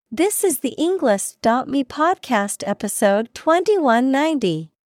This is the Englist.me podcast episode 2190.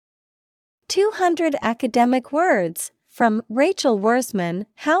 200 academic words, from Rachel Wurzman,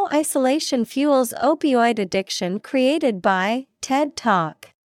 How Isolation Fuels Opioid Addiction, created by TED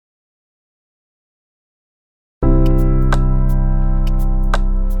Talk.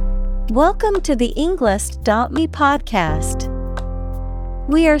 Welcome to the Englist.me podcast.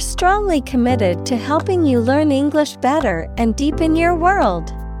 We are strongly committed to helping you learn English better and deepen your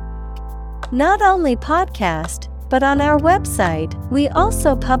world. Not only podcast, but on our website, we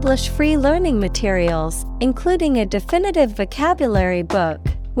also publish free learning materials, including a definitive vocabulary book,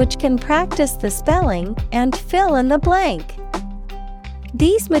 which can practice the spelling and fill in the blank.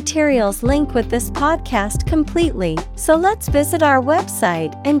 These materials link with this podcast completely, so let's visit our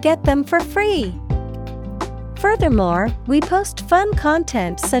website and get them for free. Furthermore, we post fun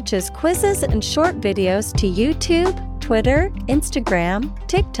content such as quizzes and short videos to YouTube, Twitter, Instagram,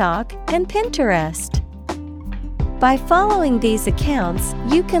 TikTok, and Pinterest. By following these accounts,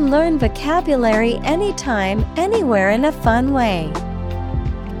 you can learn vocabulary anytime, anywhere in a fun way.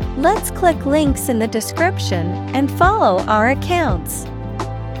 Let's click links in the description and follow our accounts.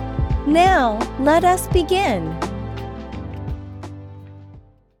 Now, let us begin.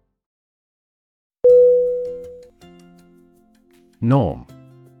 Norm.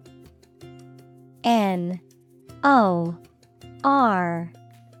 N-O-R-M.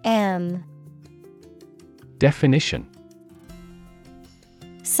 Definition: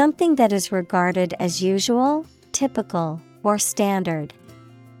 something that is regarded as usual, typical, or standard.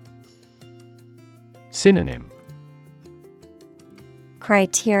 Synonym: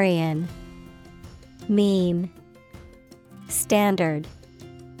 criterion, mean, standard.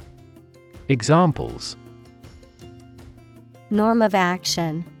 Examples: norm of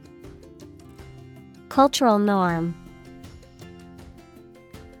action, cultural norm.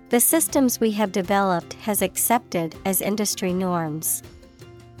 The systems we have developed has accepted as industry norms.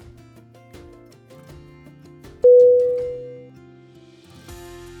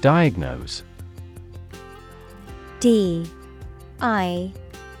 Diagnose. D-I-A-G-N-O-S-E.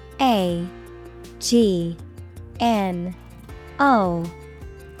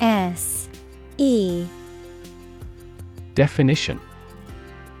 Definition: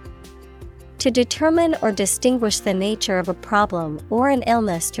 to determine or distinguish the nature of a problem or an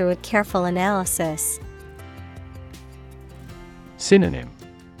illness through a careful analysis. Synonym: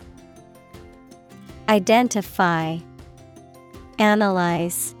 identify,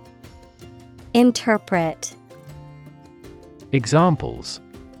 analyze, interpret. Examples: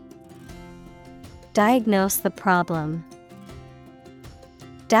 diagnose the problem,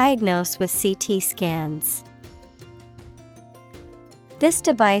 diagnose with CT scans. This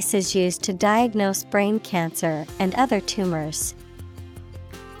device is used to diagnose brain cancer and other tumors.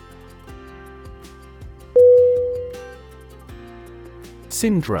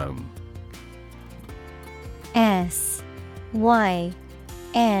 Syndrome. S-Y-N-D-R-O-M-E.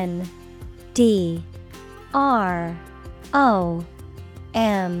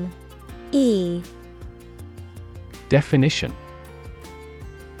 Definition: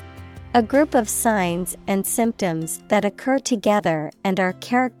 a group of signs and symptoms that occur together and are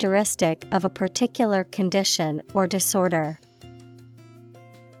characteristic of a particular condition or disorder.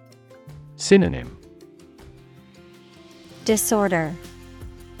 Synonym: disorder,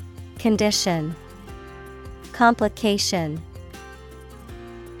 condition, complication.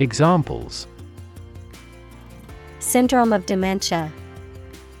 Examples: syndrome of dementia,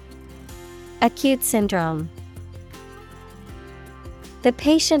 acute syndrome. The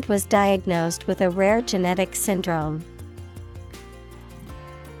patient was diagnosed with a rare genetic syndrome.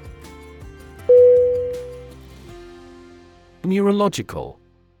 Neurological.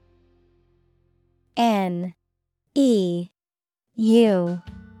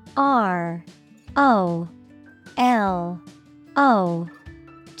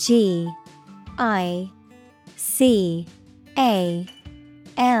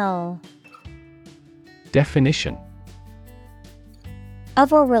 Definition: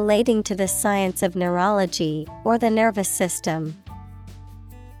 of or relating to the science of neurology or the nervous system.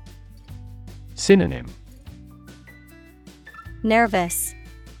 Synonym: nervous,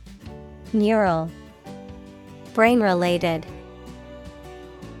 neural, brain-related.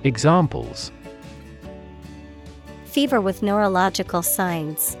 Examples: fever with neurological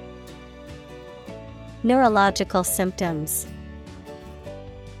signs, neurological symptoms.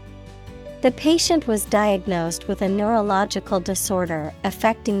 The patient was diagnosed with a neurological disorder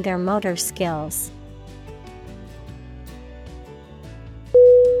affecting their motor skills.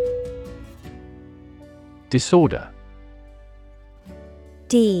 Disorder.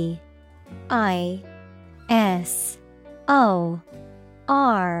 D I S O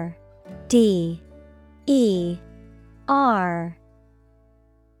R D E R.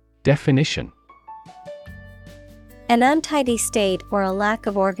 Definition: An untidy state or a lack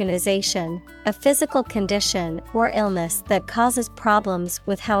of organization, a physical condition or illness that causes problems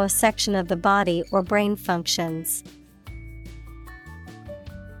with how a section of the body or brain functions.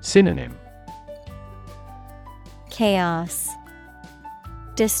 Synonym: Chaos,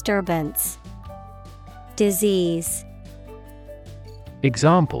 disturbance, disease.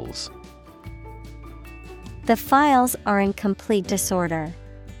 Examples: The files are in complete disorder.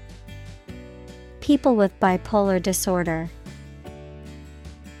 People with bipolar disorder.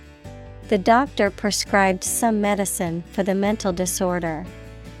 The doctor prescribed some medicine for the mental disorder.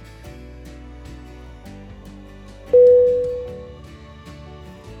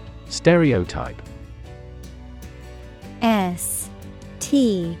 Stereotype. S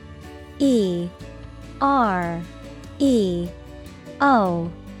T E R E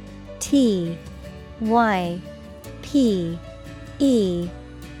O T Y P E.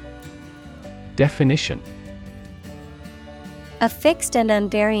 Definition: A fixed and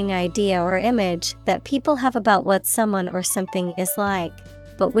unvarying idea or image that people have about what someone or something is like,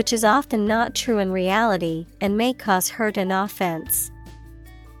 but which is often not true in reality and may cause hurt and offense.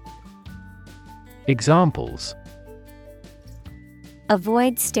 Examples: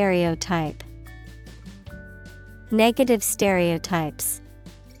 Avoid stereotype. Negative stereotypes.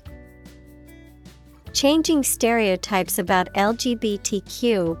 Changing stereotypes about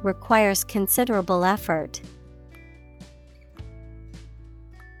LGBTQ requires considerable effort.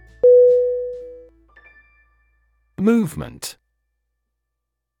 Movement.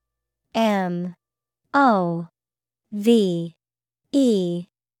 M-O-V-E-M-E-N-T.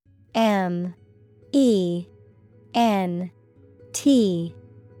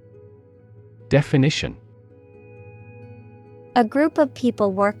 Definition: A group of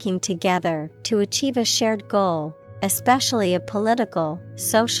people working together to achieve a shared goal, especially a political,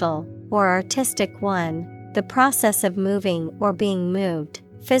 social, or artistic one, the process of moving or being moved,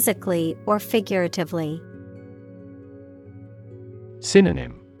 physically or figuratively.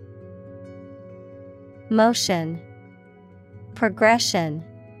 Synonym: Motion, progression,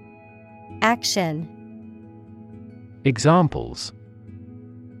 action. Examples: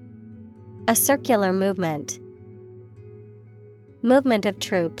 A circular movement. Movement of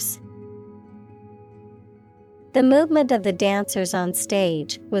troops. The movement of the dancers on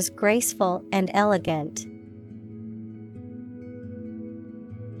stage was graceful and elegant.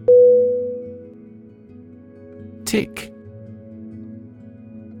 Tick.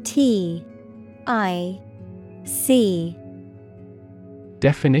 T-I-C.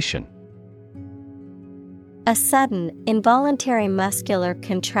 Definition: A sudden, involuntary muscular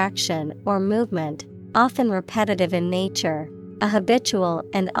contraction or movement, often repetitive in nature, a habitual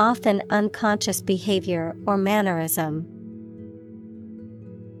and often unconscious behavior or mannerism.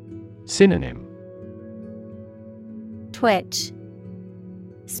 Synonym: Twitch,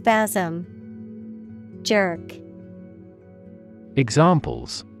 spasm, jerk.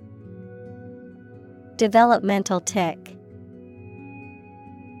 Examples: Developmental tic.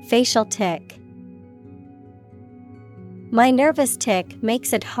 Facial tic. My nervous tic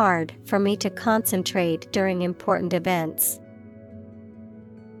makes it hard for me to concentrate during important events.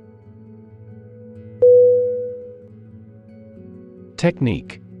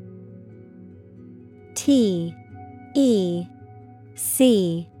 Technique. T E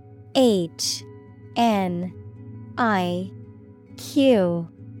C H N I Q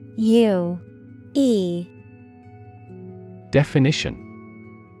U E. Definition: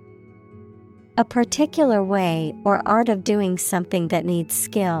 A particular way or art of doing something that needs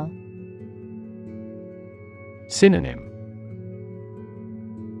skill. Synonym: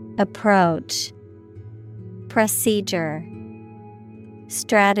 Approach, procedure,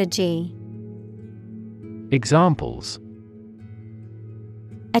 strategy. Examples: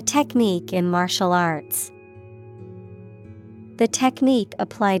 A technique in martial arts. The technique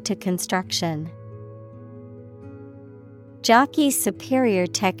applied to construction. Jockey's superior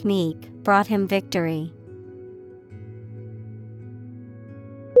technique brought him victory.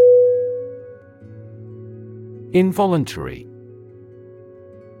 Involuntary.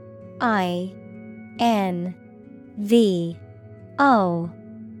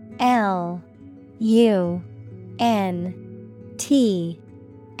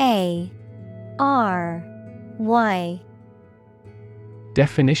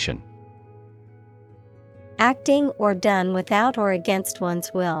 Definition: Acting or done without or against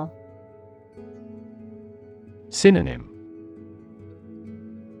one's will. Synonym: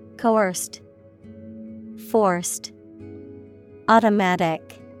 coerced, forced, automatic.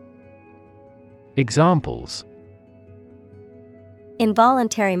 Examples: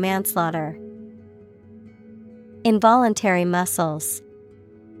 Involuntary manslaughter, involuntary muscles.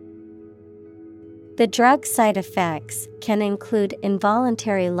 The drug side effects can include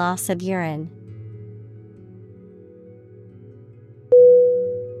involuntary loss of urine.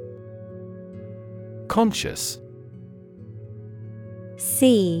 Conscious.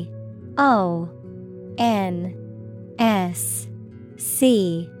 CONSCIOUS.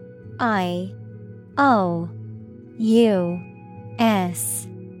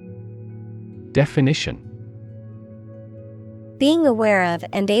 Definition: Being aware of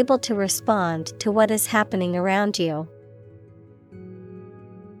and able to respond to what is happening around you.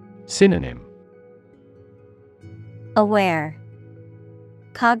 Synonym: Aware,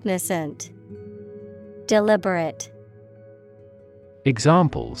 cognizant, deliberate.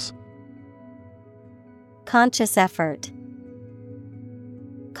 Examples: Conscious effort,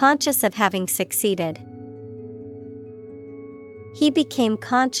 conscious of having succeeded. He became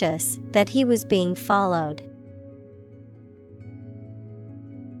conscious that he was being followed.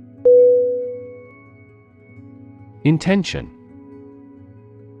 Intention.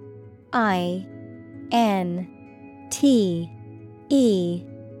 INTENTION.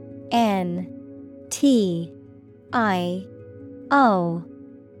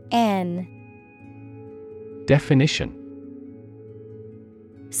 Definition: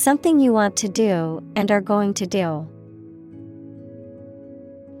 Something you want to do and are going to do.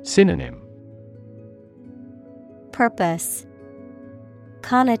 Synonym: Purpose,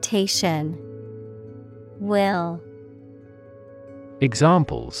 connotation, will.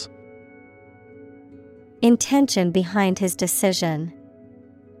 Examples: Intention behind his decision.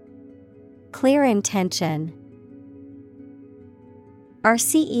 Clear intention. Our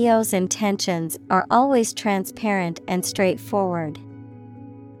CEO's intentions are always transparent and straightforward.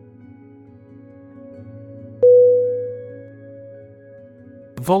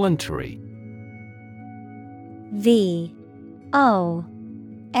 Voluntary. VOLUNTARY.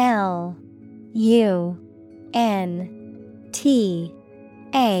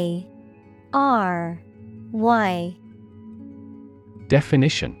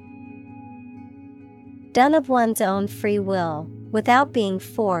 Definition: Done of one's own free will, without being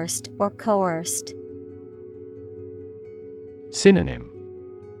forced or coerced. Synonym: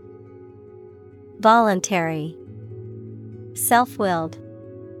 Voluntary, self-willed,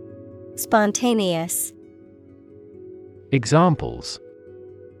 spontaneous. Examples: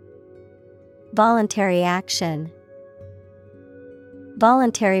 Voluntary action,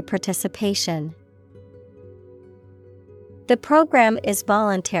 voluntary participation. The program is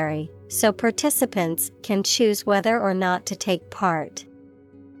voluntary, so participants can choose whether or not to take part.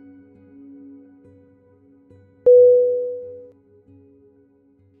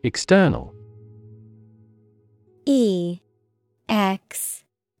 External. EXTERNAL.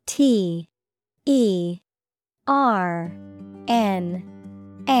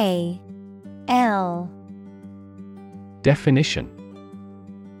 Definition: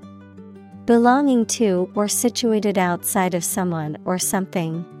 Belonging to or situated outside of someone or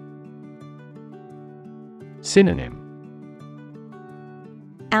something. Synonym: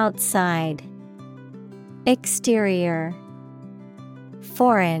 Outside, exterior,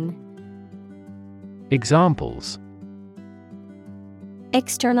 foreign. Examples: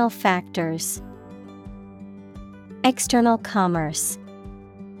 External factors, external commerce.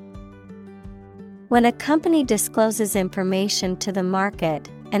 When a company discloses information to the market,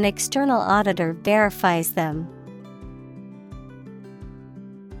 an external auditor verifies them.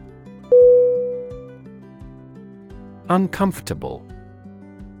 Uncomfortable.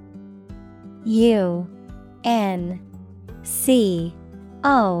 UNCOMFORTABLE.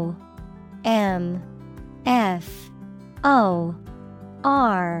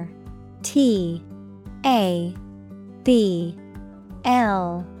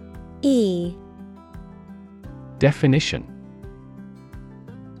 Definition: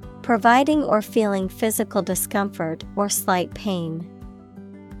 Providing or feeling physical discomfort or slight pain.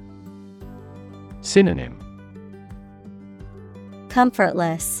 Synonym: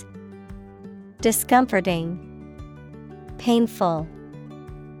 Comfortless, discomforting, painful.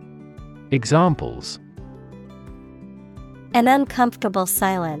 Examples: An uncomfortable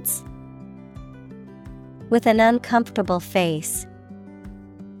silence. With an uncomfortable face.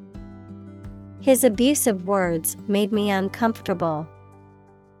 His abusive words made me uncomfortable.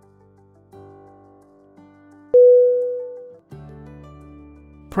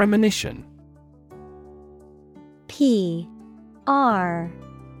 Premonition.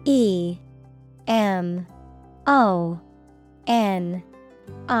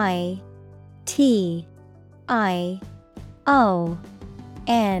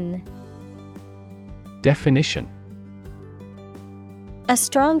 Definition: a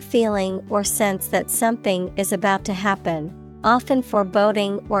strong feeling or sense that something is about to happen, often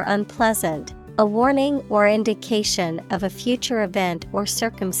foreboding or unpleasant, a warning or indication of a future event or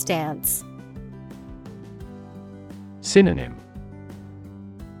circumstance. Synonym: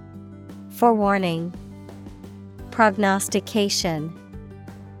 Forewarning, prognostication,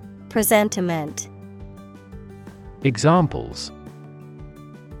 presentiment. Examples: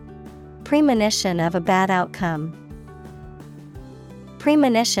 premonition of a bad outcome,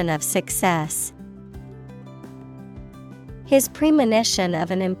 premonition of success. His premonition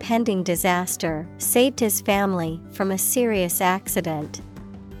of an impending disaster saved his family from a serious accident.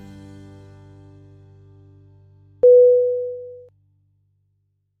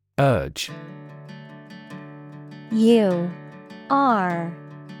 Urge. U-R-G-E.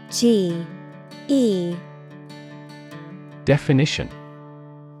 Definition: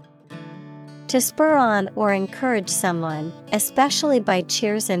 to spur on or encourage someone, especially by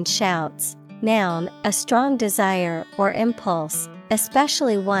cheers and shouts. Noun, a strong desire or impulse,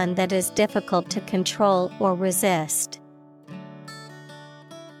 especially one that is difficult to control or resist.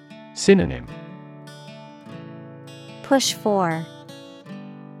 Synonym: push for,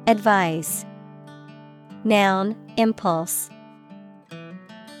 advise. Noun, impulse.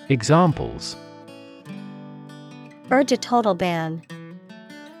 Examples: urge a total ban,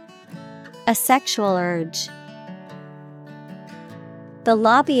 a sexual urge. The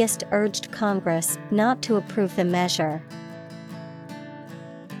lobbyist urged Congress not to approve the measure.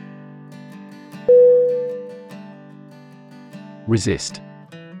 Resist.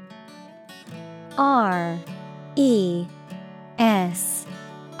 R-E-S-I-S-T.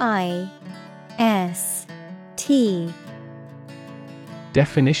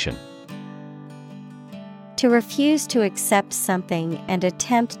 Definition: to refuse to accept something and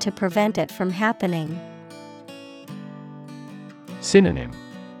attempt to prevent it from happening. Synonym: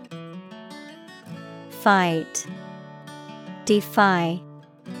 fight, defy,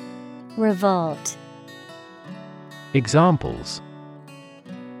 revolt. Examples: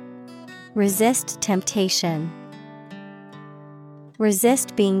 resist temptation,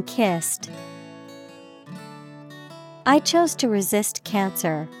 resist being kissed. I chose to resist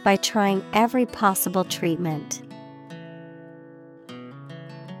cancer by trying every possible treatment.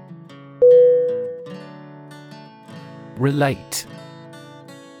 Relate.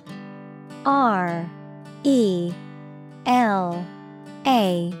 R-E-L-A-T-E.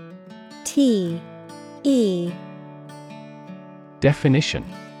 Definition: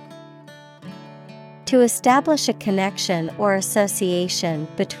 to establish a connection or association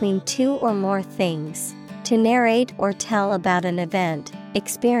between two or more things, to narrate or tell about an event,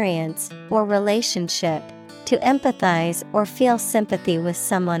 experience, or relationship, to empathize or feel sympathy with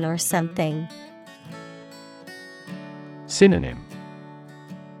someone or something. Synonym: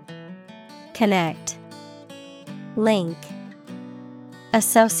 connect, link,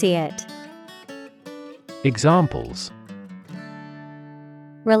 associate. Examples: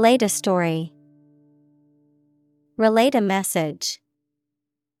 relate a story, relate a message.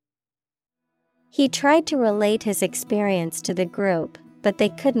 He tried to relate his experience to the group, but they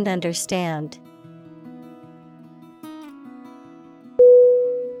couldn't understand.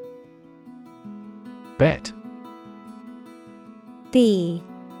 Bet.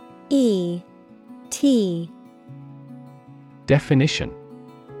 B-E-T. Definition: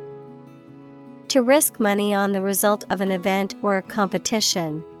 to risk money on the result of an event or a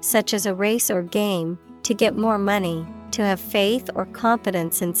competition, such as a race or game, to get more money, to have faith or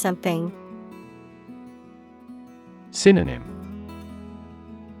confidence in something. Synonym: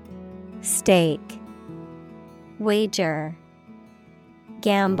 stake, wager,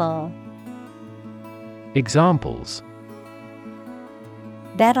 gamble. Examples: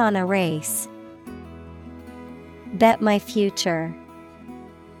 bet on a race, bet my future.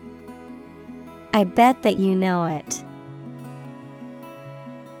 I bet that you know it.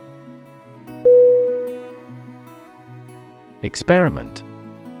 Experiment.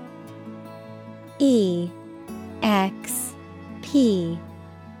 E-X-P-E-R-I-M-E-N-T.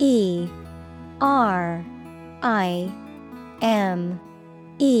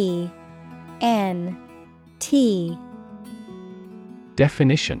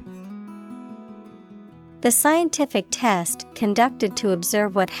 Definition: the scientific test conducted to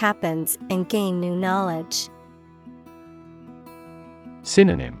observe what happens and gain new knowledge.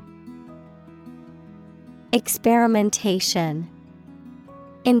 Synonym: experimentation,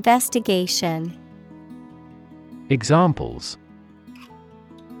 Investigation. Examples: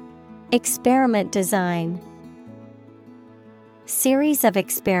 Experiment design. Series of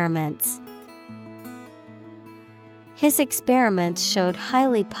experiments. His experiments showed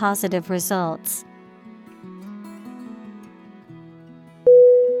highly positive results.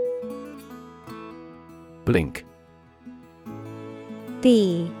 Blink.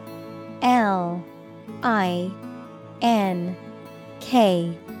 B-L-I-N-K.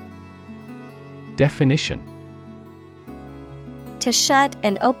 Definition: To shut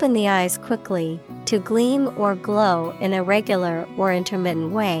and open the eyes quickly, to gleam or glow in a regular or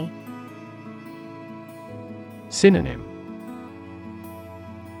intermittent way. Synonym: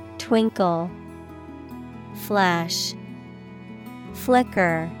 Twinkle, flash,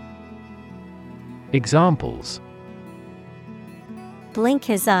 flicker. Examples: Blink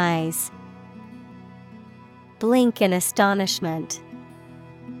his eyes. Blink in astonishment.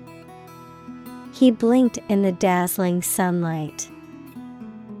 He blinked in the dazzling sunlight.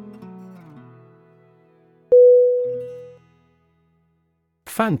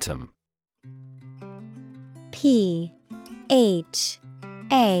 Phantom. Phantom.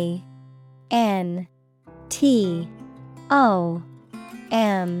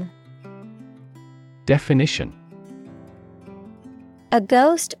 Definition: A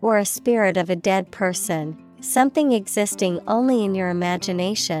ghost or a spirit of a dead person, something existing only in your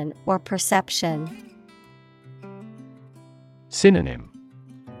imagination or perception. Synonym: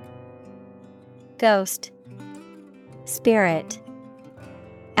 Ghost, spirit,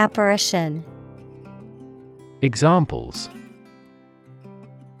 apparition. Examples: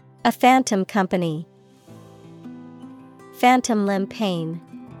 A phantom company. Phantom limb pain.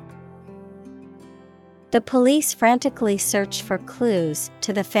 The police frantically searched for clues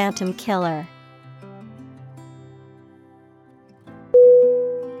to the phantom killer.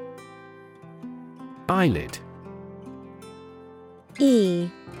 Eyelid.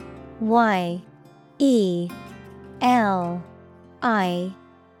 E-Y-E-L-I-D.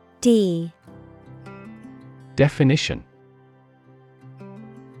 Definition: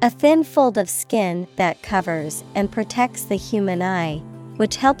 A thin fold of skin that covers and protects the human eye,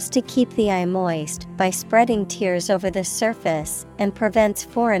 which helps to keep the eye moist by spreading tears over the surface and prevents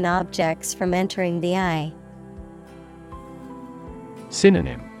foreign objects from entering the eye.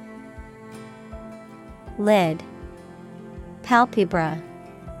 Synonym: Lid, palpebra,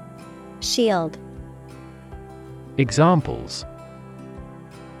 shield. Examples: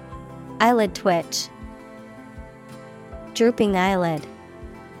 Eyelid twitch. Drooping eyelid.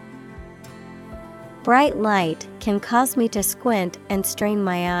 Bright light can cause me to squint and strain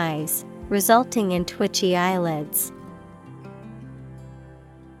my eyes, resulting in twitchy eyelids.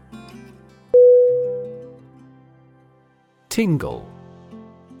 Tingle.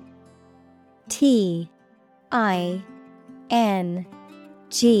 T-I-N-G-L-E.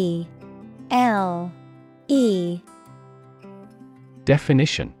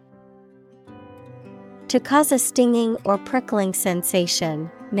 Definition: To cause a stinging or prickling sensation.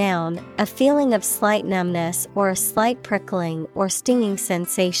 Noun, a feeling of slight numbness or a slight prickling or stinging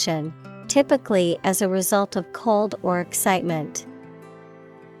sensation, typically as a result of cold or excitement.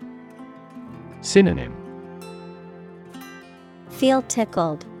 Synonym: Feel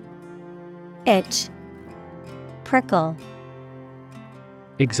tickled. Itch. Prickle.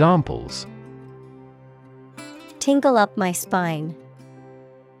 Examples: Tingle up my spine.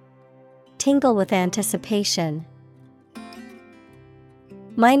 Tingle with anticipation.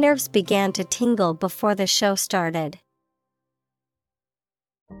 My nerves began to tingle before the show started.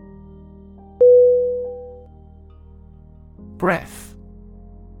 Breath.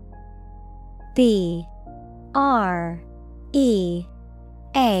 B-R-E-A-T-H.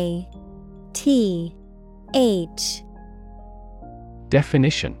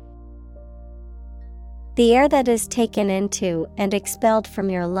 Definition: The air that is taken into and expelled from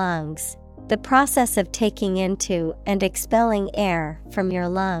your lungs. The process of taking into and expelling air from your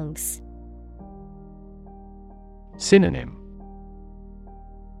lungs. Synonym: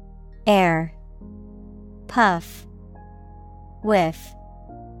 Air. Puff. Whiff.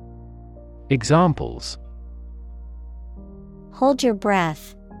 Examples: Hold your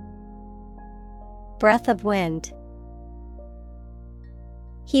breath. Breath of wind.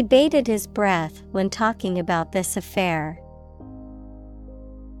 He bated his breath when talking about this affair.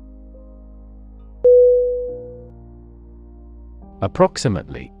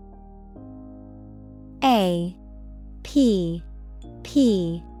 Approximately. A P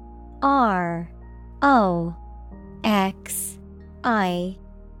P R O X I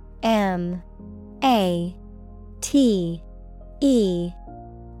M A T E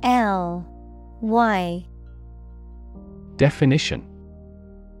Definition: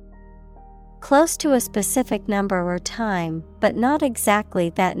 close to a specific number or time, but not exactly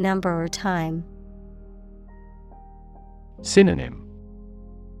that number or time. Synonym: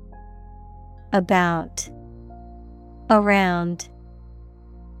 About, around,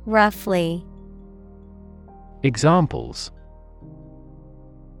 roughly. Examples: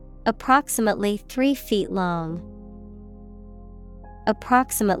 approximately 3 feet long.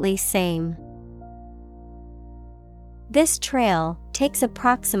 Approximately same. This trail takes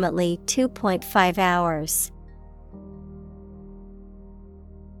approximately 2.5 hours.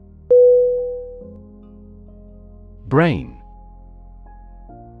 Brain.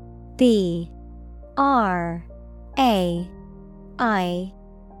 B-R-A-I-N.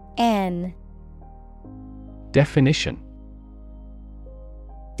 Definition: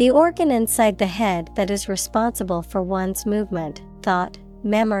 the organ inside the head that is responsible for one's movement, thought,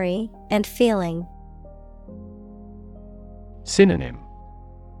 memory, and feeling. Synonym: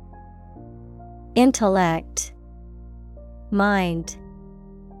 intellect, mind,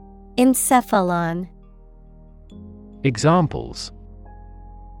 encephalon. Examples: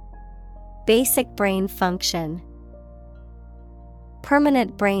 basic brain function.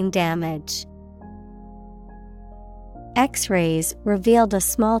 Permanent brain damage. X-rays revealed a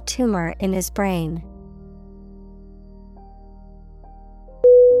small tumor in his brain.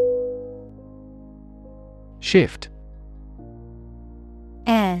 Shift.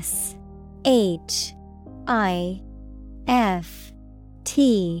 S-H-I-F-T.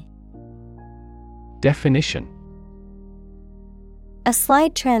 Definition: a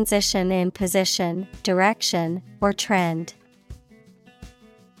slight transition in position, direction, or trend.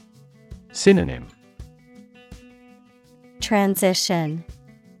 Synonym: transition,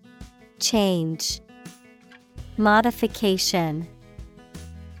 change, modification.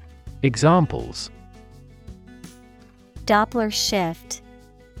 Examples: Doppler shift.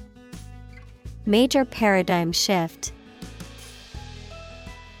 Major paradigm shift.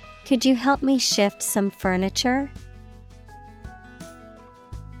 Could you help me shift some furniture?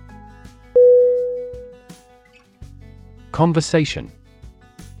 Conversation.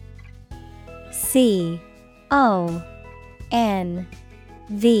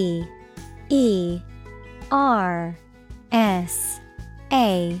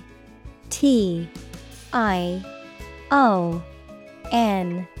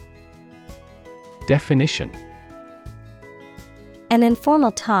 Definition: an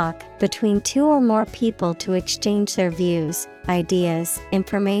informal talk between two or more people to exchange their views, ideas,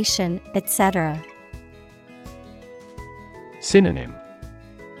 information, etc. Synonym: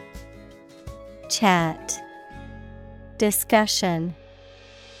 chat, discussion,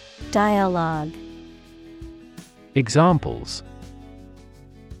 dialogue. Examples: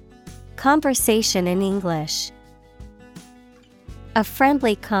 conversation in English. A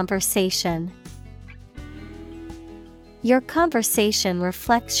friendly conversation. Your conversation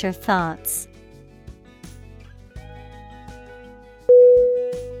reflects your thoughts.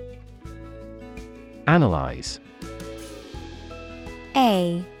 Analyze.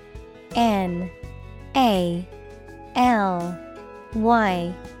 A-N-A-L-Y-Z-E.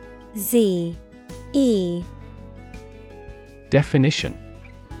 Definition: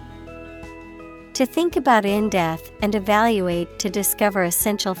 to think about in depth and evaluate to discover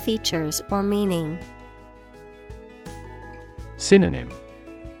essential features or meaning. Synonym: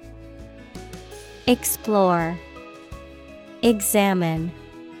 explore, examine,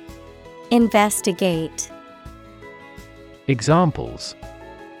 investigate. Examples: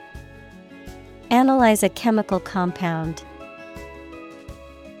 analyze a chemical compound.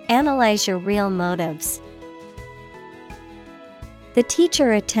 Analyze your real motives. The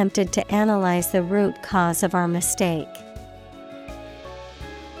teacher attempted to analyze the root cause of our mistake.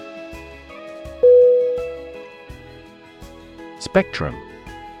 Spectrum.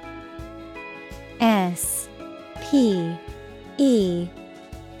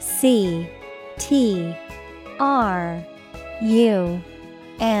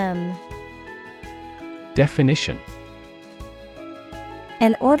 S-P-E-C-T-R-U-M. Definition: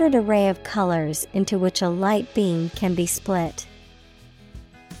 an ordered array of colors into which a light beam can be split.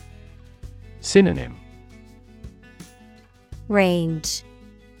 Synonym: range,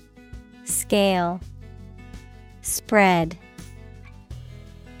 scale, spread.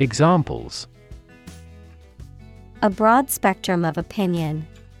 Examples: a broad spectrum of opinion.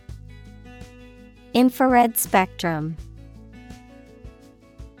 Infrared spectrum.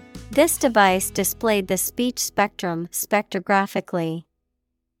 This device displayed the speech spectrum spectrographically.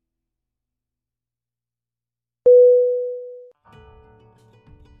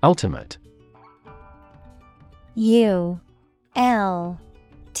 Ultimate. ULTIMATE.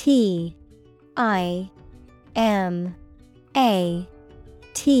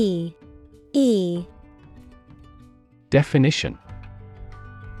 Definition.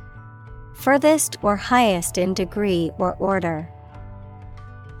 Furthest or highest in degree or order.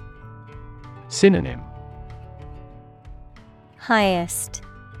 Synonym. Highest,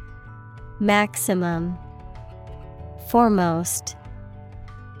 maximum, foremost.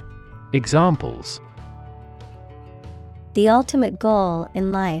 Examples. The ultimate goal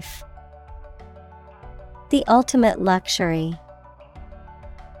in life. The ultimate luxury.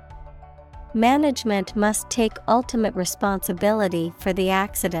 Management must take ultimate responsibility for the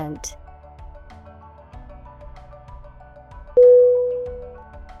accident.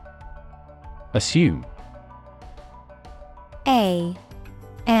 Assume.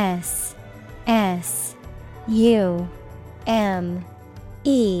 ASSUME.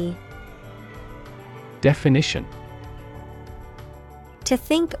 Definition. To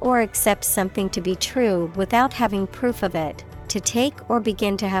think or accept something to be true without having proof of it, to take or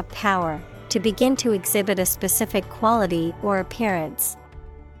begin to have power, to begin to exhibit a specific quality or appearance.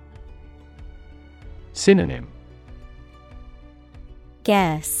 Synonym.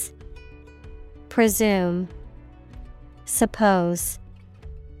 Guess, presume, suppose.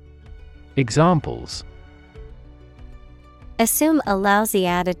 Examples. Assume a lousy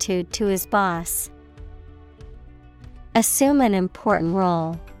attitude to his boss. Assume an important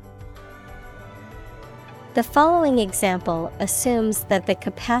role. The following example assumes that the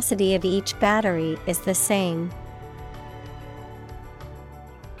capacity of each battery is the same.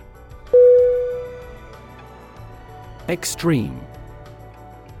 Extreme.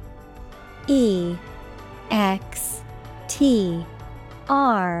 EXTREME.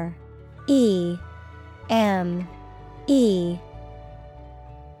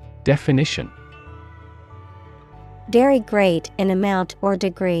 Definition. Very great in amount or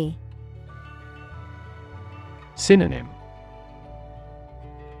degree. Synonym.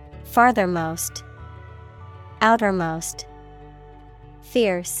 Farthermost, outermost,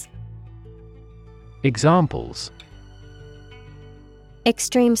 fierce. Examples.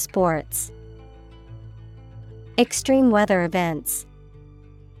 Extreme sports. Extreme weather events.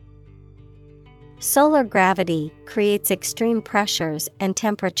 Solar gravity creates extreme pressures and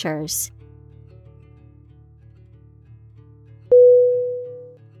temperatures.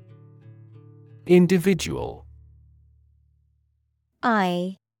 Individual.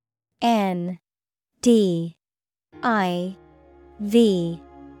 INDIVIDUAL.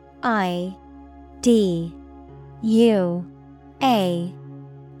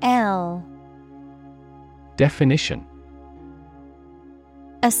 Definition.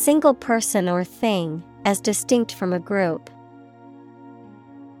 A single person or thing, as distinct from a group.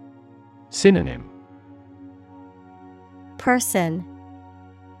 Synonym. Person,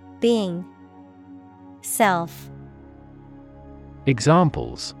 being, self.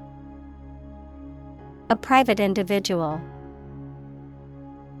 Examples. A private individual.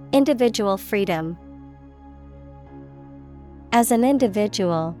 Individual freedom. As an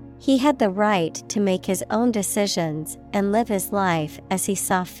individual, he had the right to make his own decisions and live his life as he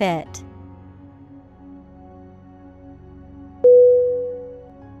saw fit.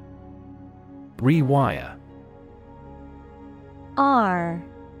 Rewire. REWIRE.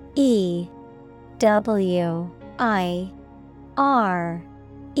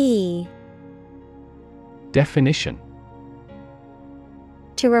 Definition.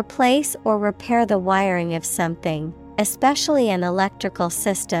 To replace or repair the wiring of something, especially an electrical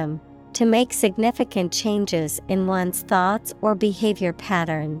system, to make significant changes in one's thoughts or behavior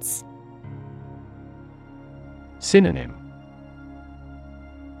patterns. Synonym.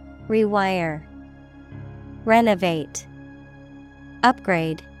 Rewire, renovate,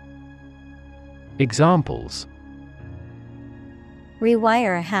 upgrade. Examples.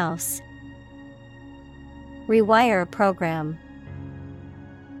 Rewire a house. Rewire a program.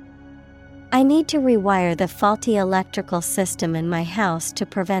 I need to rewire the faulty electrical system in my house to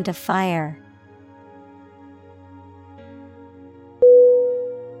prevent a fire.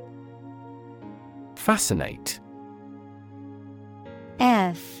 Fascinate.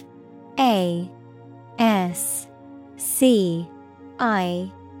 FASCINATE.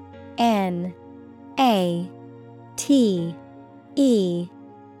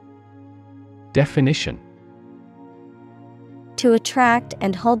 Definition. To attract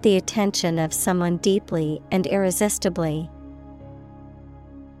and hold the attention of someone deeply and irresistibly.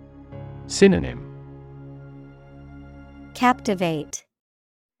 Synonym. Captivate,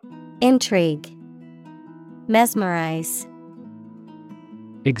 intrigue, mesmerize.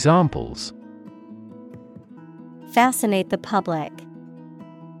 Examples: fascinate the public,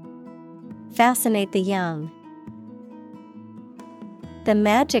 fascinate the young. The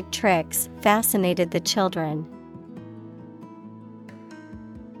magic tricks fascinated the children.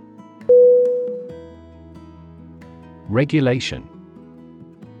 Regulation.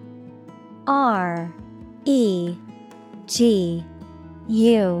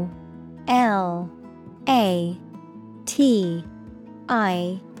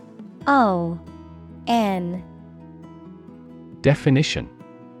 regulation. Definition: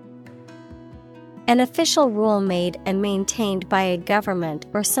 An official rule made and maintained by a government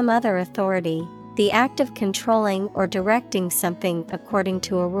or some other authority, the act of controlling or directing something according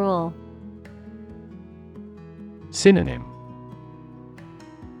to a rule. Synonym: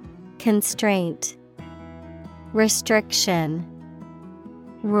 Constraint, restriction,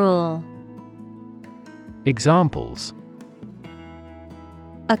 rule. Examples: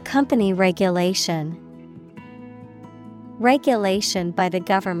 A company regulation, regulation by the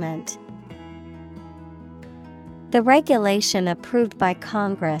government. The regulation approved by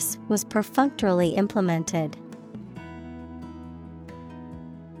Congress was perfunctorily implemented.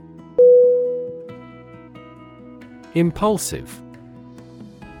 Impulsive.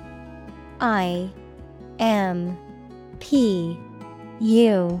 Impulsive.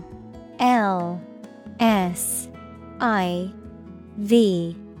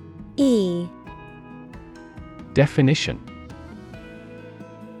 Definition: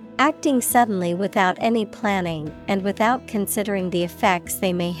 Acting suddenly without any planning and without considering the effects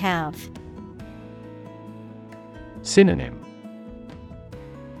they may have. Synonym: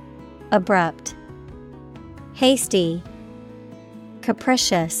 Abrupt, hasty,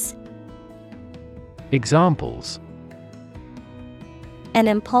 capricious. Examples: An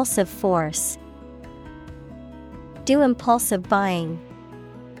impulsive force. Do impulsive buying.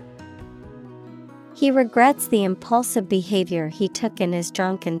 He regrets the impulsive behavior he took in his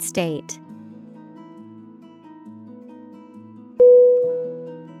drunken state.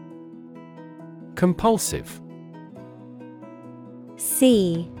 Compulsive.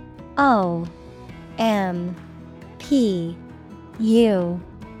 Compulsive.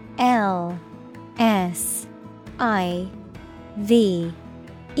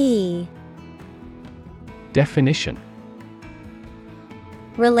 Definition: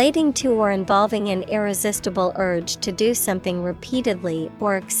 Relating to or involving an irresistible urge to do something repeatedly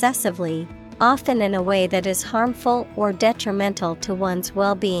or excessively, often in a way that is harmful or detrimental to one's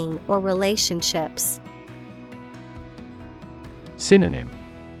well-being or relationships. Synonym: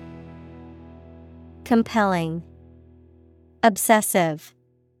 Compelling, obsessive,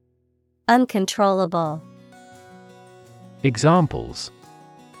 uncontrollable. Examples: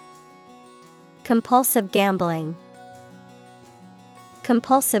 Compulsive gambling,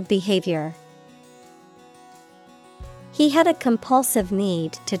 compulsive behavior. He had a compulsive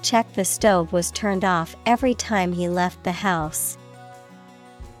need to check the stove was turned off every time he left the house.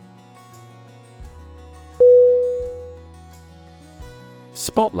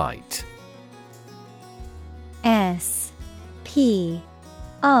 Spotlight. Spotlight.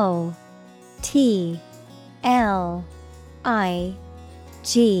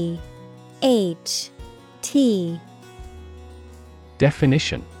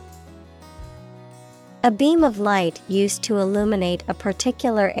 Definition: A beam of light used to illuminate a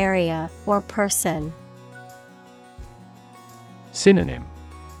particular area or person. Synonym: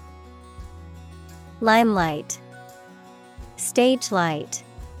 Limelight, stage light,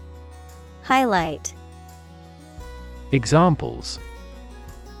 highlight. Examples: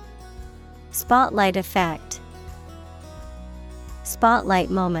 Spotlight effect, spotlight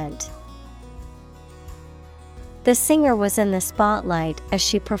moment. The singer was in the spotlight as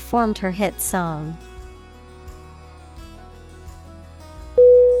she performed her hit song.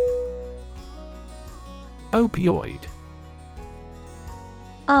 Opioid.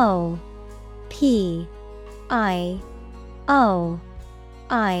 O-P-I-O-I-D.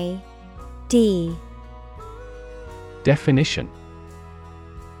 Definition: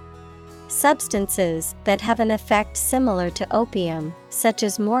 Substances that have an effect similar to opium, such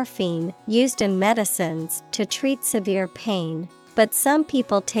as morphine, used in medicines to treat severe pain, but some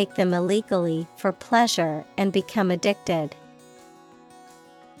people take them illegally for pleasure and become addicted.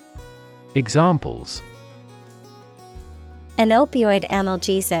 Examples: An opioid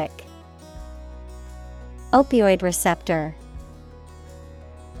analgesic, opioid receptor.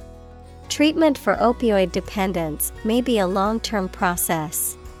 Treatment for opioid dependence may be a long-term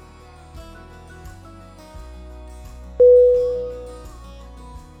process.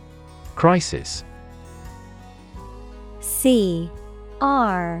 Crisis. C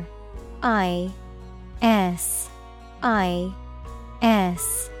R I S I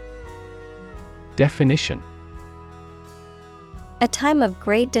S. Definition: A time of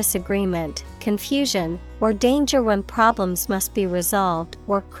great disagreement, confusion, or danger when problems must be resolved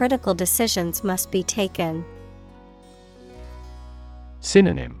or critical decisions must be taken.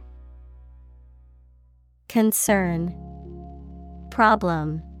 Synonym: Concern,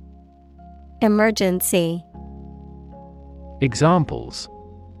 problem, emergency. Examples: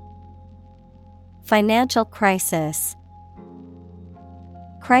 Financial crisis,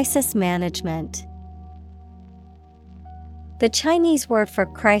 crisis management. The Chinese word for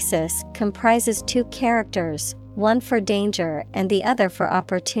crisis comprises two characters, one for danger and the other for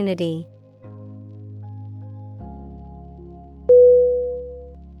opportunity.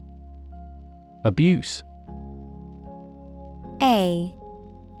 Abuse. A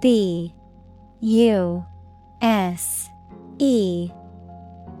B U S E.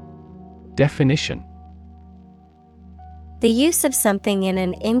 Definition: The use of something in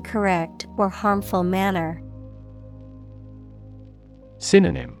an incorrect or harmful manner.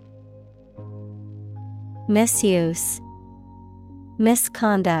 Synonym: Misuse,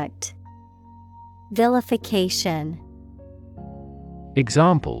 misconduct, vilification.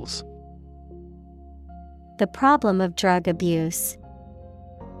 Examples: The problem of drug abuse.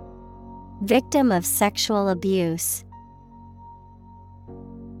 Victim of sexual abuse.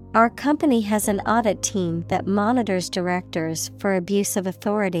 Our company has an audit team that monitors directors for abuse of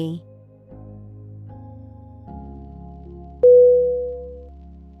authority.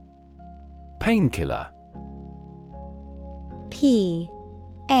 Painkiller. P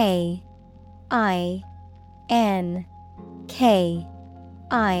A I N K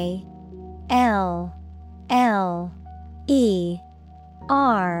I L L E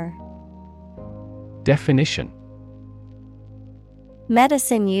R. Definition: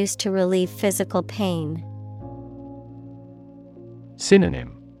 Medicine used to relieve physical pain.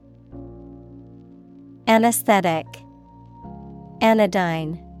 Synonym: Anesthetic,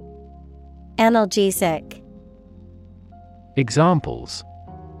 anodyne, analgesic. Examples: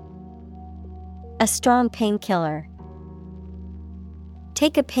 A strong painkiller.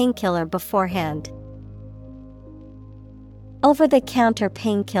 Take a painkiller beforehand. Over-the-counter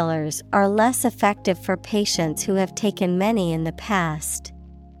painkillers are less effective for patients who have taken many in the past.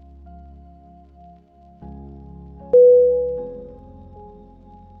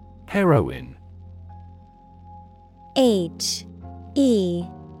 Heroin. H E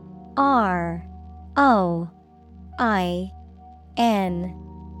R O I N.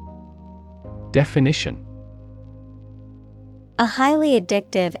 Definition: A highly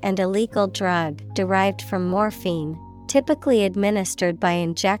addictive and illegal drug derived from morphine, typically administered by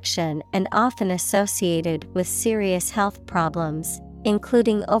injection and often associated with serious health problems,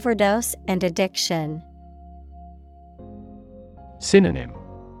 including overdose and addiction. Synonym: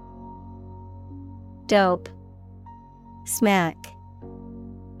 Dope, smack,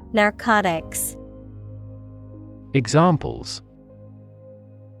 narcotics. Examples: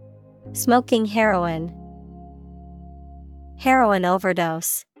 Smoking heroin, heroin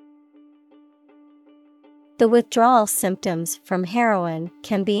overdose. The withdrawal symptoms from heroin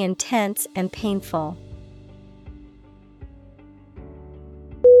can be intense and painful.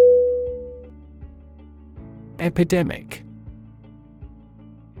 Epidemic.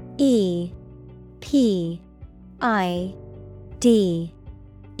 E P I D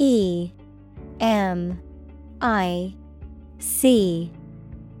E M I C.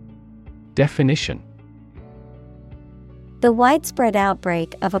 Definition: The widespread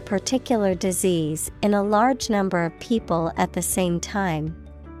outbreak of a particular disease in a large number of people at the same time.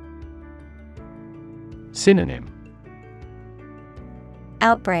 Synonym: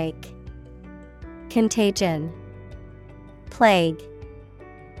 Outbreak, contagion, plague.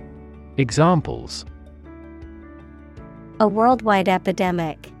 Examples: A worldwide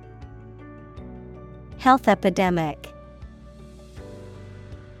epidemic, health epidemic.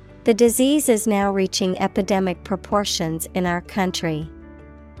 The disease is now reaching epidemic proportions in our country.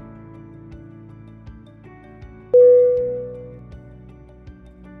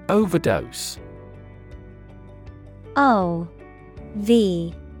 Overdose. O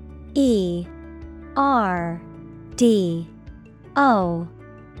V E R D O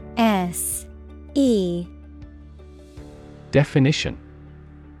S E. Definition: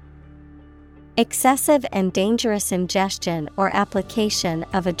 Excessive and dangerous ingestion or application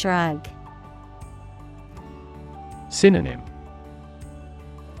of a drug. Synonym: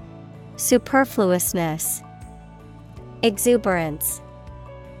 Superfluousness, exuberance,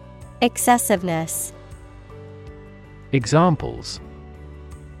 excessiveness. Examples: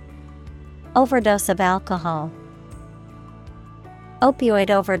 Overdose of alcohol. Opioid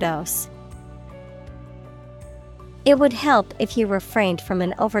overdose. It would help if you refrained from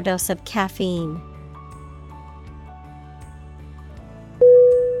an overdose of caffeine.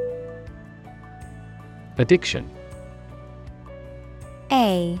 Addiction.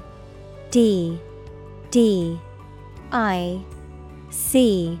 A D D I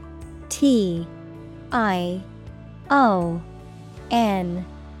C T I O N.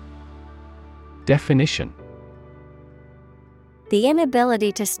 Definition. The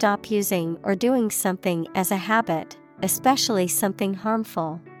inability to stop using or doing something as a habit, especially something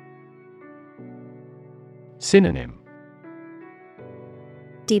harmful. Synonym.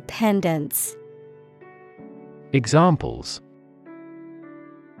 Dependence. Examples.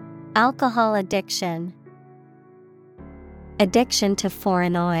 Alcohol addiction. Addiction to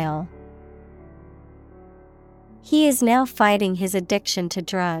foreign oil. He is now fighting his addiction to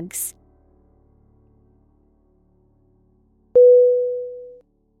drugs.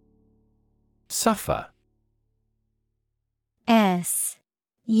 Suffer. S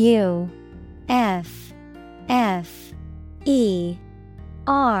U F F E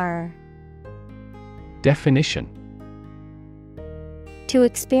R. Definition. To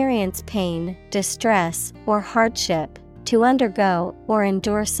experience pain, distress, or hardship, to undergo or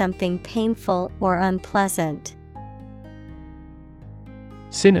endure something painful or unpleasant.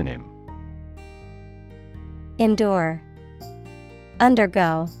 Synonym. Endure,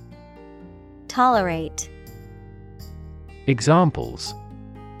 undergo, tolerate. Examples.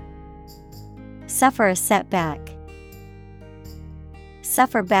 Suffer a setback.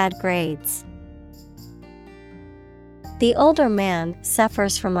 Suffer bad grades. The older man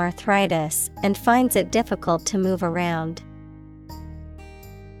suffers from arthritis and finds it difficult to move around.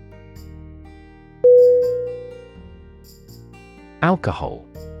 Alcohol.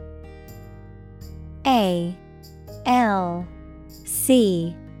 A L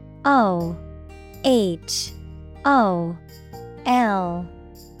C O H O L.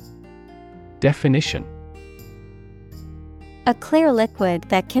 Definition. A clear liquid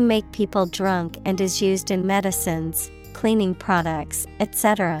that can make people drunk and is used in medicines, cleaning products,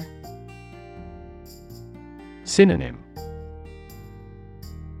 etc. Synonym.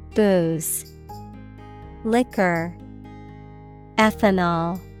 Booze, liquor,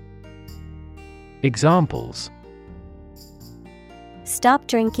 ethanol. Examples. Stop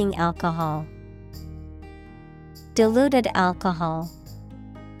drinking alcohol. Diluted alcohol.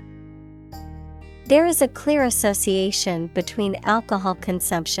 There is a clear association between alcohol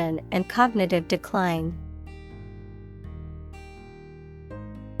consumption and cognitive decline.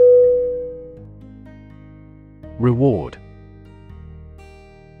 Reward.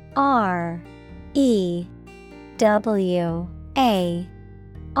 R E W A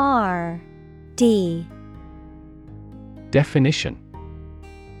R D. Definition.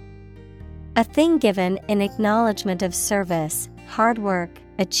 A thing given in acknowledgement of service, hard work,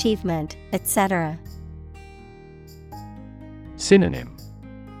 achievement, etc. Synonym.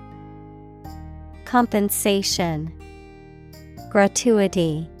 Compensation,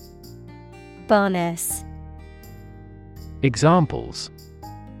 gratuity, bonus. Examples.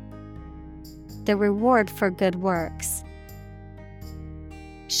 The reward for good works.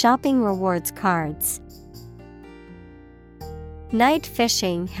 Shopping rewards cards. Night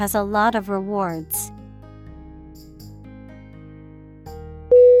fishing has a lot of rewards.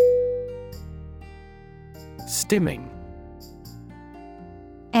 Stimming.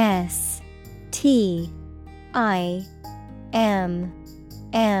 S T I M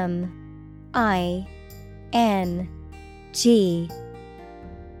M I N G.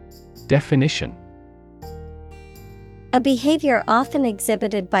 Definition. A behavior often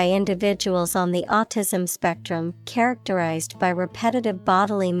exhibited by individuals on the autism spectrum characterized by repetitive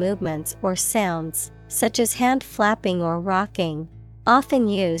bodily movements or sounds, such as hand flapping or rocking, often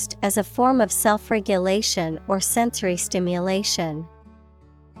used as a form of self-regulation or sensory stimulation.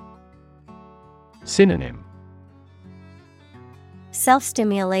 Synonym.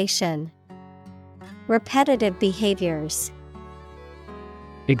 Self-stimulation, repetitive behaviors.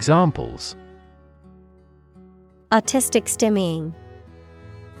 Examples. Autistic stimming,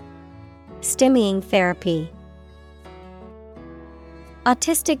 stimming therapy.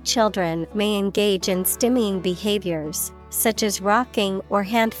 Autistic children may engage in stimming behaviors, such as rocking or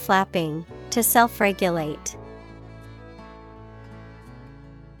hand flapping, to self-regulate.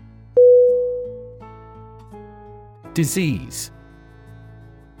 Disease.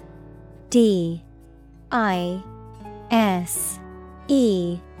 D I S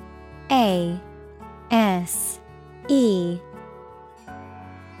E A S E.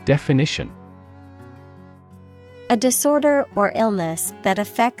 Definition. A disorder or illness that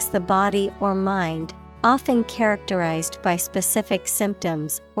affects the body or mind, often characterized by specific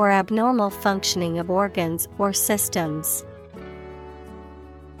symptoms or abnormal functioning of organs or systems.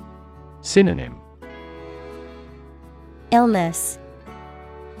 Synonym: Illness,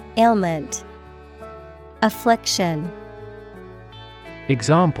 ailment, affliction.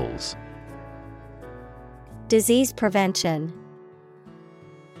 Examples: Disease prevention,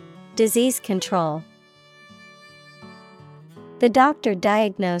 disease control. The doctor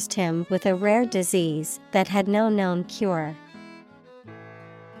diagnosed him with a rare disease that had no known cure.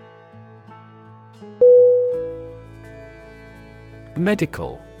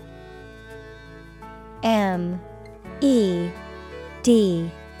 Medical. M-E-D-I-C-A-L.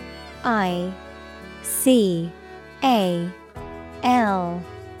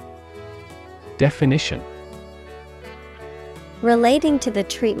 Definition: Relating to the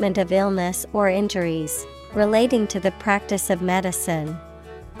treatment of illness or injuries, relating to the practice of medicine.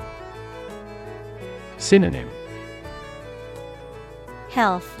 Synonym: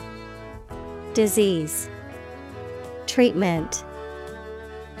 Health, disease, treatment.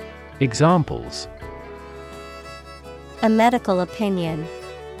 Examples: A medical opinion,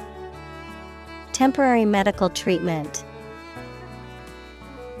 temporary medical treatment.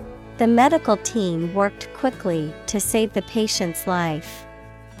 The medical team worked quickly to save the patient's life.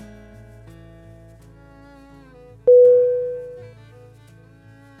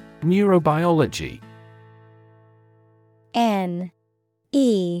 Neurobiology.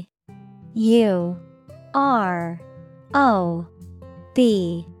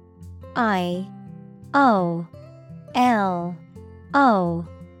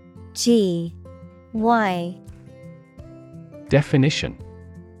 Definition: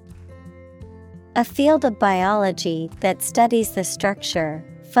 A field of biology that studies the structure,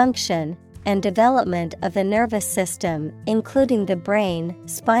 function, and development of the nervous system, including the brain,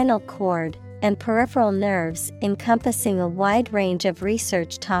 spinal cord, and peripheral nerves, encompassing a wide range of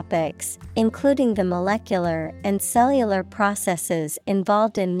research topics, including the molecular and cellular processes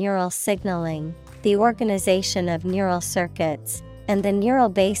involved in neural signaling, the organization of neural circuits, and the neural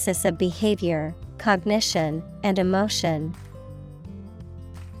basis of behavior, cognition, and emotion.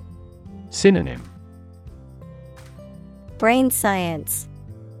 Synonym: Brain science,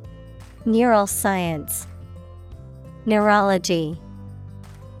 neural science, neurology.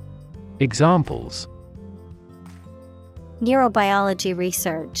 Examples: Neurobiology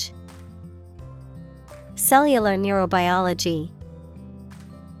research, cellular neurobiology.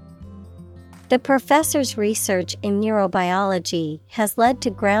 The professor's research in neurobiology has led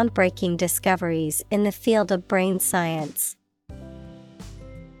to groundbreaking discoveries in the field of brain science.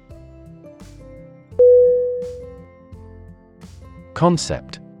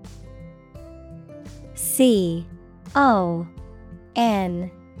 Concept. C-O-N-C-E-P-T.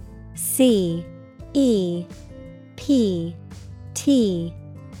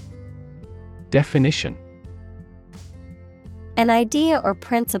 Definition: An idea or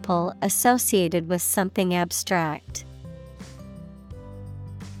principle associated with something abstract.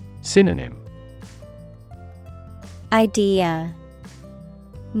 Synonym: Idea,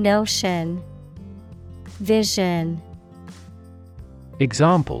 notion, vision.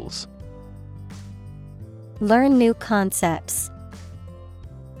 Examples: Learn new concepts.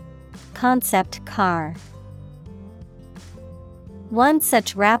 Concept car. One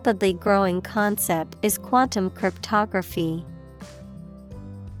such rapidly growing concept is quantum cryptography.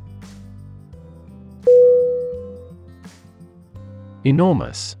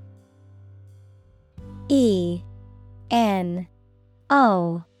 Enormous. E-N-O-R-M-O-U-S.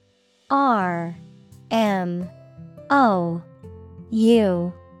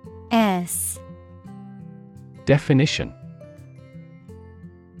 Definition: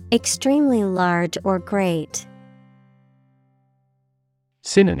 Extremely large or great.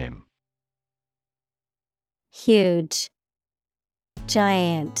 Synonym: Huge,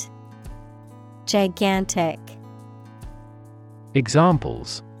 giant, gigantic.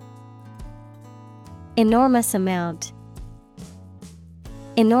 Examples: Enormous amount.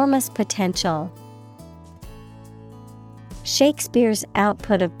 Enormous potential. Shakespeare's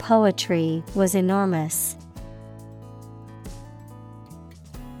output of poetry was enormous.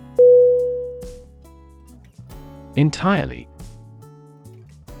 Entirely.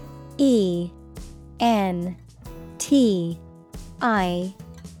 E-N-T-I-R-E-L-Y.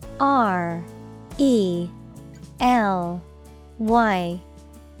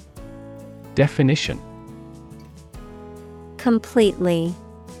 Definition: Completely.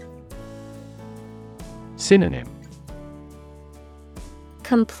 Synonym: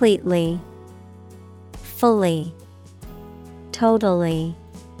 Completely. fully, totally.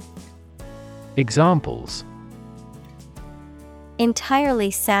 Examples: entirely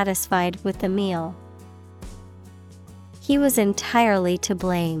satisfied with the meal. He was entirely to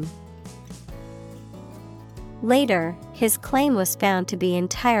blame. Later, his claim was found to be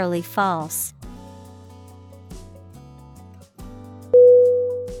entirely false.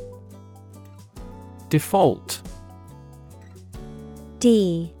 Default.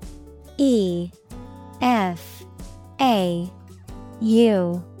 D E F A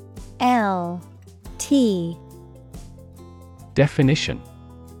U L T. Definition: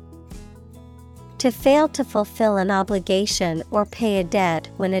 to fail to fulfill an obligation or pay a debt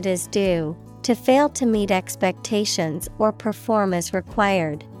when it is due, to fail to meet expectations or perform as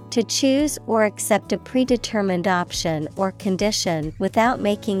required, to choose or accept a predetermined option or condition without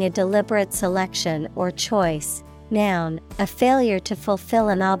making a deliberate selection or choice. Noun, a failure to fulfill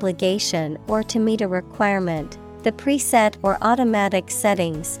an obligation or to meet a requirement, the preset or automatic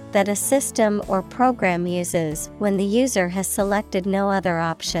settings that a system or program uses when the user has selected no other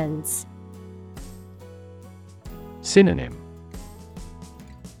options. Synonym: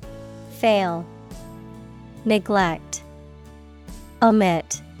 fail, neglect,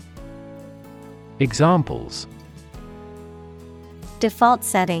 omit. Examples: default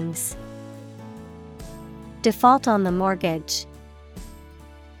settings, default on the mortgage.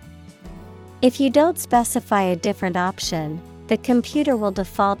 If you don't specify a different option, the computer will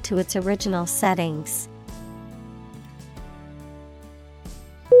default to its original settings.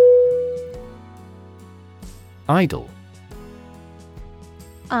 Idle.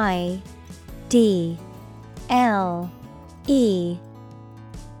 I D L E.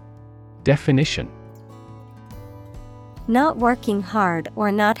 Definition: not working hard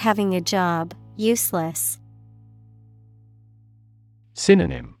or not having a job, useless.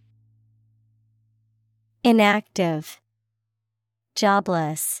 Synonym: inactive,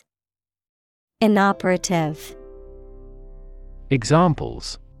 jobless, inoperative.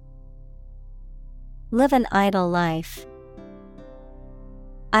 Examples: live an idle life,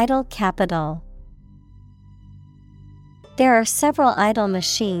 idle capital. There are several idle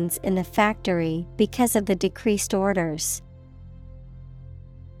machines in the factory because of the decreased orders.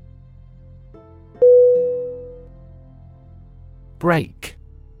 Break.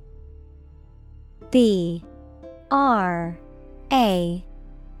 B R A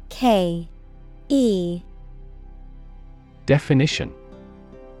K E. Definition: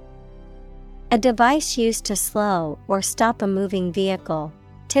 a device used to slow or stop a moving vehicle,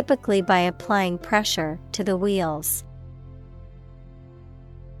 typically by applying pressure to the wheels.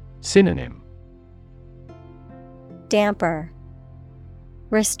 Synonym: damper,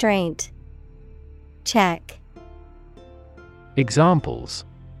 restraint, check. Examples: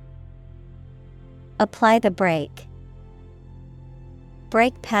 apply the brake,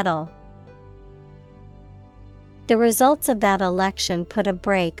 brake pedal. The results of that election put a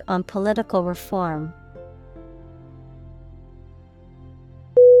brake on political reform.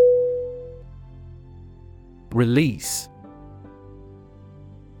 Release.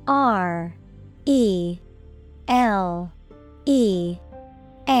 R E L E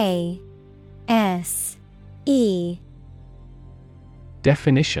A S E.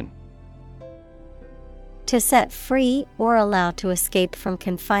 Definition: to set free or allow to escape from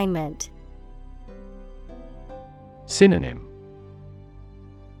confinement. Synonym: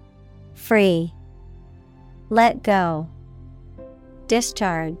 free, let go,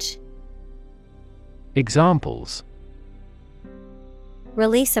 discharge. Examples: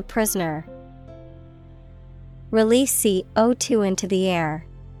 release a prisoner, release CO2 into the air.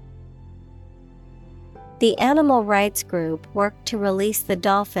 The animal rights group worked to release the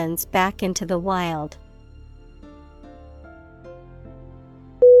dolphins back into the wild.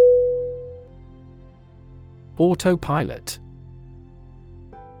 Autopilot.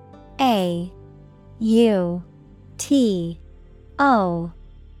 A U T O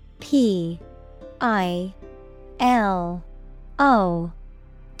P I L O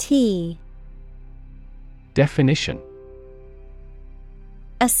T. Definition: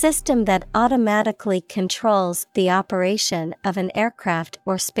 a system that automatically controls the operation of an aircraft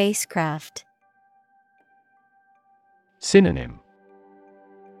or spacecraft. Synonym: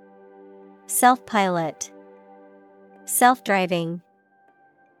 self-pilot, self-driving,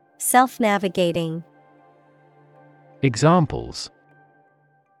 self-navigating. Examples: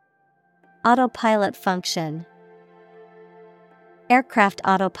 autopilot function, aircraft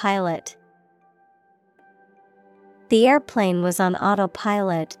autopilot. The airplane was on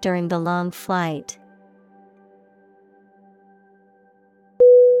autopilot during the long flight.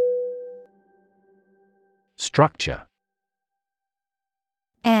 Structure.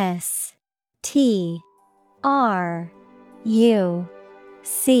 STRUCTURE.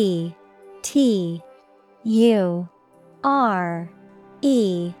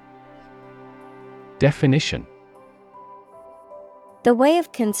 Definition. The way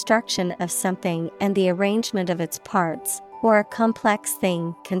of construction of something and the arrangement of its parts, or a complex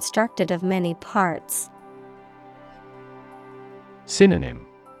thing constructed of many parts. Synonym.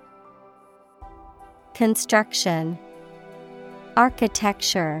 Construction,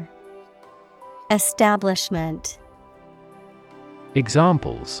 architecture, establishment.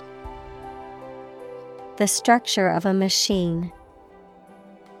 Examples. The structure of a machine.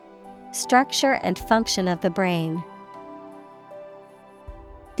 Structure and function of the brain.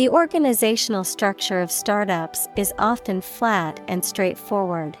 The organizational structure of startups is often flat and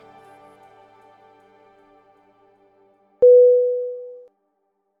straightforward.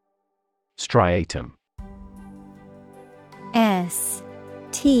 Striatum.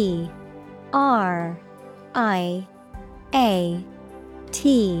 STRIATUM.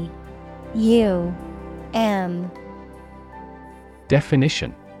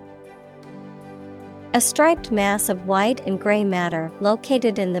 Definition. A striped mass of white and gray matter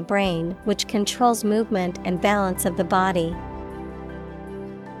located in the brain which controls movement and balance of the body.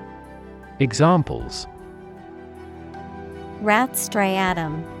 Examples. Rat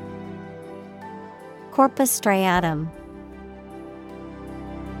striatum. Corpus striatum.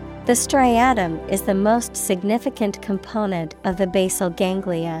 The striatum is the most significant component of the basal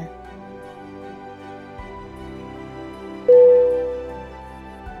ganglia.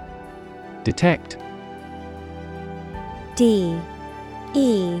 Detect. DETECT.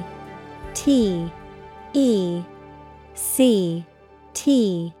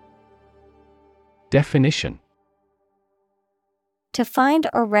 Definition. To find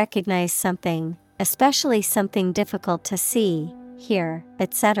or recognize something, especially something difficult to see, hear,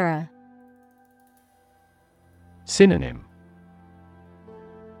 etc. Synonym.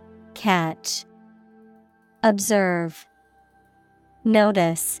 Catch, observe,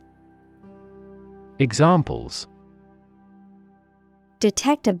 notice. Examples.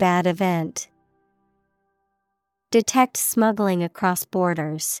 Detect a bad event. Detect smuggling across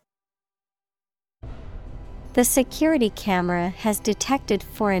borders. The security camera has detected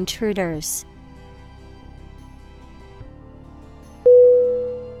 4 intruders.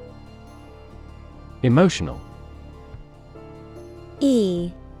 Emotional.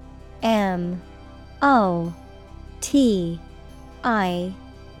 EMOTIONAL.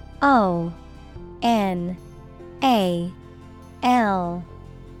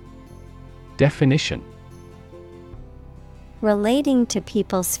 Definition. Relating to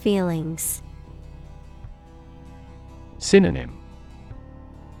people's feelings. Synonym.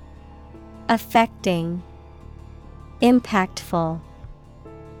 Affecting, impactful,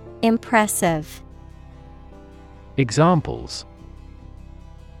 impressive. Examples.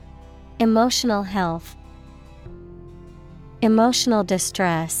 Emotional health. Emotional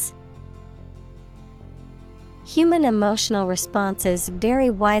distress. Human emotional responses vary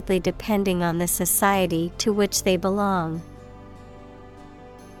widely depending on the society to which they belong.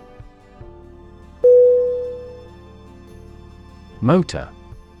 Motor.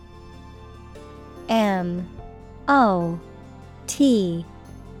 MOTOR.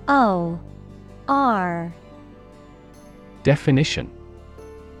 Definition.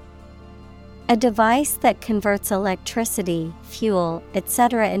 A device that converts electricity, fuel,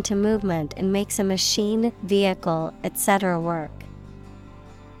 etc. into movement and makes a machine, vehicle, etc. work.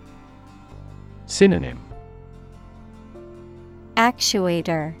 Synonym.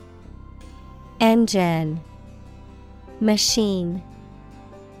 Actuator, engine, machine.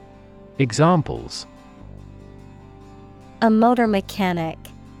 Examples. A motor mechanic.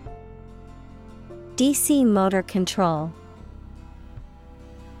 DC motor control.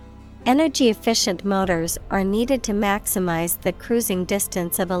 Energy-efficient motors are needed to maximize the cruising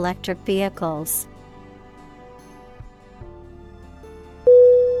distance of electric vehicles.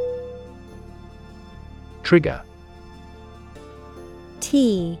 Trigger.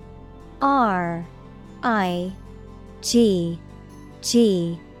 TRIGGER.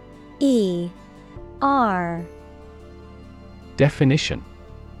 Definition.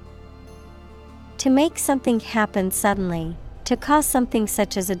 To make something happen suddenly. To cause something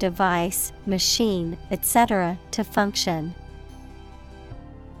such as a device, machine, etc. to function.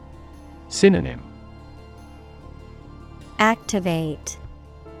 Synonym. Activate,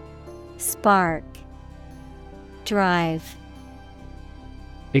 spark, drive.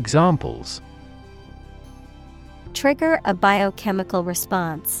 Examples. Trigger a biochemical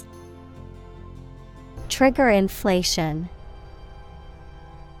response. trigger inflation.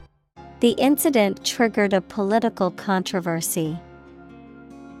 The incident triggered a political controversy.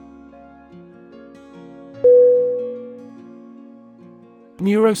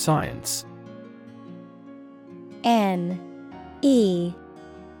 Neuroscience. Neuroscience.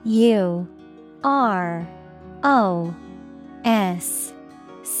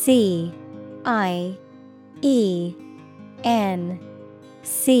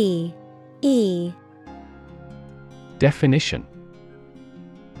 Definition: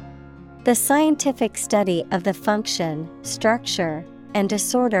 the scientific study of the function, structure, and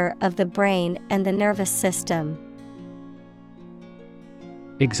disorder of the brain and the nervous system.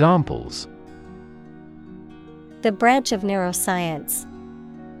 Examples: the branch of neuroscience.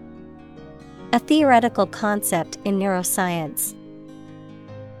 A theoretical concept in neuroscience.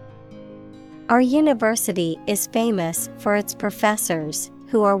 Our university is famous for its professors,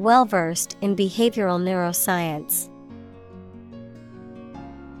 who are well-versed in behavioral neuroscience.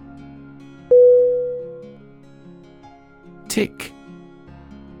 Tick.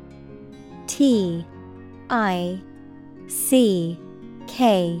 T-I-C-K.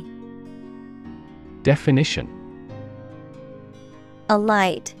 Definition: a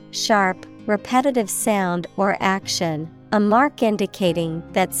light, sharp, repetitive sound or action, a mark indicating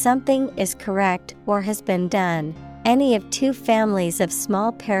that something is correct or has been done. Any of two families of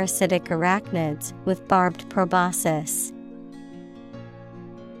small parasitic arachnids with barbed proboscis.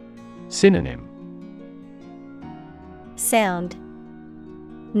 Synonym: sound,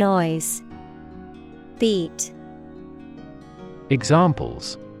 noise, beat.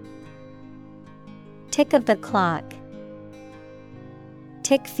 Examples: tick of the clock,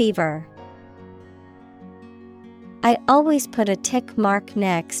 tick fever. I always put a tick mark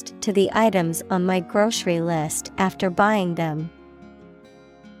next to the items on my grocery list after buying them.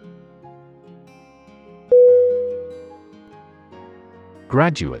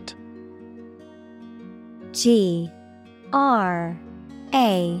 Graduate. G-R-A-D-U-A-T-E.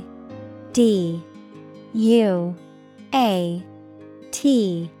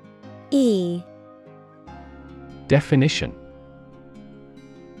 Definition: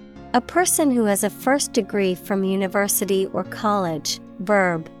 a person who has a first degree from university or college.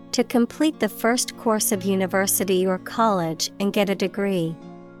 Verb, to complete the first course of university or college and get a degree.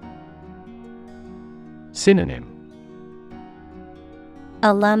 Synonym: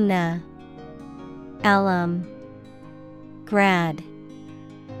 alumna, alum, grad.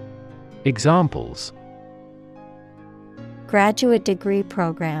 Examples: graduate degree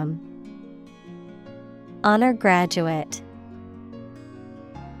program, honor graduate.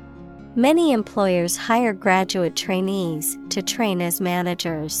 Many employers hire graduate trainees to train as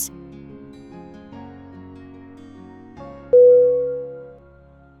managers.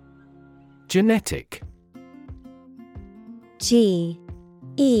 Genetic.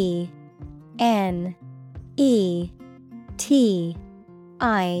 G-E-N-E-T-I-C.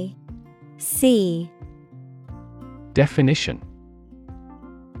 Definition: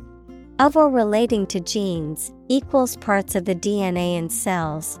 of or relating to genes, equals parts of the DNA in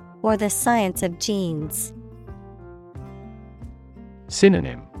cells, or the science of genes.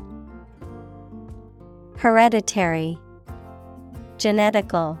 Synonym: hereditary,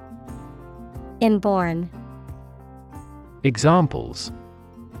 genetical, inborn. Examples: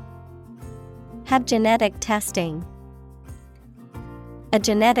 have genetic testing, a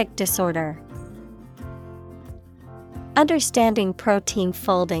genetic disorder. Understanding protein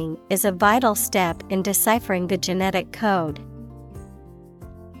folding is a vital step in deciphering the genetic code.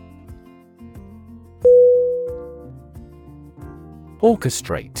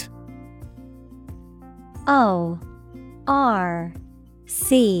 Orchestrate.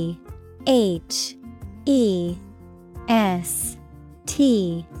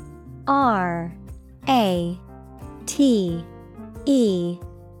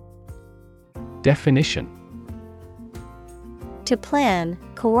 Definition: to plan,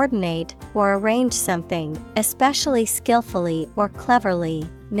 coordinate, or arrange something, especially skillfully or cleverly.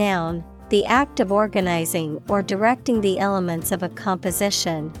 Noun, the act of organizing or directing the elements of a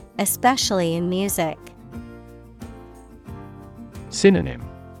composition, especially in music. Synonym: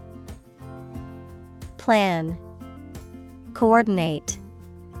 plan, coordinate,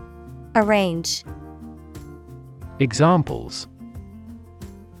 arrange. Examples: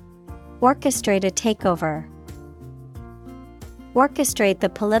 orchestrate a takeover, orchestrate the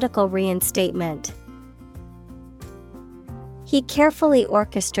political reinstatement. He carefully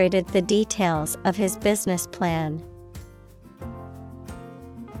orchestrated the details of his business plan.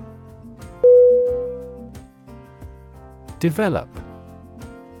 Develop.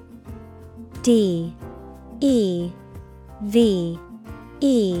 D E V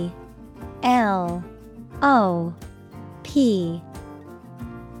E L O P.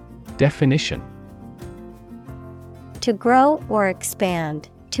 Definition: To grow or expand,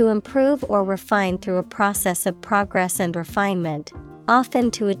 to improve or refine through a process of progress and refinement,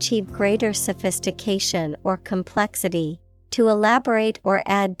 often to achieve greater sophistication or complexity, to elaborate or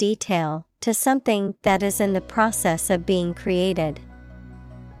add detail to something that is in the process of being created.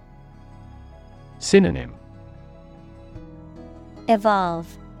 Synonym: Evolve,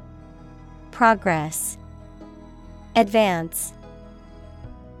 progress, advance.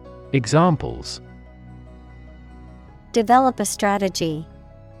 Examples: Develop a strategy.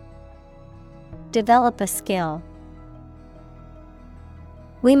 Develop a skill.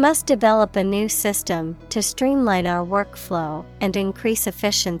 We must develop a new system to streamline our workflow and increase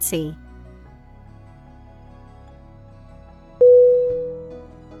efficiency.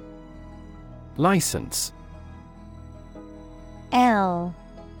 License. L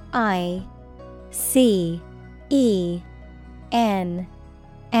I C E N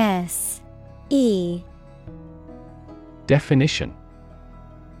S E. Definition: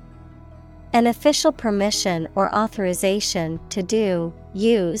 An official permission or authorization to do,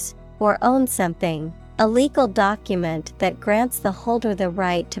 use, or own something, a legal document that grants the holder the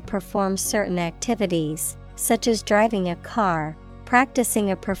right to perform certain activities, such as driving a car,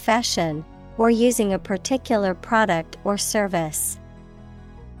 practicing a profession, or using a particular product or service.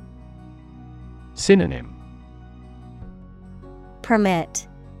 Synonym: Permit,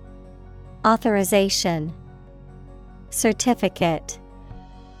 authorization, certificate.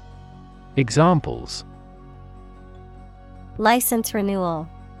 Examples: License renewal.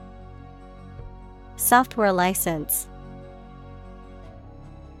 Software license.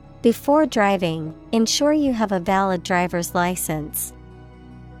 Before driving, ensure you have a valid driver's license.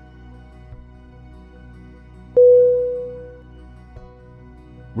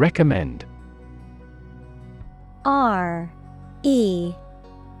 Recommend. R E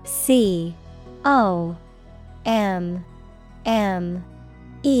C O M M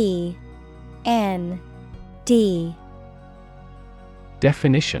E N D.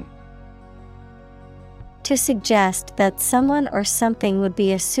 Definition: To suggest that someone or something would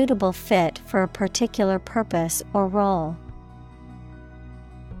be a suitable fit for a particular purpose or role.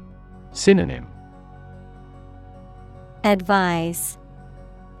 Synonym: Advise,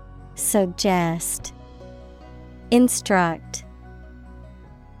 suggest, instruct.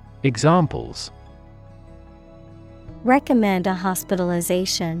 Examples: Recommend a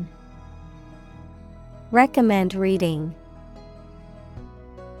hospitalization. Recommend reading.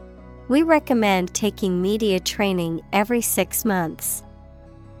 We recommend taking media training every 6 months.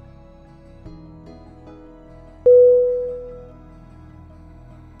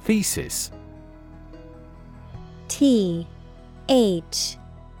 Thesis. T H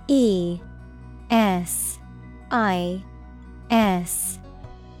E S I S.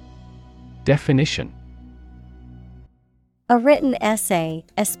 Definition: A written essay,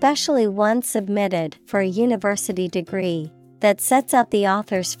 especially one submitted for a university degree, that sets out the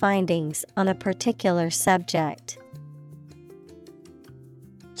author's findings on a particular subject.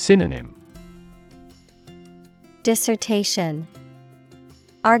 Synonym: Dissertation,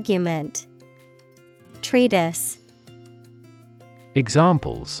 argument, treatise.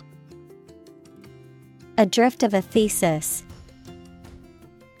 Examples: A drift of a thesis.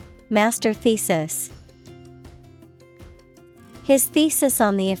 Master thesis. His thesis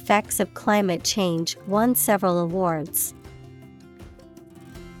on the effects of climate change won several awards.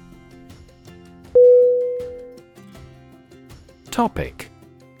 Topic.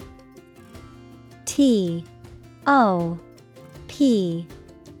 T O P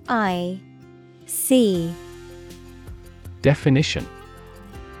I C. Definition: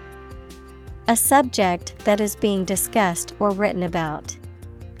 A subject that is being discussed or written about.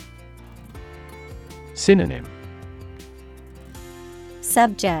 Synonym: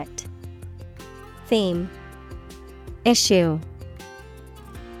 Subject, theme, issue.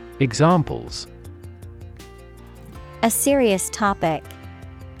 Examples: A serious topic.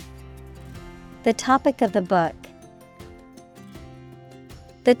 The topic of the book.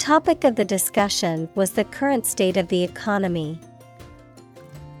 The topic of the discussion was the current state of the economy.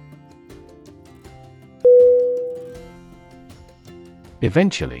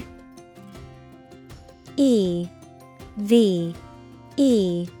 Eventually. E V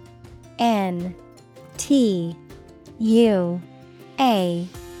E N T U A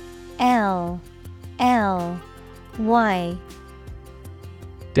L L Y.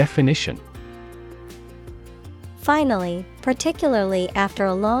 Definition: Finally, particularly after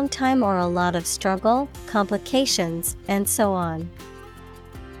a long time or a lot of struggle, complications, and so on.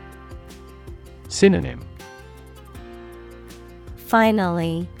 Synonym: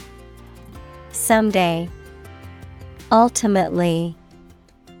 Finally, someday, ultimately.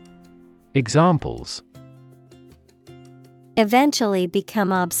 Examples: Eventually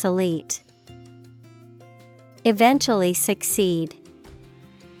become obsolete. Eventually succeed.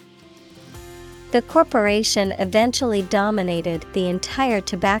 The corporation eventually dominated the entire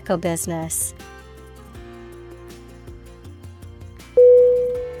tobacco business.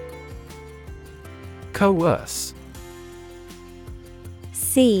 Coerce.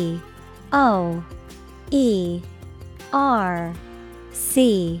 C-O-E-R-C-E.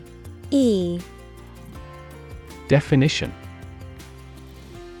 Definition: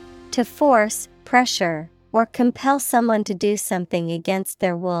 To force, pressure, or compel someone to do something against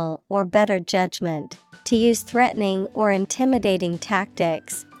their will or better judgment, to use threatening or intimidating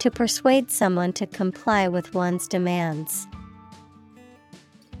tactics, to persuade someone to comply with one's demands.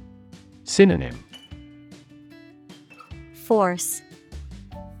 Synonym: Force,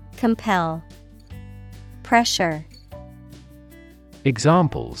 compel, pressure.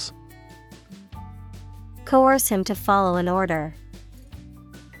 Examples: Coerce him to follow an order.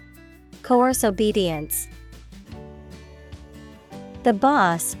 Coerce obedience. The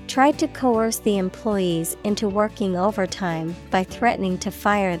boss tried to coerce the employees into working overtime by threatening to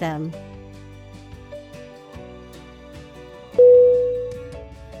fire them.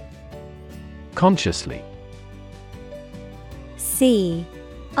 Consciously.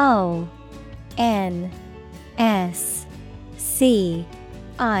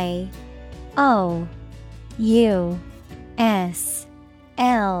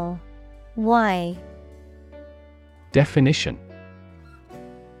 Definition: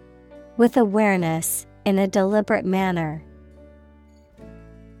 With awareness, in a deliberate manner.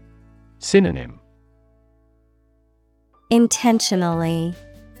 Synonym: Intentionally,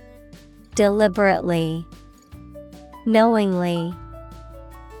 deliberately, knowingly.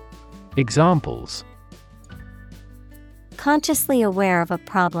 Examples: Consciously aware of a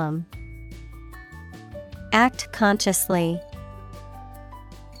problem. Act consciously.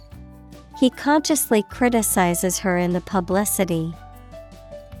 He consciously criticizes her in the publicity.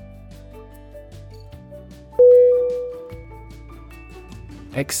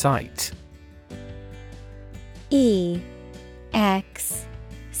 Excite. E-X-C-I-T-E.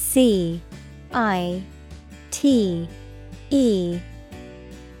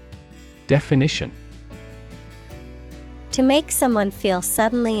 Definition: To make someone feel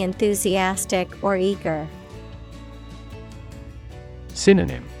suddenly enthusiastic or eager.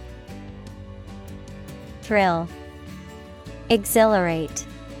 Synonym: Thrill, exhilarate,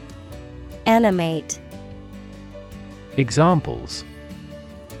 animate. Examples: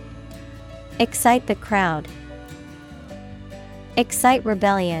 Excite the crowd. Excite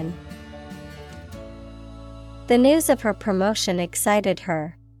rebellion. The news of her promotion excited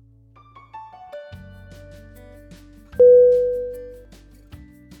her.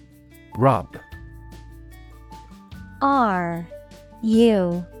 Rub. R-U-B.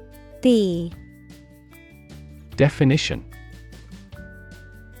 Definition: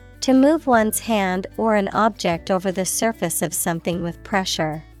 To move one's hand or an object over the surface of something with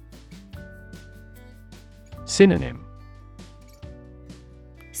pressure. Synonym: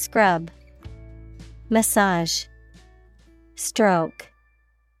 Scrub, massage, stroke.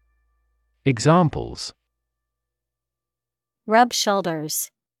 Examples: Rub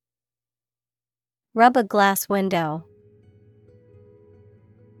shoulders. Rub a glass window.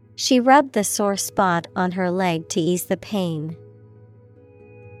 She rubbed the sore spot on her leg to ease the pain.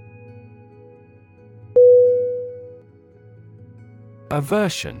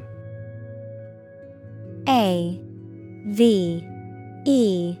 Aversion. A-V-E-R-S-I-O-N.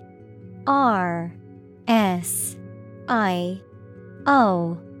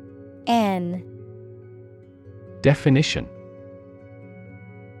 Definition: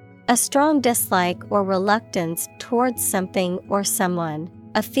 A strong dislike or reluctance towards something or someone,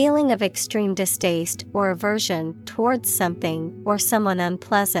 a feeling of extreme distaste or aversion towards something or someone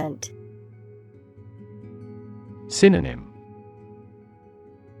unpleasant. Synonym: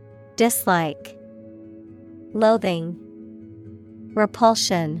 Dislike, loathing,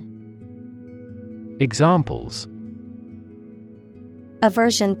 repulsion. Examples: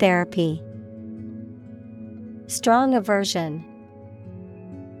 Aversion therapy. Strong aversion.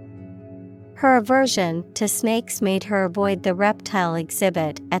 Her aversion to snakes made her avoid the reptile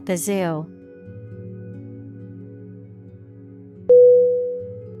exhibit at the zoo.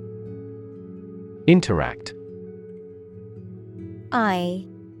 Interact.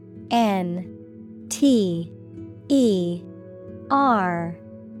 INTERACT.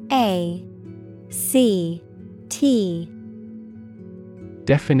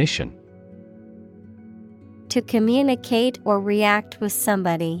 Definition: To communicate or react with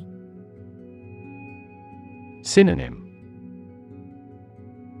somebody. Synonym: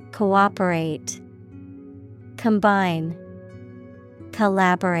 Cooperate, combine,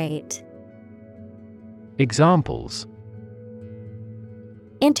 collaborate. Examples: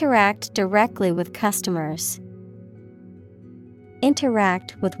 Interact directly with customers.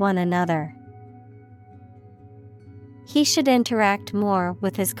 Interact with one another. He should interact more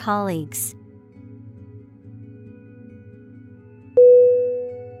with his colleagues.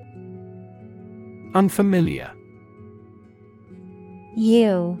 Unfamiliar.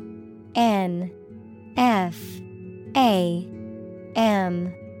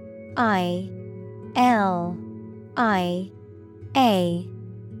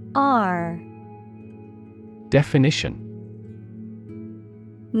 UNFAMILIAR. Definition: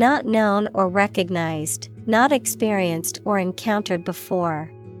 Not known or recognized, not experienced or encountered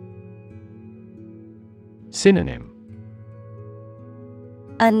before. Synonym: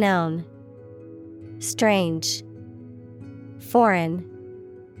 Unknown, strange, foreign.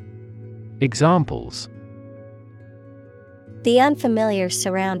 Examples: The unfamiliar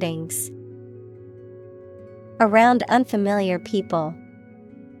surroundings. Around unfamiliar people.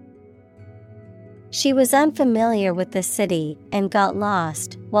 She was unfamiliar with the city and got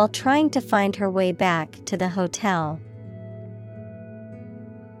lost while trying to find her way back to the hotel.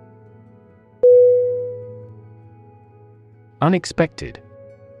 Unexpected.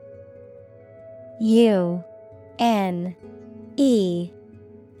 UNEXPECTED.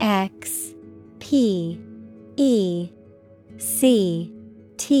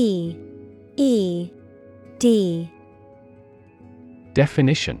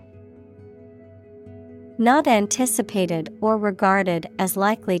 Definition: Not anticipated or regarded as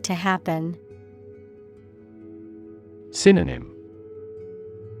likely to happen. Synonym: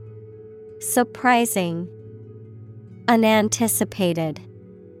 Surprising, unanticipated,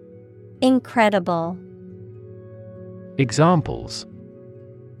 incredible. Examples: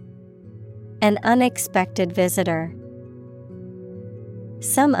 An unexpected visitor.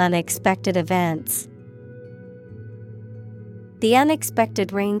 Some unexpected events. The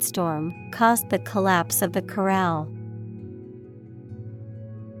unexpected rainstorm caused the collapse of the corral.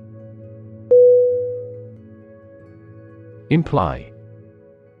 Imply.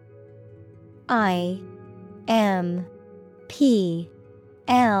 IMPLY.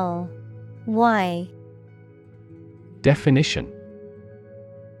 Definition: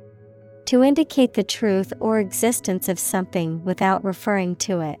 To indicate the truth or existence of something without referring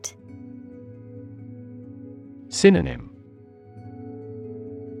to it. Synonym: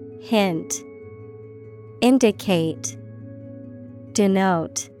 Hint, indicate,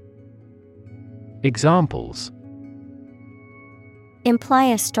 denote. Examples: Imply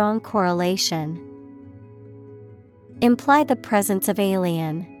a strong correlation. Imply the presence of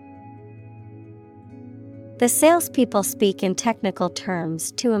alien. The salespeople speak in technical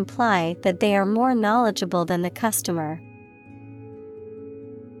terms to imply that they are more knowledgeable than the customer.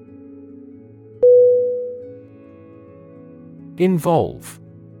 Involve.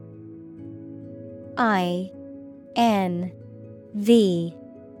 INVOLVE.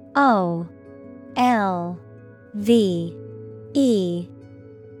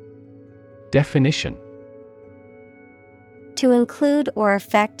 Definition: To include or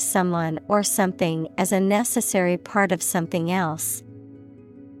affect someone or something as a necessary part of something else.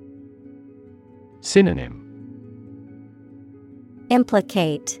 Synonym: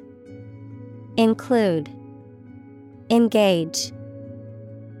 Implicate, include, engage.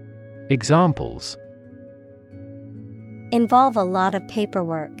 Examples: Involve a lot of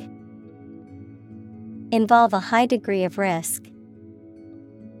paperwork. Involve a high degree of risk.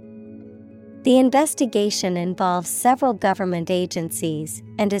 The investigation involves several government agencies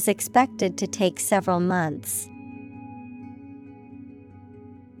and is expected to take several months.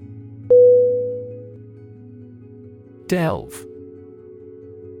 Delve.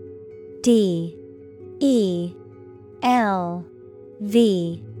 DELVE.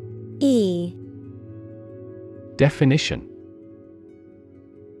 Definition: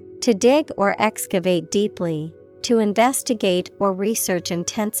 To dig or excavate deeply, to investigate or research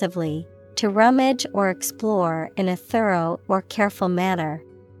intensively, to rummage or explore in a thorough or careful manner.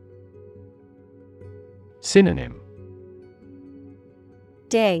 Synonym: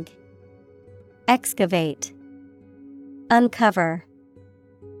 Dig, excavate, uncover.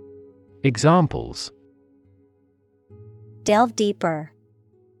 Examples: delve deeper.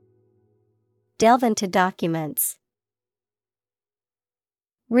 Delve into documents.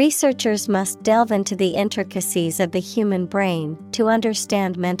 Researchers must delve into the intricacies of the human brain to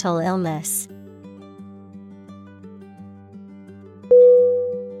understand mental illness.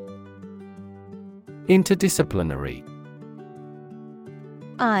 Interdisciplinary.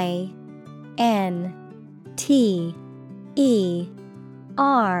 Interdisciplinary.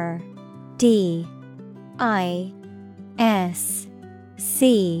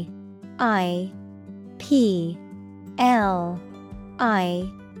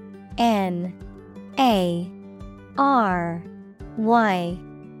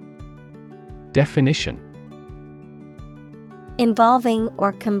 Definition: Involving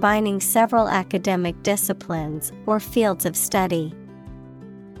or combining several academic disciplines or fields of study.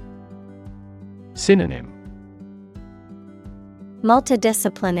 Synonym: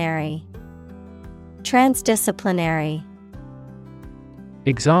 Multidisciplinary, transdisciplinary.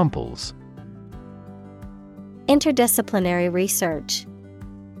 Examples: Interdisciplinary research.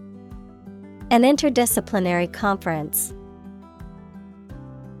 An interdisciplinary conference.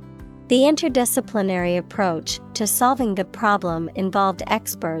 The interdisciplinary approach to solving the problem involved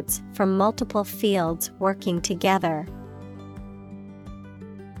experts from multiple fields working together.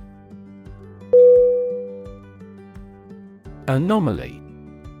 Anomaly.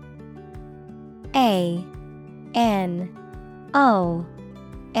 ANOMALY.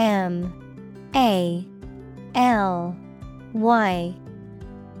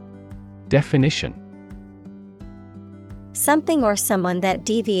 Definition: Something or someone that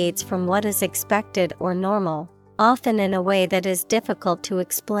deviates from what is expected or normal, often in a way that is difficult to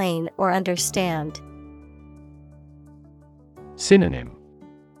explain or understand. Synonym: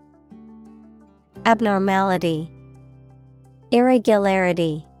 Abnormality,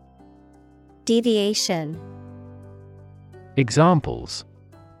 irregularity, deviation. Examples: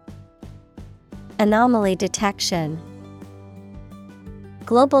 Anomaly detection.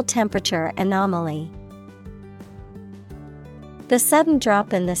 Global temperature anomaly. The sudden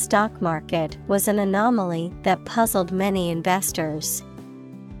drop in the stock market was an anomaly that puzzled many investors.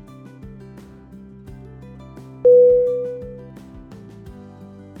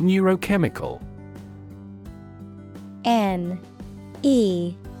 Neurochemical.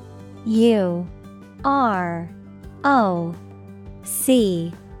 Neurochemical.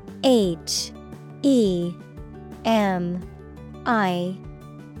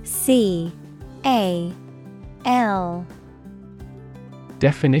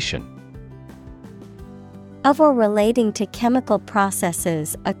 Definition: Of or relating to chemical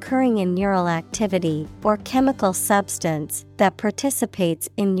processes occurring in neural activity or chemical substance that participates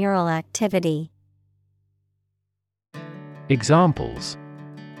in neural activity. Examples: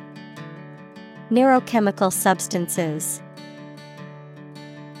 Neurochemical substances.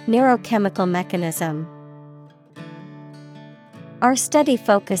 Neurochemical mechanism. Our study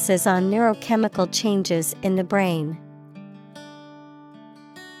focuses on neurochemical changes in the brain.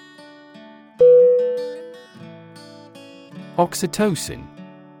 Oxytocin.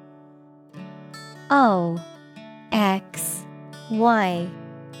 OXYTOCIN.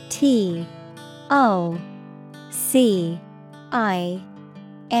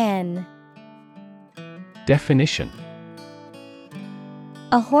 Definition: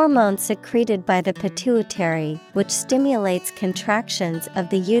 A hormone secreted by the pituitary which stimulates contractions of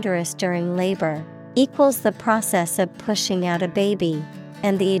the uterus during labor, equals the process of pushing out a baby,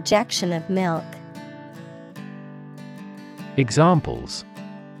 and the ejection of milk. Examples: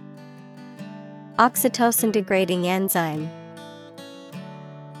 Oxytocin degrading enzyme.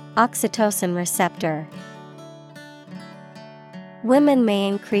 Oxytocin receptor. Women may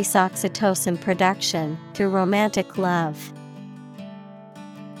increase oxytocin production through romantic love.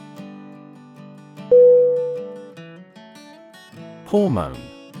 Hormone.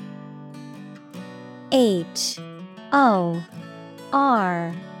 HORMONE.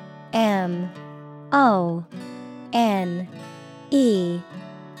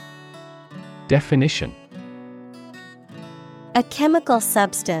 Definition: A chemical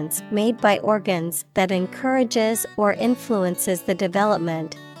substance made by organs that encourages or influences the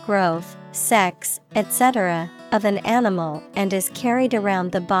development, growth, sex, etc., of an animal and is carried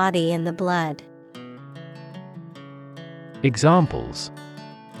around the body in the blood. Examples: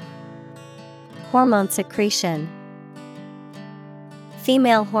 Hormone secretion.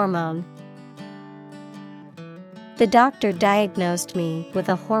 Female hormone. The doctor diagnosed me with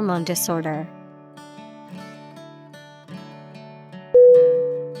a hormone disorder.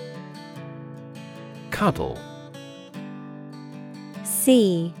 Cuddle.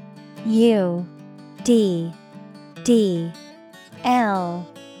 CUDDLE. D L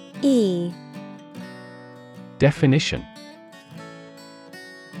E. Definition: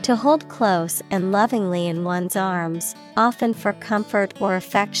 to hold close and lovingly in one's arms, often for comfort or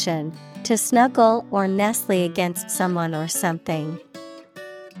affection, to snuggle or nestle against someone or something.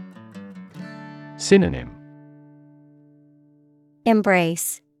 Synonym: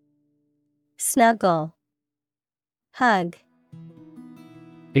 Embrace, snuggle, hug.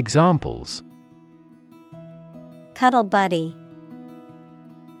 Examples: Cuddle buddy,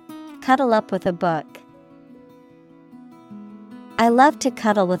 cuddle up with a book. I love to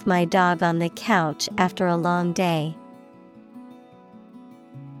cuddle with my dog on the couch after a long day.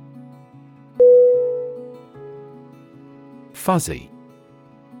 Fuzzy.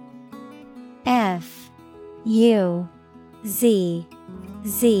 F U Z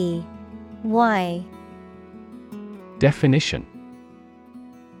Z Y. Definition: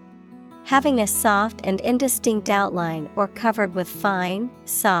 having a soft and indistinct outline or covered with fine,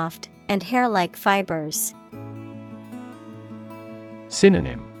 soft, and hair-like fibers.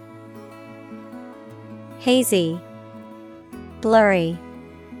 Synonym: Hazy, blurry,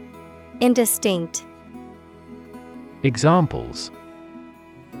 indistinct. Examples: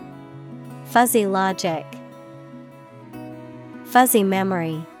 Fuzzy logic, fuzzy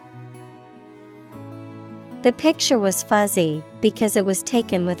memory. The picture was fuzzy because it was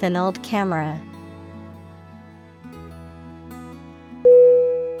taken with an old camera.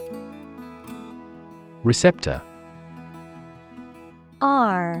 Receptor.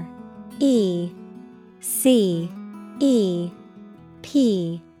 R E C E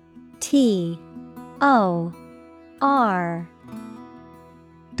P T O R.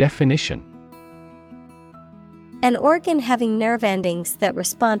 Definition: an organ having nerve endings that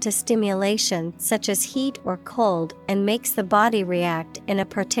respond to stimulation such as heat or cold and makes the body react in a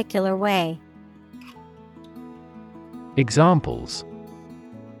particular way. Examples: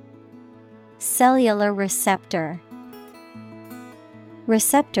 cellular receptor,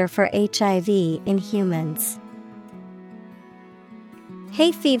 receptor for HIV in humans.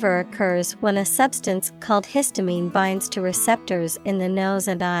 Hay fever occurs when a substance called histamine binds to receptors in the nose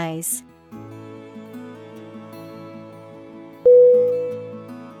and eyes.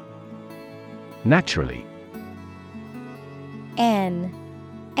 Naturally. N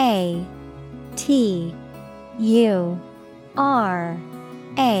A T U R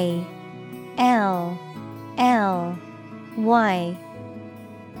A L L Y.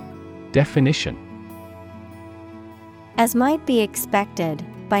 Definition: as might be expected,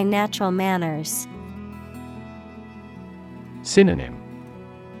 by natural manners. Synonym: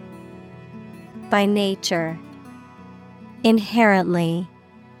 by nature, inherently,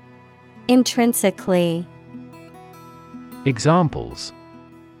 intrinsically. Examples: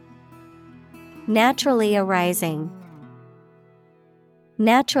 naturally arising,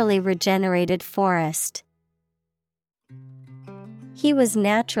 naturally regenerated forest. He was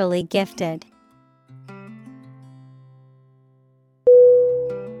naturally gifted.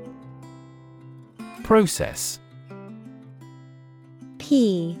 Process.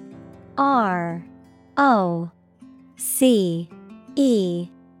 P R O C E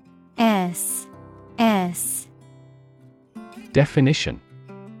S S. Definition: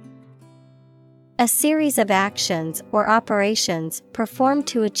 a series of actions or operations performed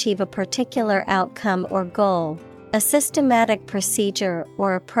to achieve a particular outcome or goal. A systematic procedure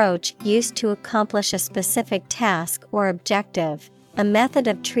or approach used to accomplish a specific task or objective. A method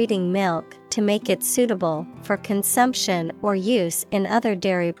of treating milk to make it suitable for consumption or use in other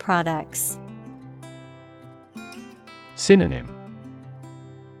dairy products. Synonym: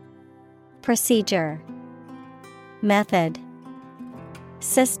 procedure, method,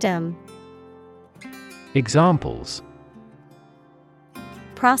 system. Examples: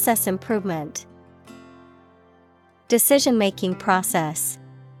 process improvement, decision-making process.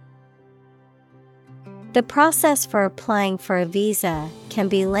 The process for applying for a visa can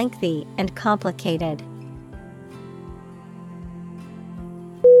be lengthy and complicated.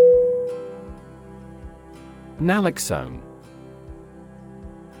 Naloxone.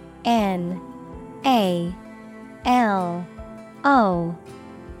 N A L O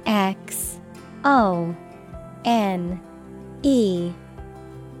X O N E.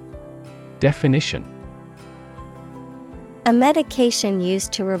 Definition: a medication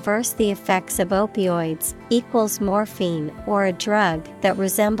used to reverse the effects of opioids, equals morphine, or a drug that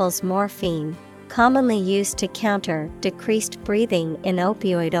resembles morphine, commonly used to counter decreased breathing in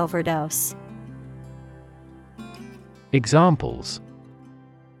opioid overdose. Examples: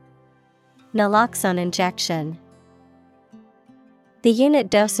 naloxone injection, the unit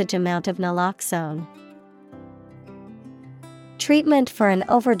dosage amount of naloxone. Treatment for an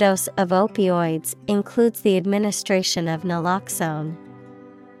overdose of opioids includes the administration of naloxone.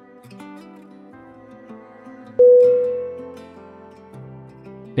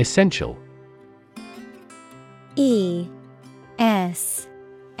 Essential. E S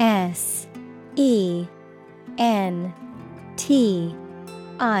S E N T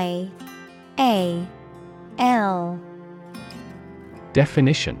I A L.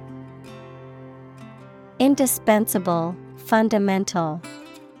 Definition. Indispensable, fundamental.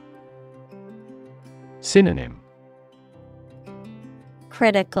 Synonym.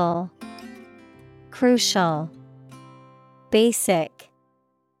 Critical, crucial, basic.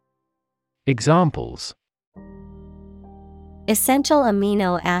 Examples. Essential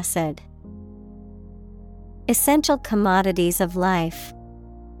amino acid. Essential commodities of life.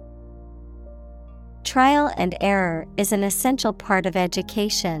 Trial and error is an essential part of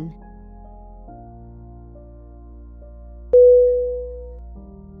education.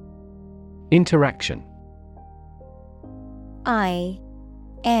 Interaction. I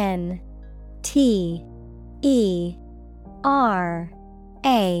N T E R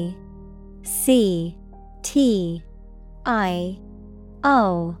A C T I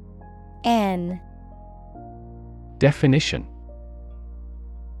O N. Definition.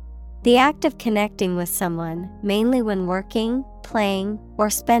 The act of connecting with someone, mainly when working, playing, or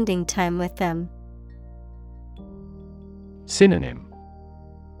spending time with them. Synonym.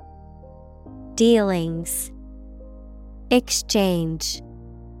 Dealings, exchange,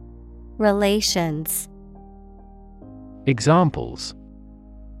 relations. Examples.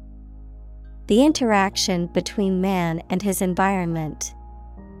 The interaction between man and his environment.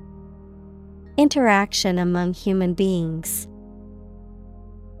 Interaction among human beings.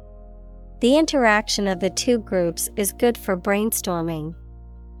 The interaction of the two groups is good for brainstorming.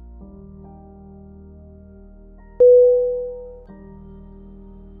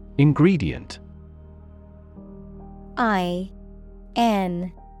 Ingredient. I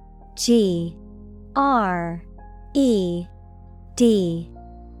N G R E D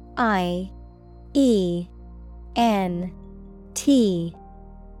I E N T.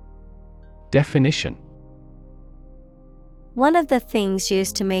 Definition. One of the things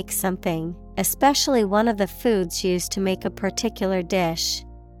used to make something, especially one of the foods used to make a particular dish.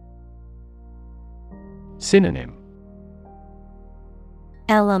 Synonym.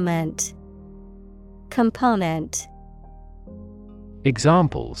 Element, component.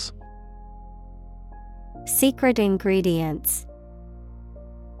 Examples. Secret ingredients.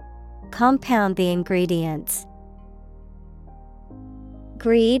 Compound the ingredients.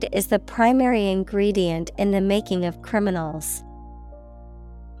 Greed is the primary ingredient in the making of criminals.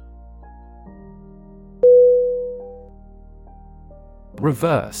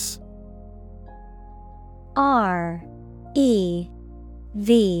 Reverse. R E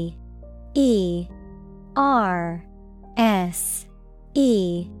V E R S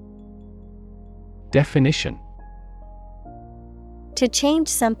E. Definition. To change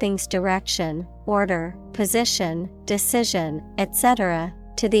something's direction, order, position, decision, etc.,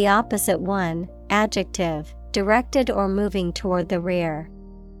 to the opposite one, adjective, directed or moving toward the rear.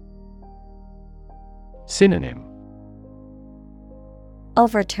 Synonym.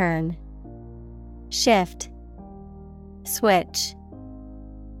 Overturn, shift, switch.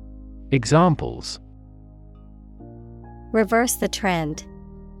 Examples. Reverse the trend.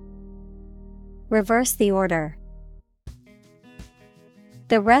 Reverse the order.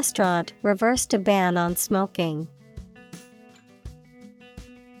 The restaurant reversed a ban on smoking.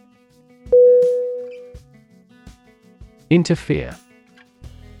 Interfere.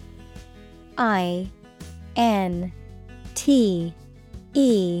 I N T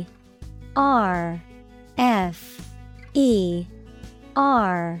E R F E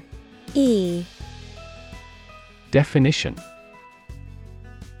R E. Definition.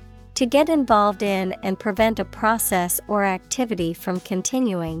 To get involved in and prevent a process or activity from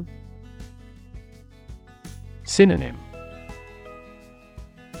continuing. Synonym.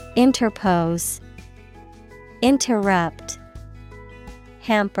 Interpose, interrupt,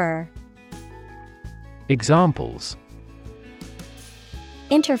 hamper. Examples.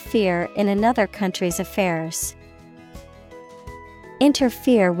 Interfere in another country's affairs.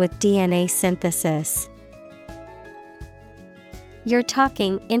 Interfere with DNA synthesis. Your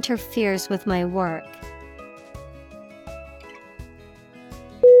talking interferes with my work.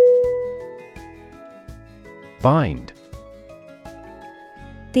 Bind.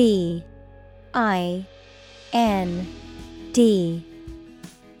 B I N D.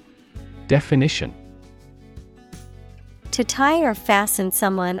 Definition. To tie or fasten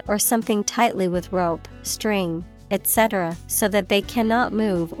someone or something tightly with rope, string, etc., so that they cannot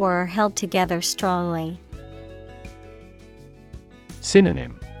move or are held together strongly.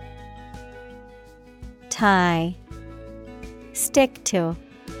 Synonym: Tie, stick to,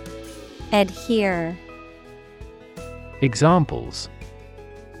 adhere. Examples: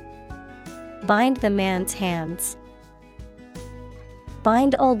 Bind the man's hands.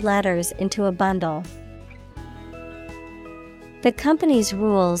 Bind old letters into a bundle. The company's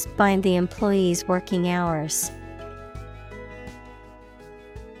rules bind the employees' working hours.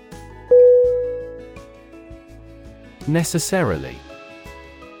 Necessarily.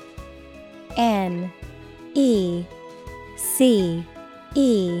 Necessarily.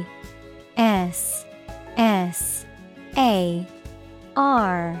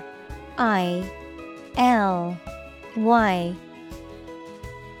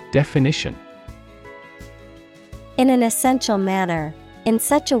 Definition: In an essential manner, in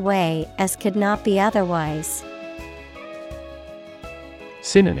such a way as could not be otherwise.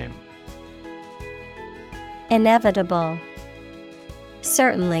 Synonym: Inevitable,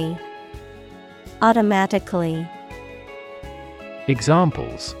 certainly, automatically.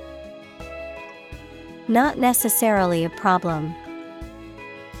 Examples: Not necessarily a problem.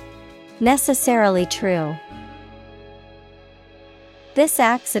 Necessarily true. This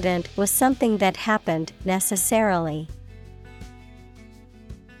accident was something that happened necessarily.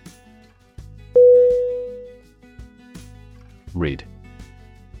 Rid.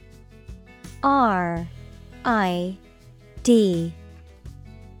 R-I-D.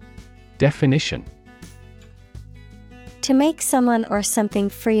 Definition: To make someone or something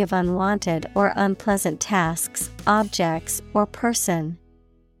free of unwanted or unpleasant tasks, objects, or person.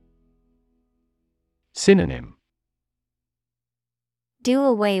 Synonym: Do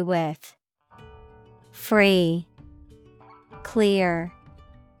away with. Free. Clear.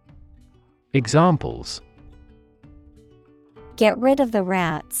 Examples: Get rid of the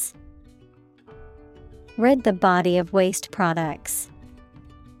rats. Rid the body of waste products.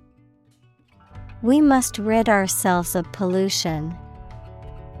 We must rid ourselves of pollution.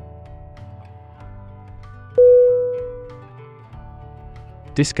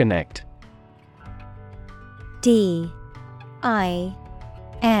 Disconnect. D-I-S-C-O-N-N-E-C-T.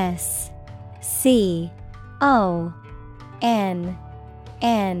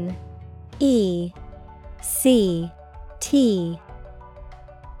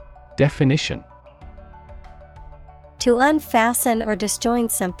 Definition: To unfasten or disjoin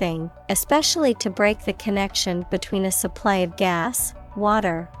something, especially to break the connection between a supply of gas,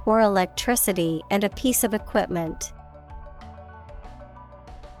 water, or electricity and a piece of equipment.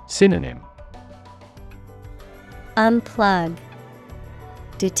 Synonym: Unplug.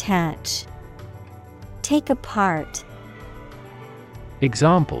 Detach. Take apart.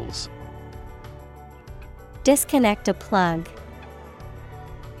 Examples: Disconnect a plug.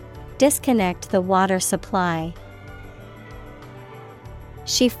 Disconnect the water supply.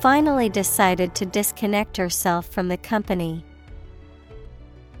 She finally decided to disconnect herself from the company.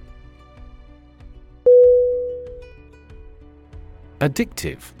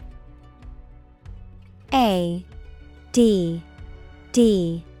 Addictive. A D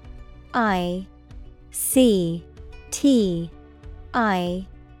D I C T I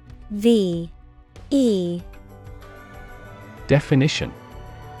V E. Definition: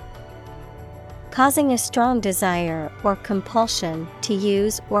 Causing a strong desire or compulsion to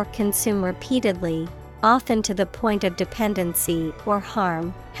use or consume repeatedly, often to the point of dependency or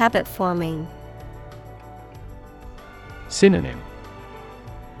harm, habit forming. Synonym: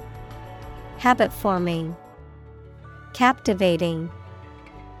 Habit forming. Captivating.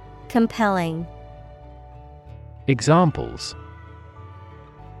 Compelling. Examples: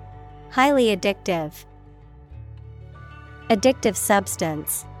 Highly addictive. Addictive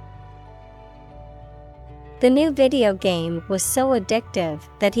substance. The new video game was so addictive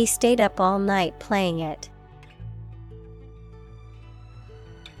that he stayed up all night playing it.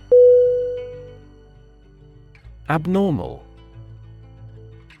 Abnormal.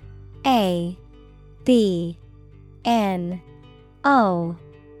 A B N O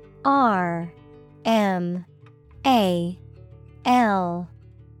R M A L.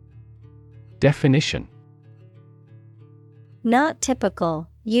 Definition: Not typical,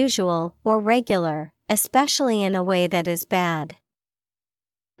 usual, or regular, especially in a way that is bad.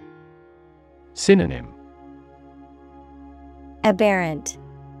 Synonym: Aberrant.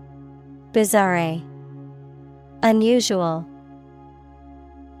 Bizarre. Unusual.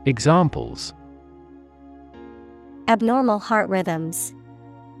 Examples: Abnormal heart rhythms.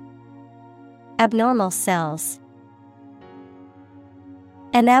 Abnormal cells.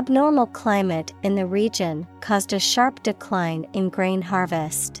 An abnormal climate in the region caused a sharp decline in grain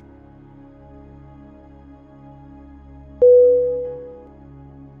harvest.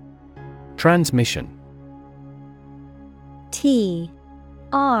 Transmission. T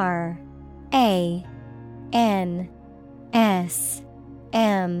R A N S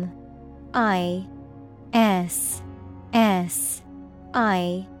M I S S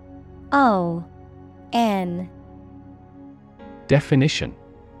I O N. Definition.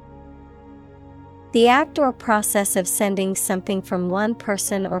 The act or process of sending something from one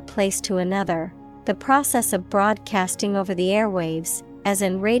person or place to another, the process of broadcasting over the airwaves, as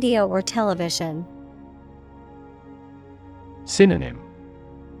in radio or television. Synonym.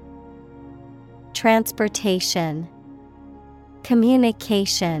 Transportation,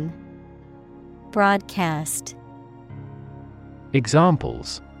 communication, broadcast.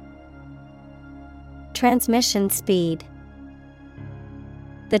 Examples. Transmission speed.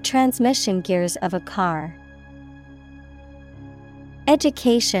 The transmission gears of a car.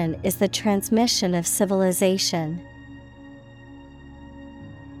 Education is the transmission of civilization.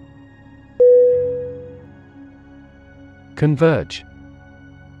 Converge.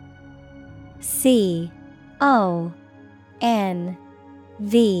 C-O-N-V-E-R-G-E.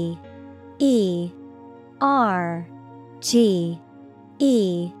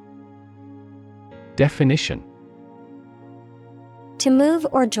 Definition. To move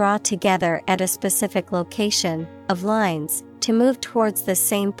or draw together at a specific location, of lines, to move towards the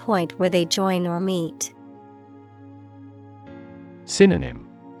same point where they join or meet. Synonym.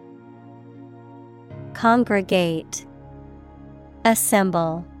 Congregate,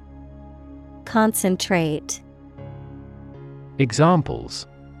 assemble, concentrate. Examples.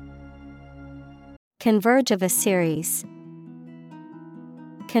 Converge of a series.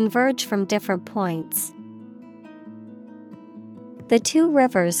 Converge from different points. The two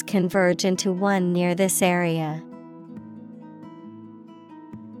rivers converge into one near this area.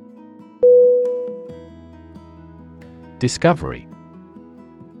 Discovery.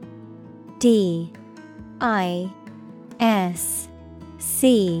 D-I-S-C-O-V-E-R-Y.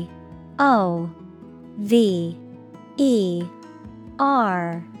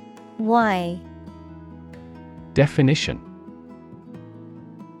 Definition.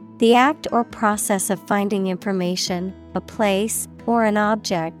 The act or process of finding information, a place, or an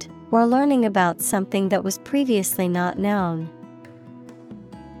object, or learning about something that was previously not known.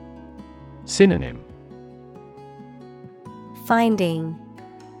 Synonym. Finding,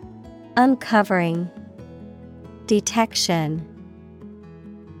 uncovering, detection.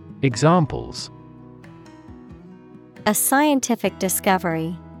 Examples. A scientific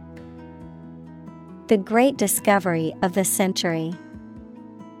discovery. The great discovery of the century.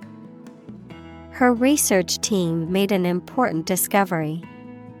 Her research team made an important discovery.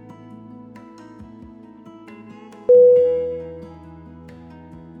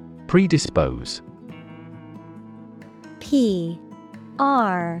 Predispose. P-R-E-D-I-S-P-O-S-E.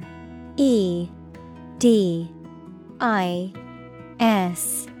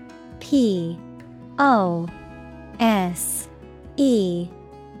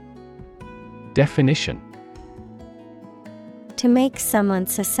 Definition. To make someone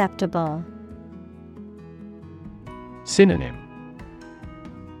susceptible. Synonym.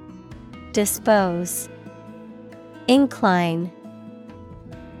 Dispose, incline.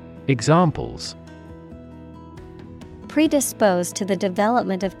 Examples. Predispose to the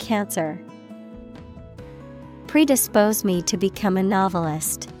development of cancer. Predispose me to become a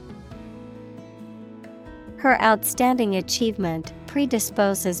novelist. Her outstanding achievement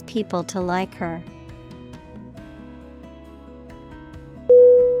predisposes people to like her.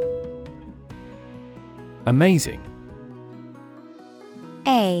 Amazing.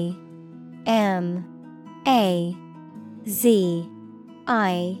 A-M-A-Z-I-N-G.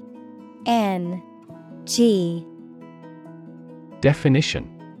 Definition.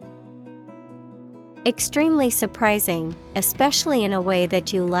 Extremely surprising, especially in a way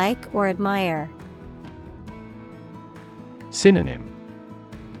that you like or admire. Synonym.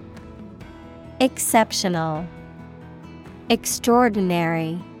 Exceptional,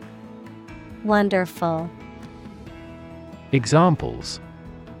 extraordinary, wonderful. Examples.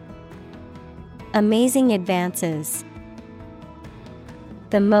 Amazing advances.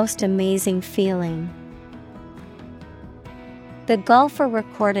 The most amazing feeling. The golfer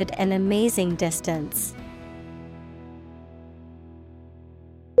recorded an amazing distance.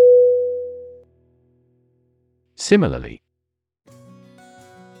 Similarly.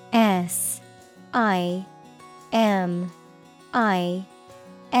 S-I-M-I-L-A-R-L-Y.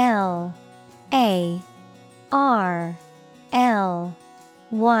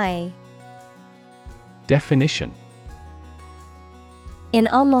 Why? Definition. In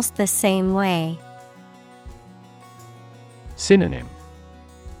almost the same way. Synonym.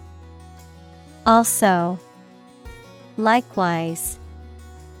 Also. Likewise.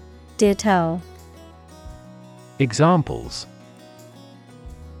 Ditto. Examples.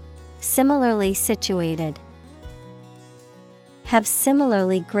 Similarly situated. Have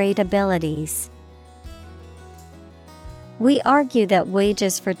similarly great abilities. We argue that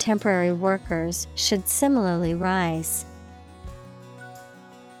wages for temporary workers should similarly rise.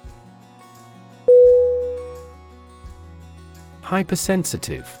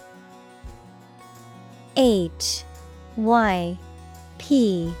 Hypersensitive. Hypersensitive.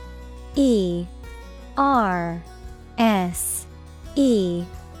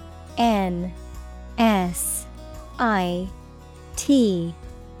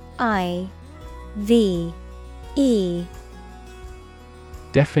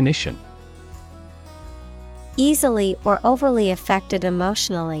 Definition. Easily or overly affected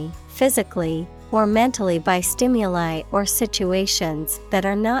emotionally, physically, or mentally by stimuli or situations that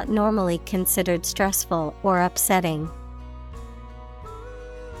are not normally considered stressful or upsetting.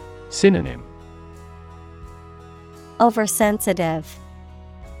 Synonym. Oversensitive,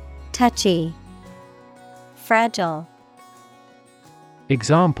 touchy, fragile.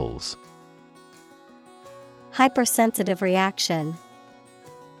 Examples. Hypersensitive reaction.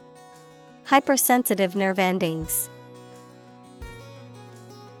 Hypersensitive nerve endings.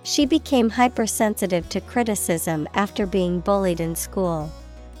 She became hypersensitive to criticism after being bullied in school.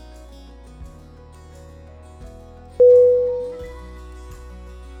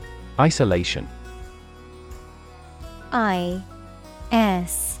 Isolation. ISOLATION.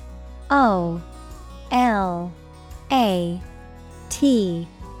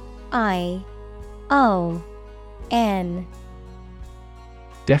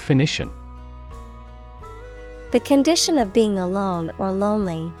 Definition. The condition of being alone or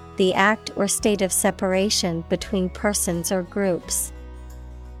lonely, the act or state of separation between persons or groups.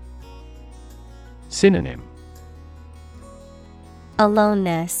 Synonym.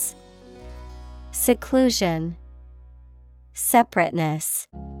 Aloneness, seclusion, separateness.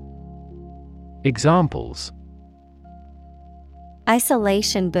 Examples.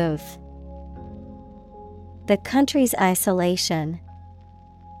 Isolation booth. The country's isolation.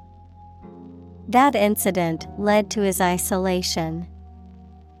 That incident led to his isolation.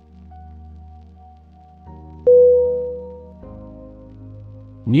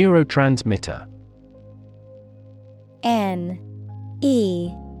 Neurotransmitter. Neurotransmitter.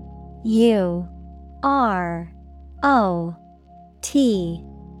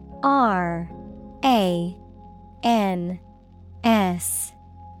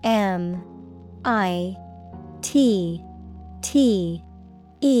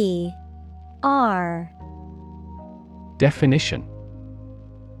 Definition.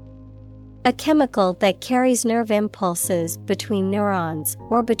 A chemical that carries nerve impulses between neurons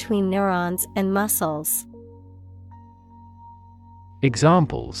or between neurons and muscles.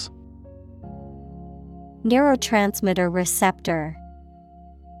 Examples. Neurotransmitter receptor.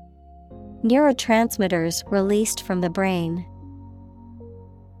 Neurotransmitters released from the brain.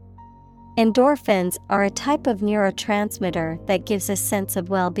 Endorphins are a type of neurotransmitter that gives a sense of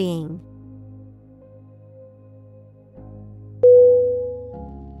well-being.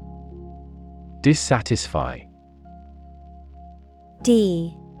 Dissatisfy.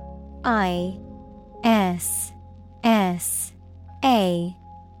 Dissatisfy.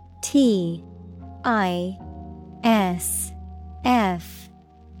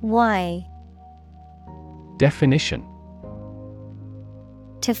 Definition.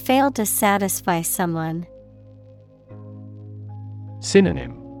 To fail to satisfy someone.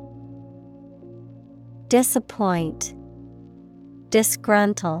 Synonym. Disappoint,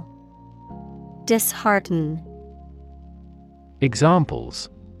 disgruntle, dishearten. Examples.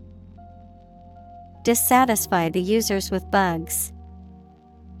 Dissatisfy the users with bugs.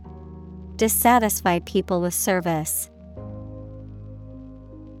 Dissatisfy people with service.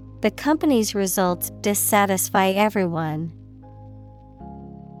 The company's results dissatisfy everyone.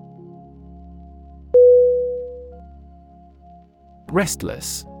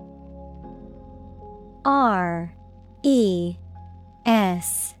 Restless.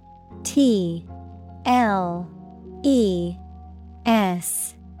 RESTLESS.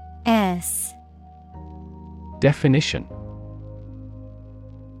 Definition.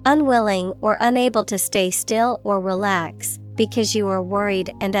 Unwilling or unable to stay still or relax because you are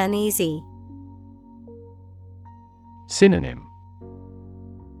worried and uneasy. Synonym.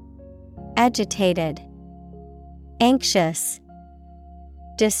 Agitated, anxious,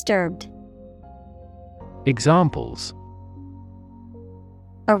 Disturbed. Examples: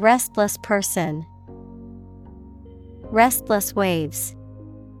 A restless person. Restless waves.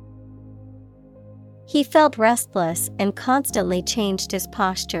 He felt restless and constantly changed his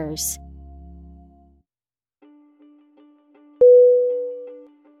postures.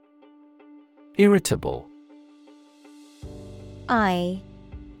 irritable,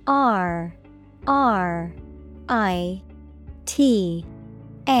 IRRITABLE.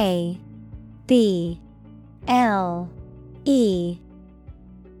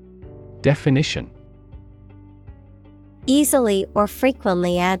 Definition: Easily or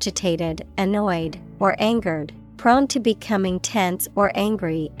frequently agitated, annoyed, or angered, prone to becoming tense or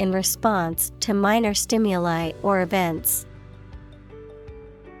angry in response to minor stimuli or events.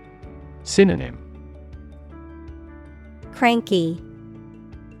 Synonym: Cranky,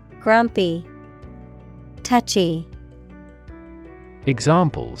 grumpy, touchy.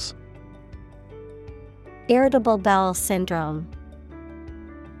 Examples: Irritable bowel syndrome.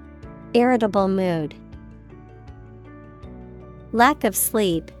 Irritable mood. Lack of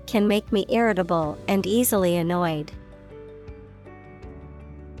sleep can make me irritable and easily annoyed.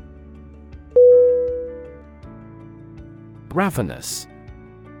 Ravenous,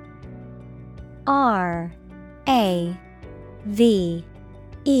 RAVENOUS.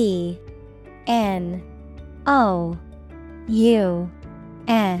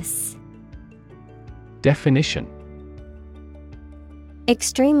 Definition: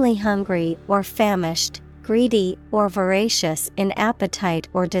 Extremely hungry or famished, greedy or voracious in appetite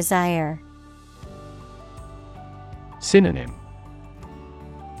or desire. Synonym: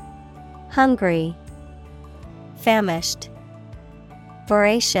 Hungry, famished,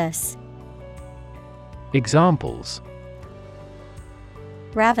 voracious. Examples: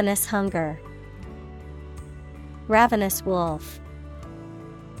 Ravenous hunger. Ravenous wolf.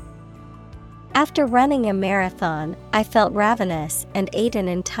 After running a marathon, I felt ravenous and ate an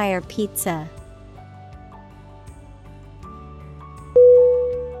entire pizza.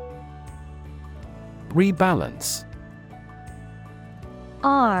 Rebalance,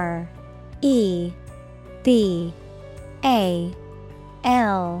 REBALANCE.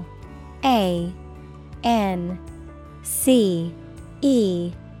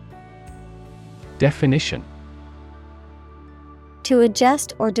 Definition: To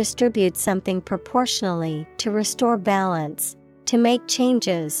adjust or distribute something proportionally, to restore balance, to make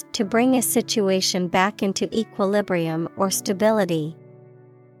changes, to bring a situation back into equilibrium or stability.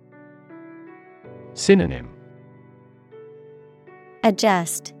 Synonym: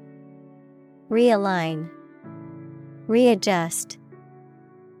 Adjust, realign, readjust.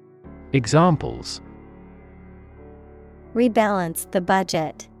 Examples: Rebalance the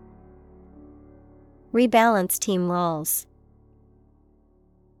budget. Rebalance team roles.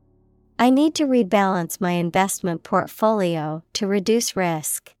 I need to rebalance my investment portfolio to reduce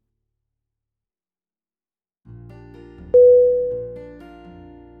risk.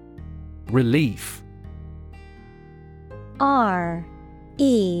 Relief,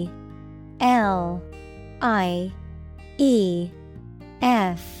 RELIEF.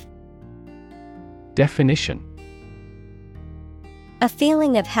 Definition: A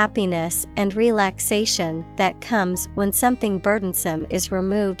feeling of happiness and relaxation that comes when something burdensome is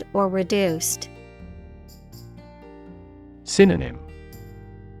removed or reduced. Synonym: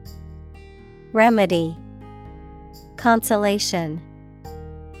 Remedy, consolation,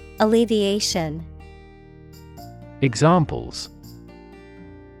 alleviation. Examples: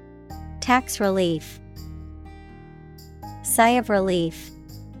 Tax relief. Sigh of relief.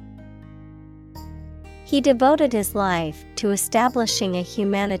 He devoted his life to establishing a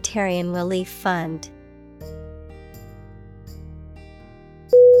humanitarian relief fund.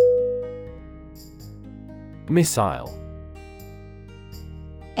 Missile,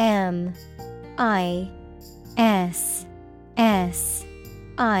 MISSILE.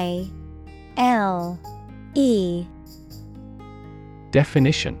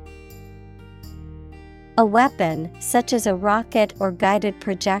 Definition: A weapon, such as a rocket or guided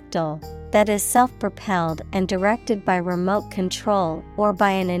projectile, that is self-propelled and directed by remote control or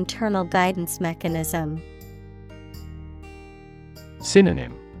by an internal guidance mechanism.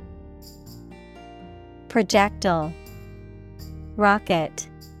 Synonym: Projectile, rocket,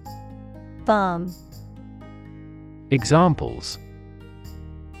 bomb. Examples: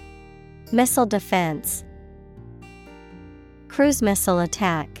 Missile defense. Cruise missile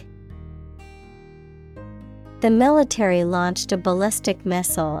attack. The military launched a ballistic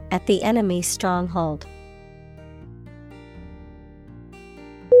missile at the enemy's stronghold.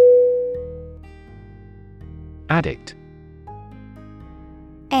 Addict,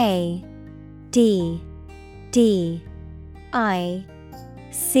 A D D I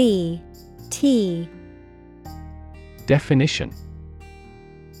C T. Definition: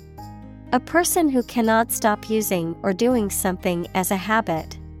 a person who cannot stop using or doing something as a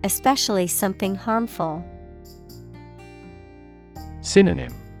habit, especially something harmful.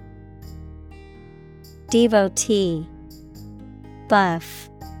 Synonym: Devotee, buff,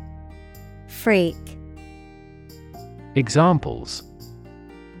 freak. Examples: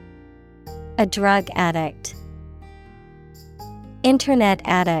 a drug addict, internet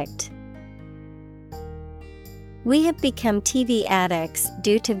addict. We have become TV addicts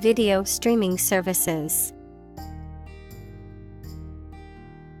due to video streaming services.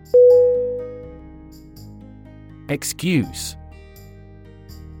 Excuse.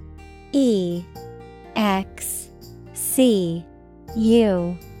 E X C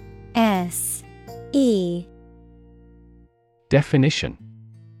U S E. Definition: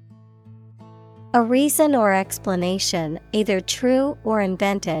 a reason or explanation, either true or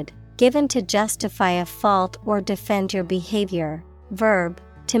invented, given to justify a fault or defend your behavior. Verb,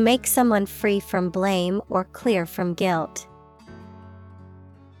 to make someone free from blame or clear from guilt.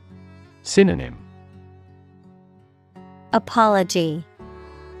 Synonym: apology,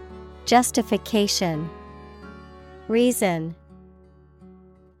 justification, reason.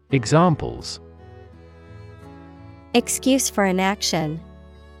 Examples: excuse for inaction,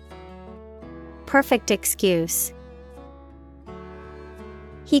 perfect excuse.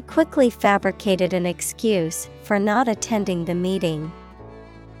 He quickly fabricated an excuse for not attending the meeting.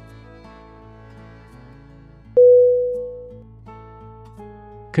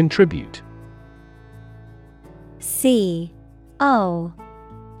 Contribute. C O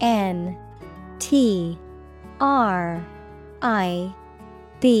N T R I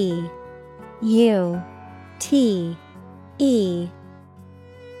B U T E.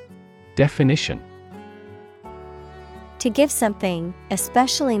 Definition: to give something,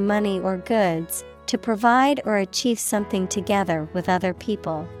 especially money or goods, to provide or achieve something together with other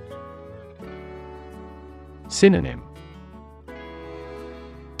people. Synonym: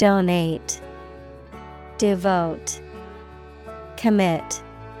 donate, devote, commit.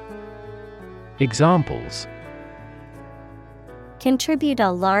 Examples: contribute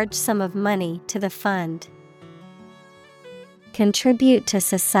a large sum of money to the fund. Contribute to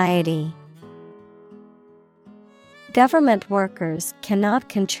society. Government workers cannot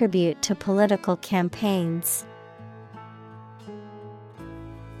contribute to political campaigns.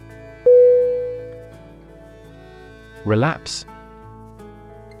 Relapse.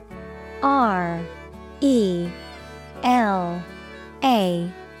 R E L A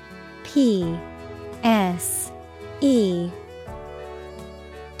P S E.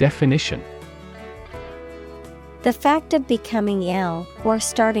 Definition: the fact of becoming ill or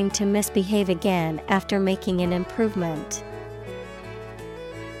starting to misbehave again after making an improvement.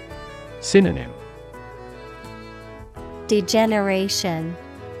 Synonym: degeneration,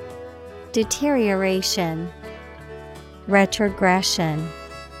 deterioration, retrogression.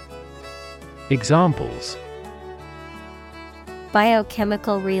 Examples: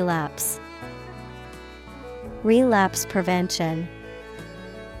 biochemical relapse, relapse prevention.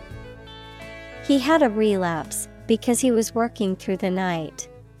 He had a relapse because he was working through the night.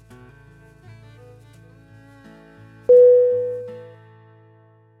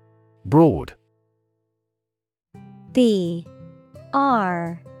 Broad. B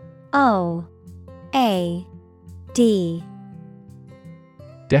R O A D.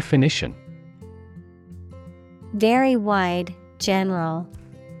 Definition: very wide, general.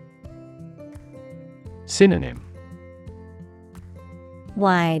 Synonym: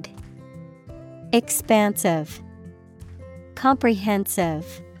 wide, expansive,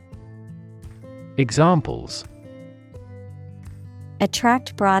 comprehensive. Examples: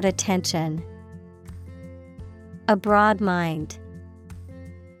 attract broad attention, a broad mind.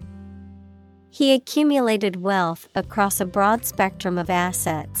 He accumulated wealth across a broad spectrum of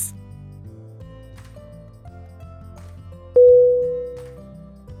assets.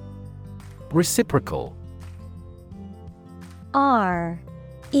 Reciprocal. R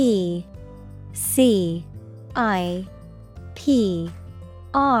E C I P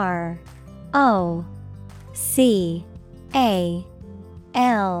R O C A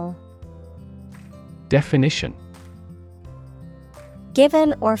L. Definition: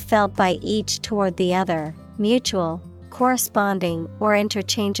 given or felt by each toward the other, mutual, corresponding, or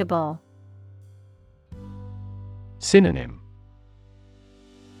interchangeable. Synonym: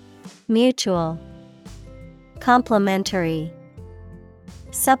 mutual, complementary,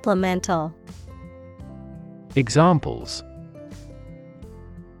 supplemental. Examples: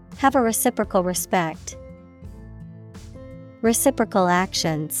 Have a reciprocal respect. Reciprocal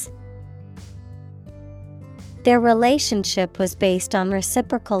actions. Their relationship was based on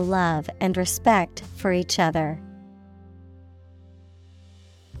reciprocal love and respect for each other.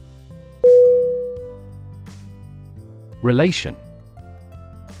 Relation.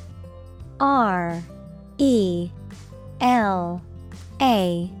 R-E-L-A-T-I-O-N.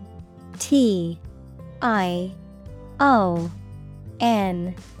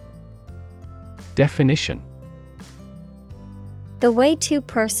 Definition. The way two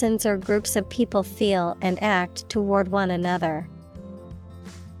persons or groups of people feel and act toward one another.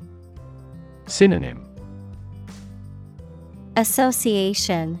 Synonym.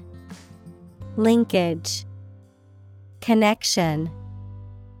 Association, linkage, connection.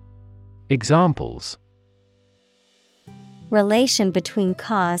 Examples. Relation between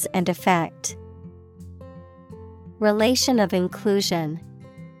cause and effect. Relation of inclusion.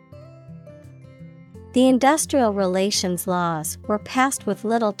 The industrial relations laws were passed with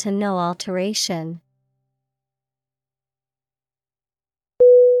little to no alteration.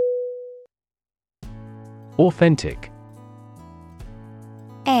 Authentic.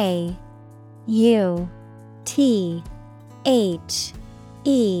 A-U-T-H-E-N-T-I-C.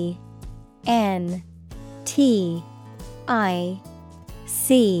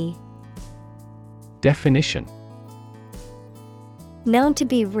 Definition. Known to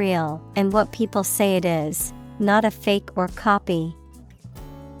be real and what people say it is, not a fake or copy.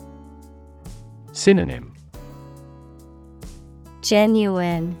 Synonym.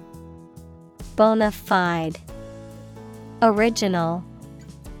 Genuine, bona fide, original.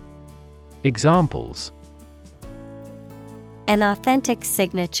 Examples. An authentic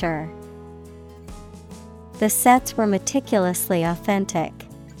signature. The sets were meticulously authentic.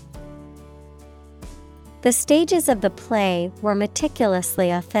 The stages of the play were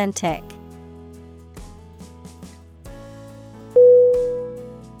meticulously authentic.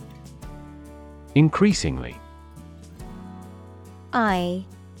 Increasingly.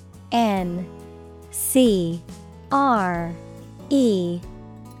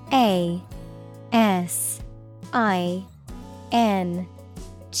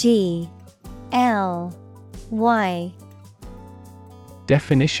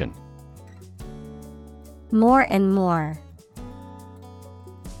 Definition. More and more.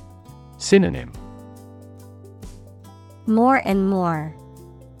 Synonym. More and more.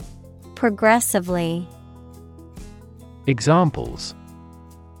 Progressively. Examples.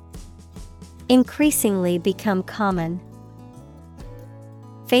 Increasingly become common.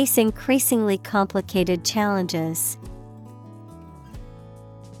 Face increasingly complicated challenges.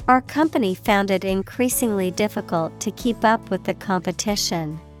 Our company found it increasingly difficult to keep up with the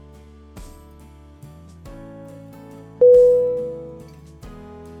competition.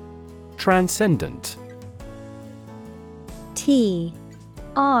 Transcendent. T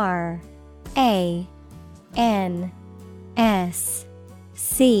R A N S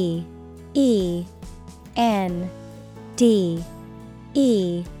C E N D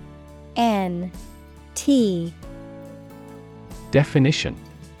E N T. Definition.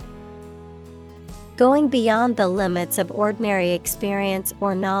 Going beyond the limits of ordinary experience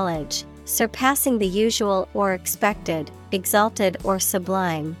or knowledge, surpassing the usual or expected, exalted or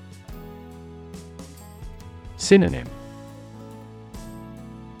sublime. Synonym.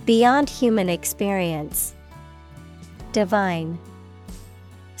 Beyond human experience. Divine.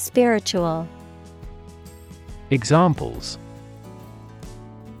 Spiritual. Examples.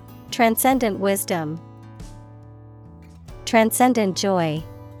 Transcendent wisdom. Transcendent joy.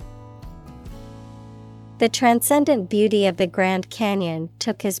 The transcendent beauty of the Grand Canyon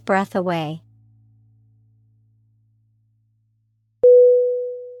took his breath away.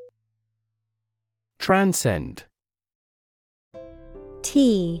 Transcend.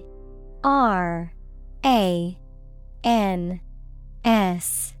 T R A N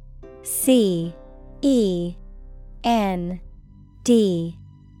S C E N D.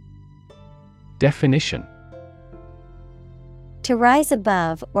 Definition. To rise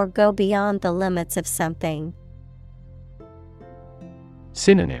above or go beyond the limits of something.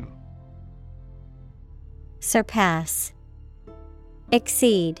 Synonym. Surpass.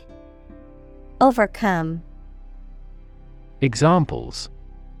 Exceed. Overcome. Examples.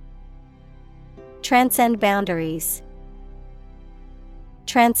 Transcend boundaries.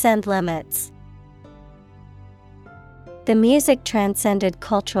 Transcend limits. The music transcended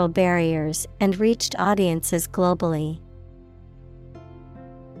cultural barriers and reached audiences globally.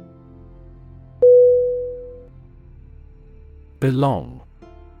 Belong.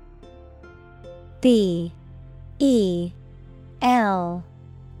 B E L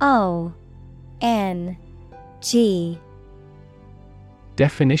O N G.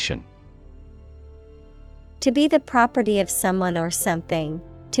 Definition: To be the property of someone or something,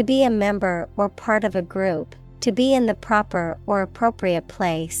 to be a member or part of a group, to be in the proper or appropriate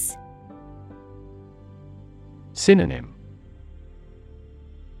place. Synonym: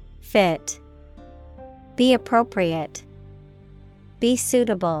 Fit. Be appropriate. Be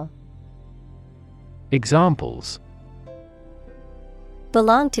suitable. Examples: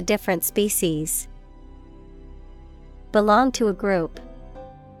 Belong to different species. Belong to a group.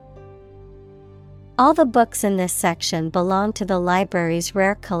 All the books in this section belong to the library's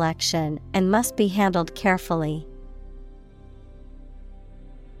rare collection and must be handled carefully.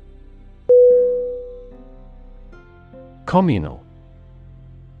 Communal.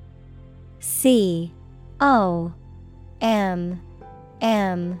 C O M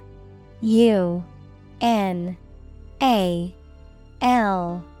M U N A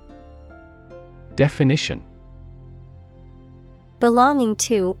L. Definition: Belonging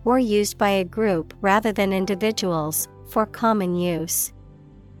to or used by a group rather than individuals, for common use.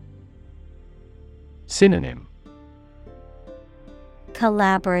 Synonym: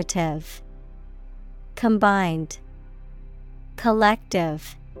 Collaborative, combined,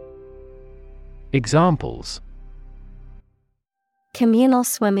 collective. Examples: Communal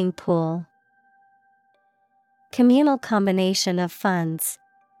swimming pool. Communal combination of funds.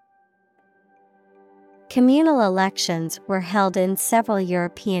 Communal elections were held in several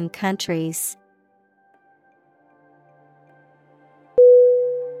European countries.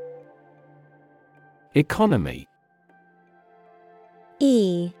 Economy.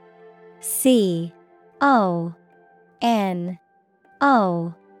 E C O N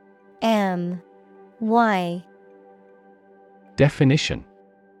O M Y. Definition: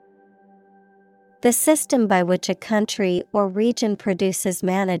 The system by which a country or region produces,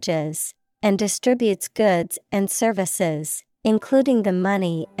 manages, and distributes goods and services, including the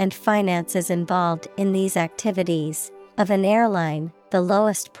money and finances involved in these activities, of an airline, the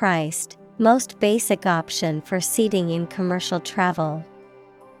lowest priced, most basic option for seating in commercial travel.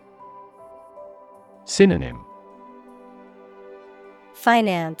 Synonym: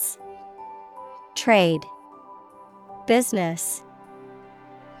 Finance, trade, business.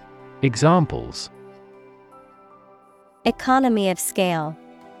 Examples: Economy of scale.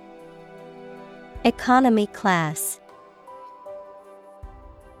 Economy class.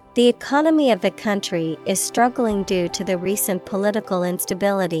 The economy of the country is struggling due to the recent political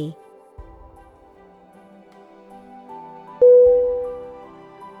instability.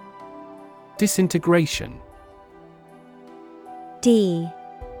 Disintegration. D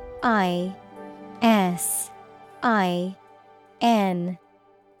I S I N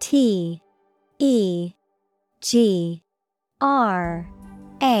T E G R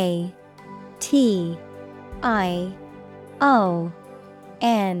A T I O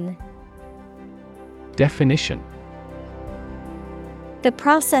N. Definition: The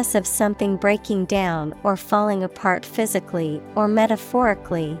process of something breaking down or falling apart physically or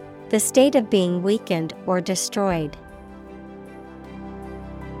metaphorically, the state of being weakened or destroyed.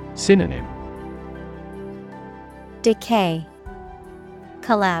 Synonym: Decay,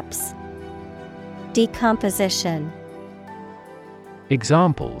 collapse, decomposition.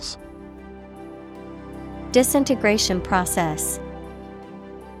 Examples: Disintegration process.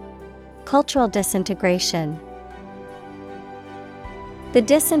 Cultural disintegration. The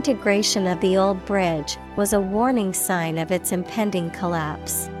disintegration of the old bridge was a warning sign of its impending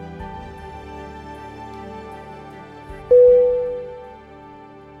collapse.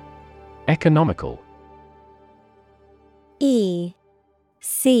 Economical. E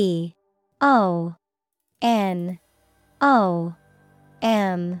C O N O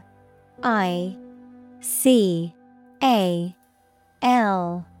M I C A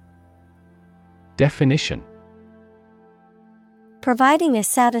L. Definition: Providing a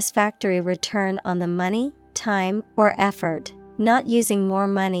satisfactory return on the money, time, or effort, not using more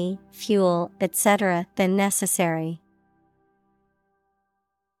money, fuel, etc. than necessary.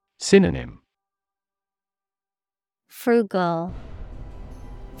 Synonym: Frugal,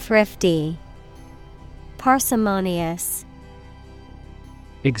 thrifty, parsimonious.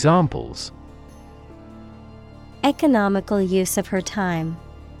 Examples: Economical use of her time.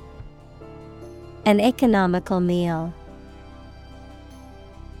 An economical meal.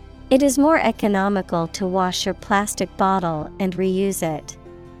 It is more economical to wash your plastic bottle and reuse it.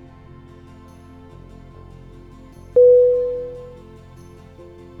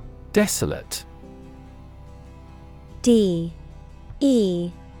 Desolate. D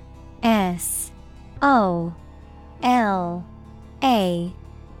E S O L A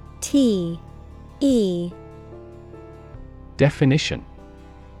T E. Definition: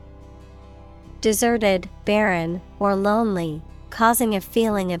 Deserted, barren, or lonely, causing a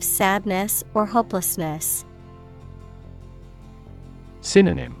feeling of sadness or hopelessness.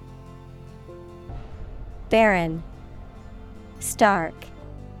 Synonym: Barren, stark,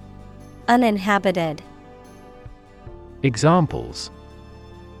 uninhabited. Examples: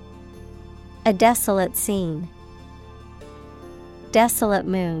 A desolate scene. Desolate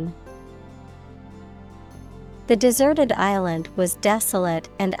moon. The deserted island was desolate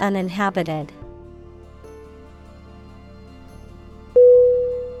and uninhabited.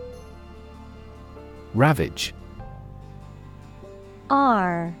 Ravage.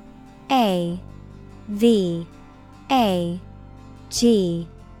 R A V A G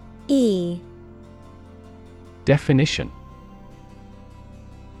E. Definition: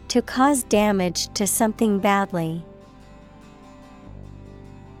 To cause damage to something badly.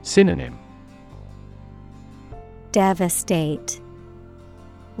 Synonym: Devastate,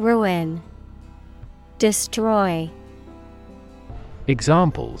 ruin, destroy.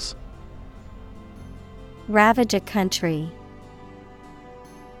 Examples: Ravage a country.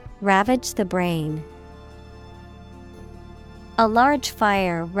 Ravage the brain. A large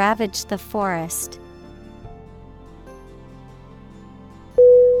fire ravaged the forest.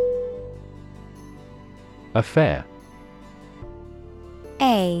 Affair.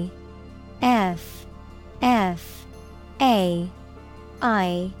 A F F A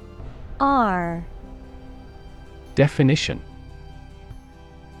I R. Definition: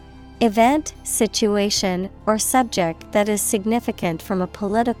 Event, situation, or subject that is significant from a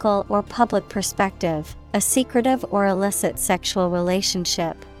political or public perspective, a secretive or illicit sexual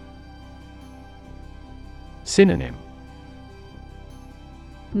relationship. Synonym: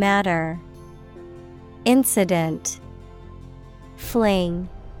 Matter, incident, fling.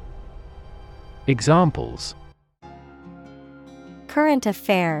 Examples: Current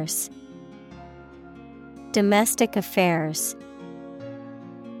affairs. Domestic affairs.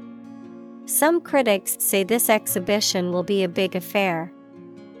 Some critics say this exhibition will be a big affair.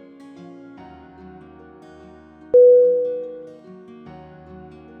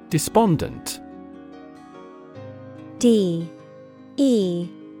 Despondent. D E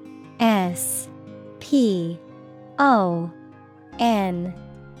S P O N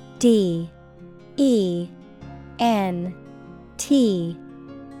D E N T.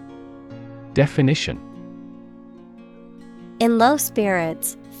 Definition: In low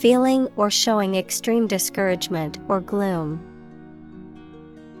spirits, feeling or showing extreme discouragement or gloom.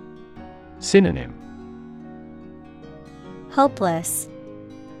 Synonym: Hopeless,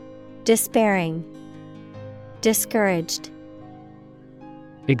 despairing, discouraged.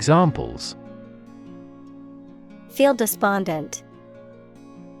 Examples: Feel despondent.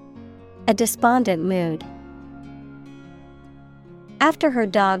 A despondent mood. After her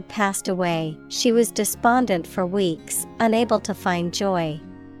dog passed away, she was despondent for weeks, unable to find joy.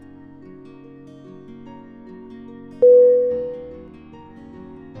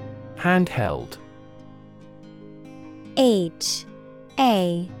 Handheld. H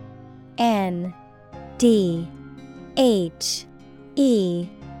A N D H E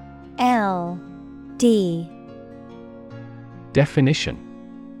L D. Definition: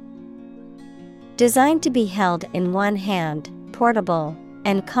 Designed to be held in one hand, portable,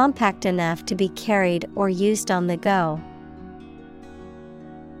 and compact enough to be carried or used on the go.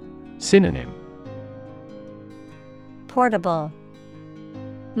 Synonym: Portable,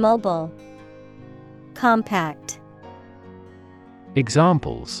 mobile, compact.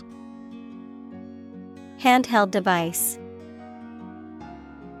 Examples: Handheld device.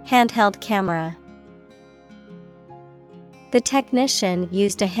 Handheld camera. The technician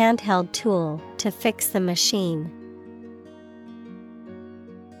used a handheld tool to fix the machine.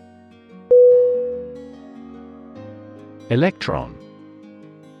 Electron.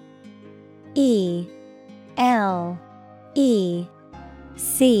 E L E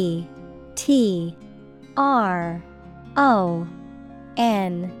C T R O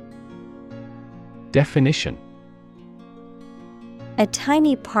N. Definition: A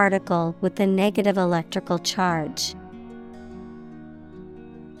tiny particle with a negative electrical charge.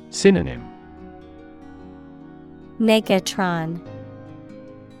 Synonym: Negatron.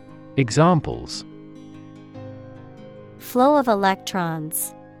 Examples: Flow of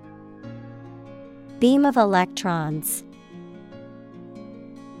electrons. Beam of electrons.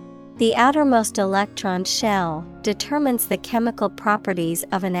 The outermost electron shell determines the chemical properties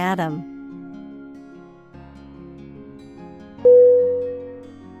of an atom.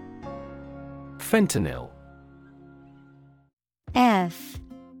 Fentanyl. F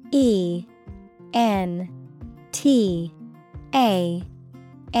E N T A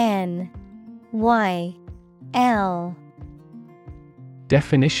N Y L.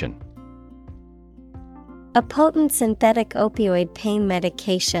 Definition: a potent synthetic opioid pain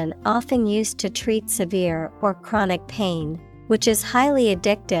medication often used to treat severe or chronic pain, which is highly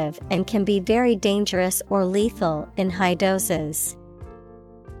addictive and can be very dangerous or lethal in high doses.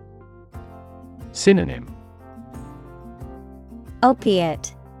 Synonym: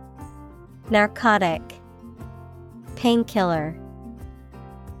 Opiate, narcotic, painkiller.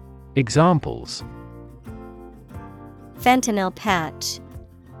 Examples: Fentanyl patch,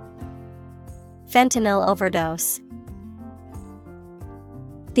 fentanyl overdose.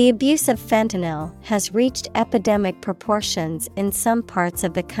 The abuse of fentanyl has reached epidemic proportions in some parts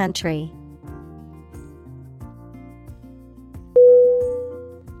of the country.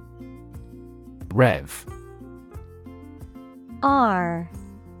 Rev. R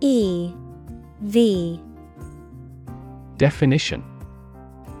E V. Definition: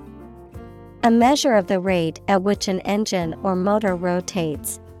 a measure of the rate at which an engine or motor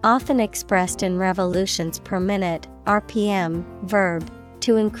rotates, often expressed in revolutions per minute, RPM, verb,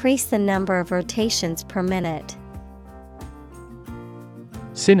 to increase the number of rotations per minute.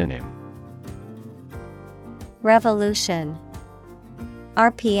 Synonym: Revolution,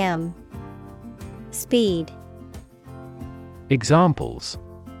 RPM, speed. Examples: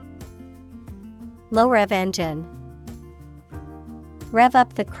 Low rev engine, rev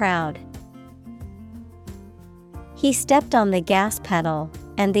up the crowd. He stepped on the gas pedal,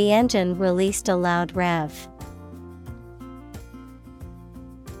 and the engine released a loud rev.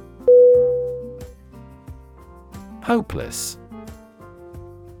 Hopeless.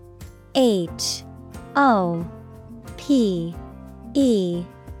 H O P E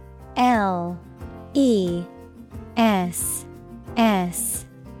L E S S.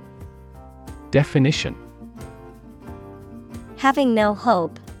 Definition: having no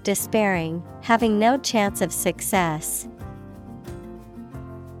hope, despairing, having no chance of success.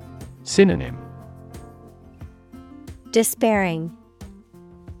 Synonym: Despairing,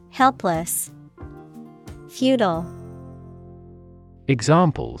 helpless, futile.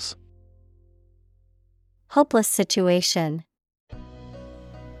 Examples: Hopeless situation,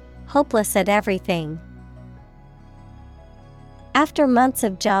 hopeless at everything. After months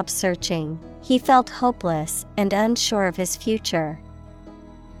of job searching, he felt hopeless and unsure of his future.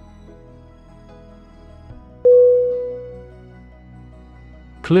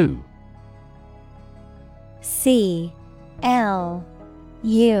 Clue. C L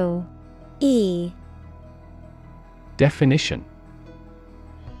U E. Definition: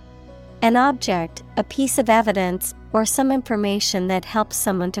 an object, a piece of evidence, or some information that helps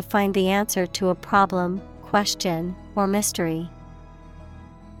someone to find the answer to a problem, question, or mystery.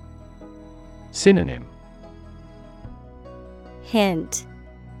 Synonym: Hint,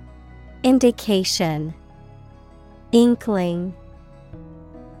 indication, inkling.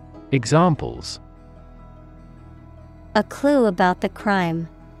 Examples: a clue about the crime,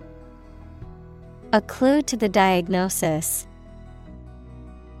 a clue to the diagnosis.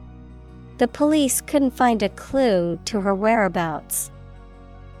 The police couldn't find a clue to her whereabouts.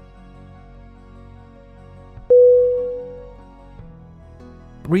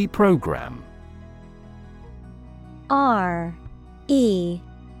 Reprogram. R E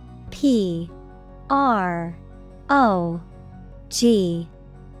P R O G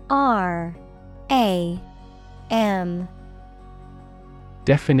R A M.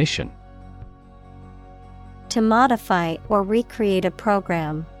 Definition: to modify or recreate a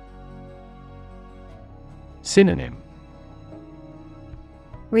program. Synonym: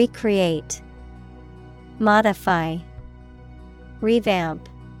 recreate, modify, revamp.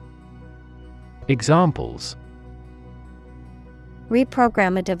 Examples: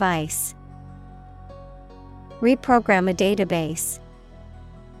 reprogram a device, reprogram a database.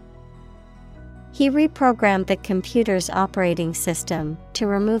 He reprogrammed the computer's operating system to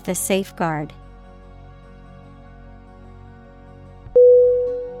remove the safeguard.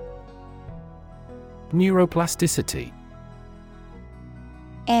 Neuroplasticity.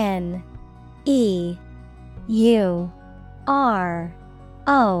 N E U R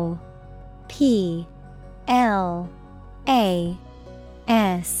O P L A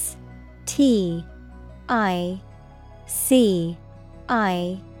S T I C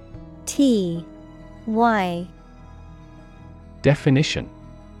I T Y. Definition: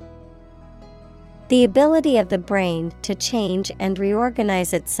 the ability of the brain to change and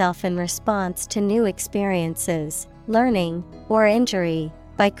reorganize itself in response to new experiences, learning, or injury,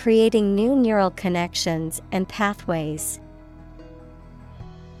 by creating new neural connections and pathways.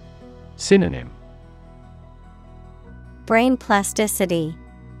 Synonym: brain plasticity,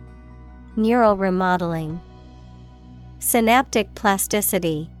 neural remodeling, synaptic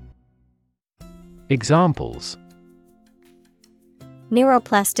plasticity. Examples: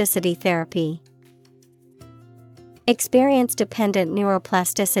 neuroplasticity therapy, experience-dependent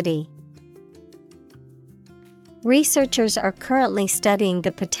neuroplasticity. Researchers are currently studying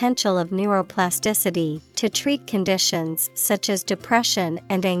the potential of neuroplasticity to treat conditions such as depression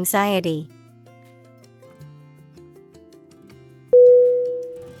and anxiety.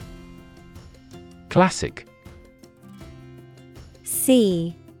 Classic. C-L-A-S-S-I-C.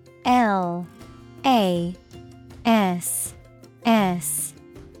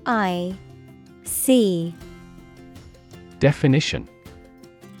 Definition: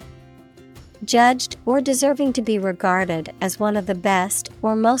 judged or deserving to be regarded as one of the best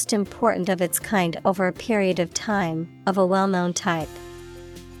or most important of its kind over a period of time, of a well-known type.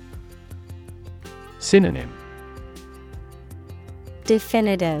 Synonym: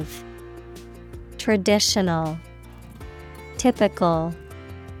 definitive, traditional, typical.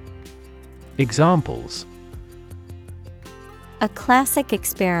 Examples: a classic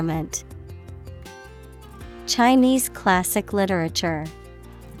experiment, Chinese classic literature.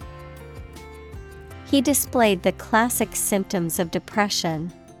 He displayed the classic symptoms of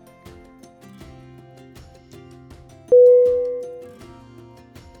depression.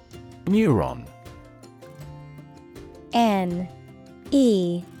 Neuron.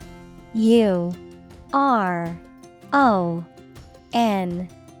 N-E-U-R-O-N.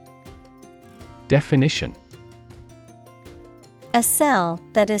 Definition: a cell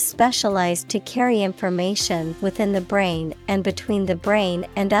that is specialized to carry information within the brain and between the brain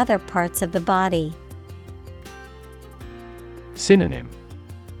and other parts of the body. Synonym: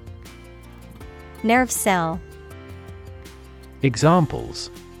 nerve cell.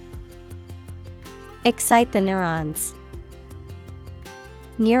 Examples: excite the neurons.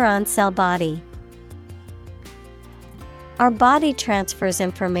 Neuron cell body. Our body transfers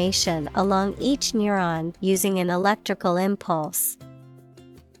information along each neuron using an electrical impulse.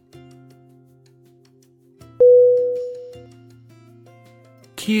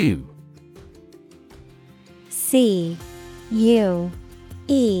 Cue. C-U-E.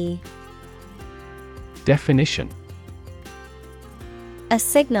 Definition: a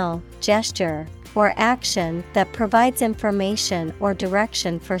signal, gesture, or action that provides information or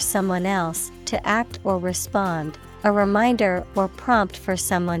direction for someone else to act or respond, a reminder or prompt for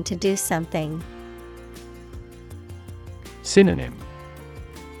someone to do something. Synonym: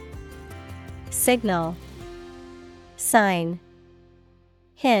 signal, sign,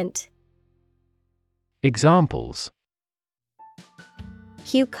 hint. Examples: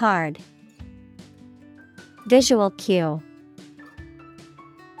 cue card, visual cue.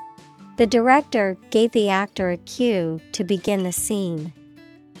 The director gave the actor a cue to begin the scene.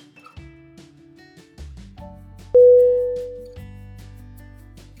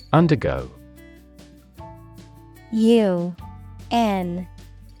 Undergo. U-N-D-E-R-G-O.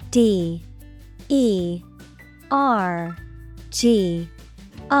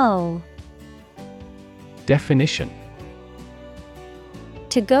 Definition: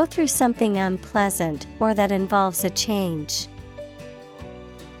 to go through something unpleasant or that involves a change.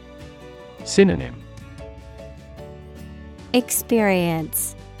 Synonym: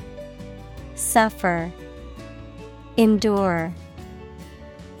 experience, suffer, endure.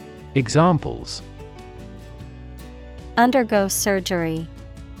 Examples: undergo surgery,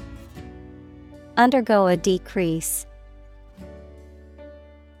 undergo a decrease.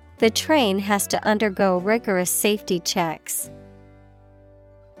 The train has to undergo rigorous safety checks.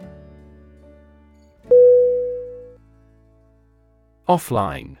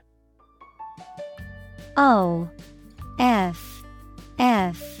 Offline. O-F-F-L-I-N-E.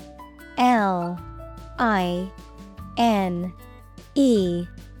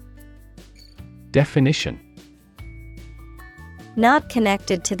 Definition: not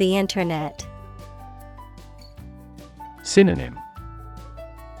connected to the internet. Synonym: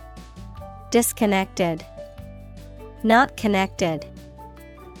 disconnected, not connected,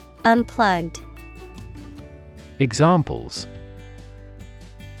 unplugged. Examples: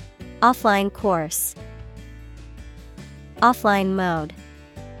 offline course, offline mode.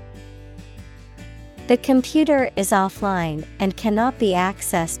 The computer is offline and cannot be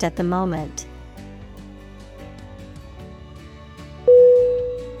accessed at the moment.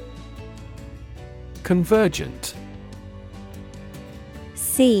 Convergent.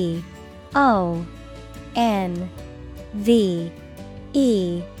 C-O-N-V-E-R-G-E-N-T.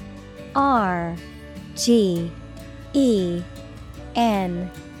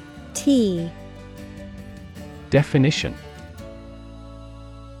 Definition: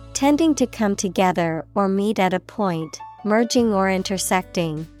 tending to come together or meet at a point, merging or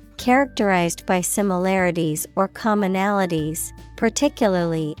intersecting, characterized by similarities or commonalities,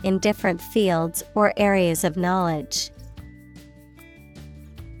 particularly in different fields or areas of knowledge.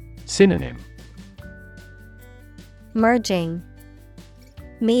 Synonym: merging,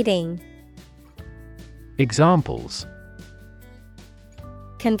 meeting. Examples: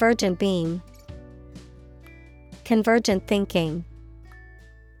 convergent beam, convergent thinking.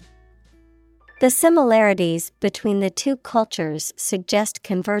 The similarities between the two cultures suggest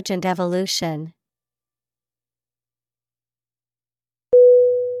convergent evolution.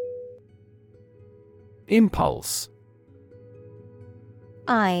 Impulse.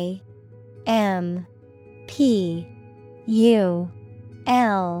 IMPULSE.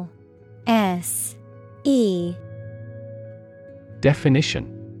 Definition: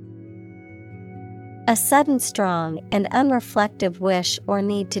 a sudden, strong, and unreflective wish or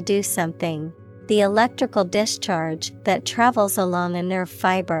need to do something. The electrical discharge that travels along a nerve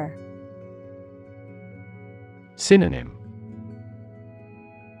fiber. Synonym: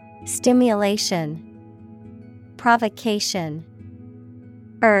 stimulation, provocation,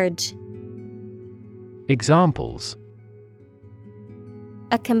 urge. Examples: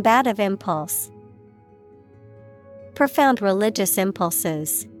 a combative impulse, profound religious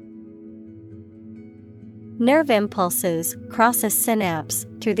impulses. Nerve impulses cross a synapse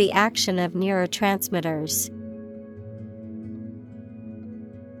through the action of neurotransmitters.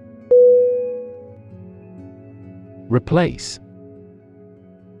 Replace.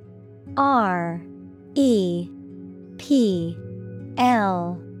 REPLACE.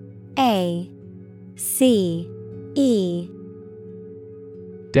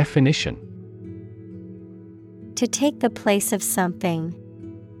 Definition: to take the place of something.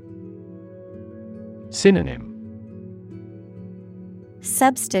 Synonym: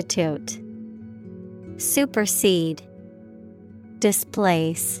 substitute, supersede,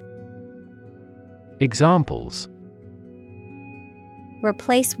 displace. Examples: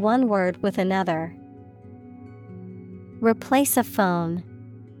 replace one word with another. Replace a phone.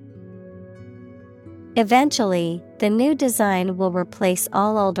 Eventually, the new design will replace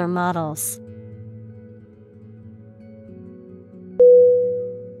all older models.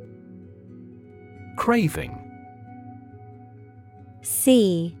 Craving.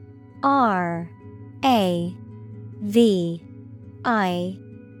 CRAVING.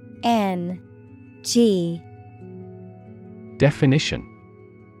 Definition: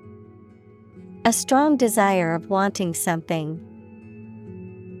 a strong desire of wanting something.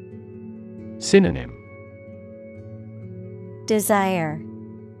 Synonym: desire,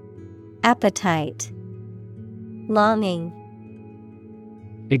 appetite, longing.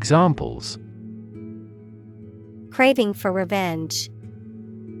 Examples: craving for revenge.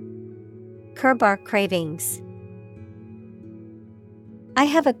 Curb our cravings. I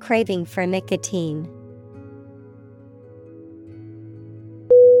have a craving for nicotine.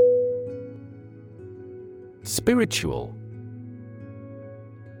 Spiritual.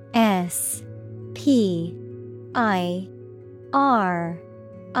 SPIRITUAL.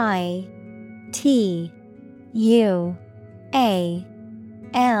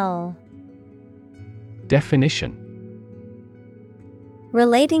 Definition: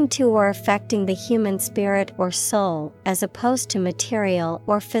 relating to or affecting the human spirit or soul as opposed to material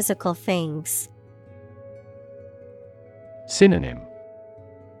or physical things. Synonym: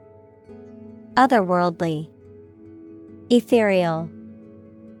 otherworldly, ethereal,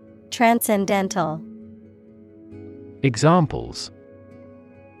 transcendental. Examples: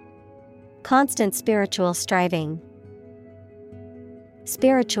 constant spiritual striving.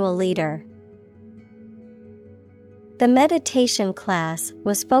 Spiritual leader. The meditation class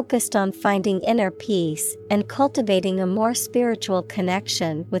was focused on finding inner peace and cultivating a more spiritual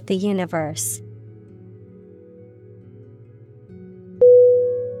connection with the universe.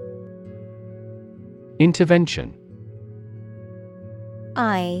 Intervention.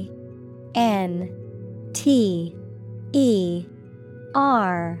 INTERVENTION.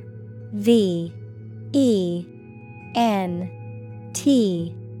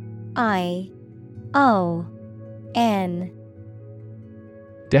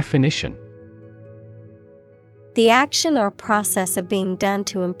 Definition: the action or process of being done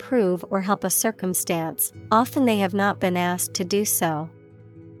to improve or help a circumstance, often they have not been asked to do so.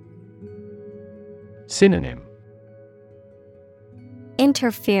 Synonym: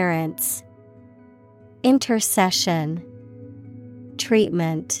 interference, intercession,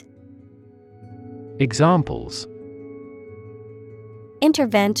 treatment. Examples: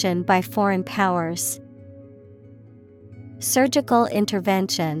 Intervention by foreign powers. Surgical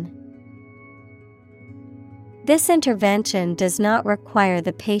intervention. This intervention does not require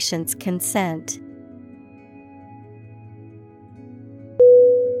the patient's consent.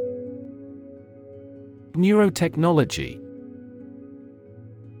 Neurotechnology.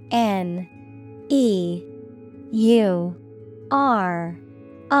 Neurotechnology.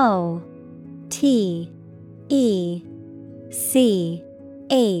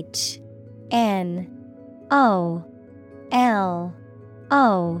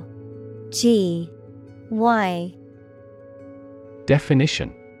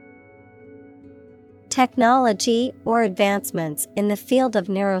 Definition. Technology or advancements in the field of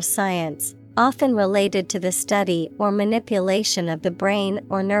neuroscience, often related to the study or manipulation of the brain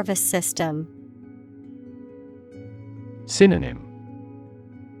or nervous system. Synonym.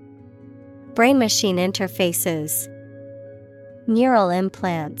 Brain-machine interfaces, neural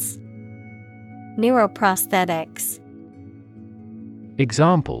implants, neuroprosthetics.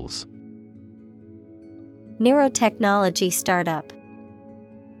 Examples. Neurotechnology startup.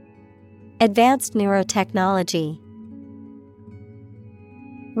 Advanced neurotechnology.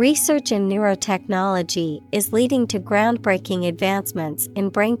 Research in neurotechnology is leading to groundbreaking advancements in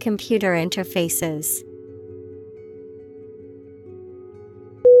brain-computer interfaces.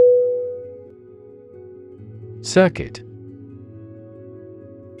 Circuit.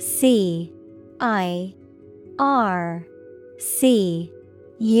 C-I-R-C-U-I-T.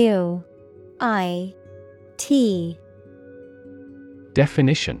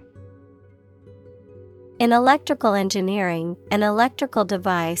 Definition. In electrical engineering, an electrical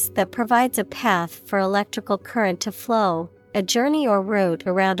device that provides a path for electrical current to flow, a journey or route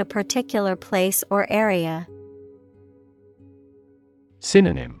around a particular place or area.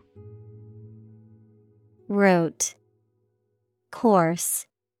 Synonym. Route, course,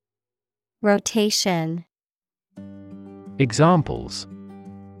 rotation. Examples.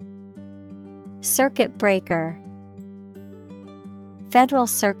 Circuit breaker. Federal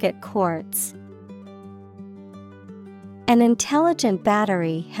Circuit courts. An intelligent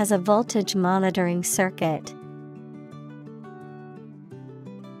battery has a voltage monitoring circuit.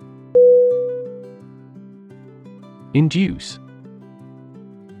 Induce.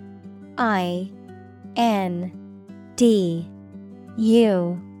 I-N-D-U-C-E.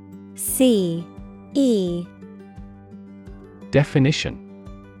 Definition.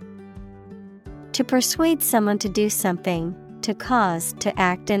 To persuade someone to do something, to cause to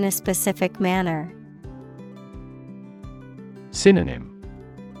act in a specific manner. Synonym.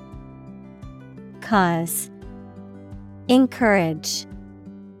 Cause, encourage,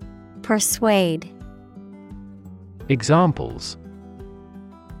 persuade. Examples.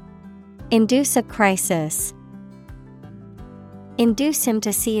 Induce a crisis. Induce him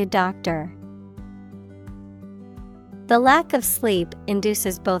to see a doctor. The lack of sleep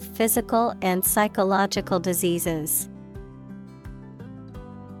induces both physical and psychological diseases.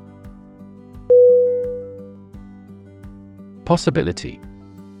 Possibility.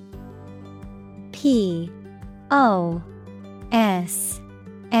 Possibility.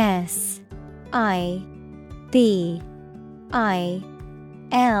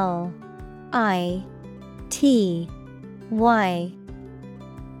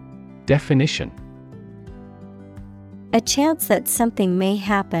 Definition. A chance that something may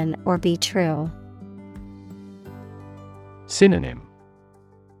happen or be true. Synonym.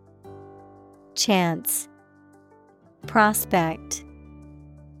 Chance, prospect,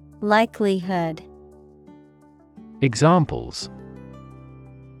 likelihood. Examples.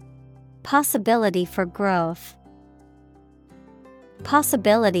 Possibility for growth.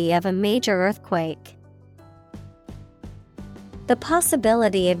 Possibility of a major earthquake. The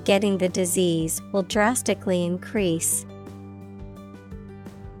possibility of getting the disease will drastically increase.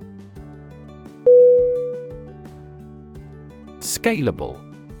 Scalable.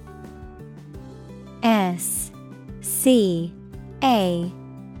 S-C-A-L-A-B-L-E.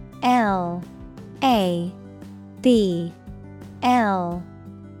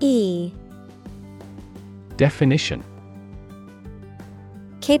 Definition.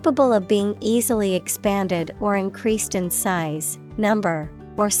 Capable of being easily expanded or increased in size, number,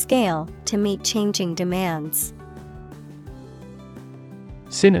 or scale to meet changing demands.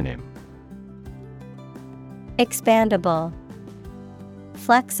 Synonym. Expandable,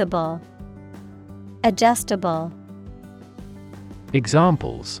 flexible, adjustable.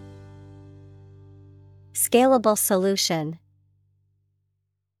 Examples. Scalable solution.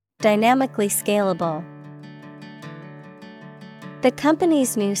 Dynamically scalable. The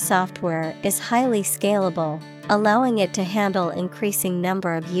company's new software is highly scalable, allowing it to handle increasing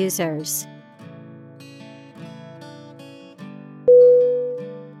number of users.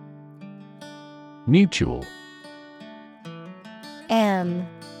 Mutual. M-U-T-U-A-L.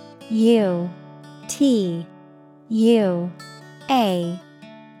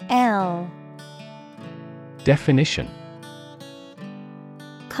 Definition.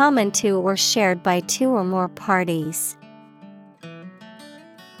 Common to or shared by two or more parties.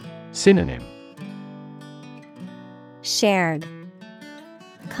 Synonym. Shared,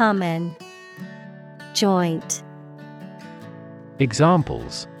 common, joint.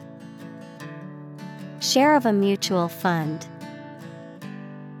 Examples. Share of a mutual fund.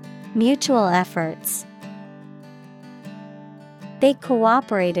 Mutual efforts. They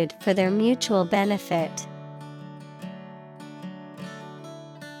cooperated for their mutual benefit.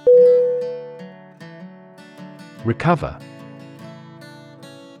 Recover.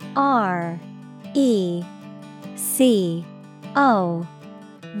 R-E-C-O-V-E-R.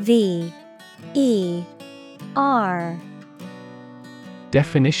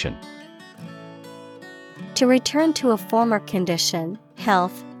 Definition. To return to a former condition,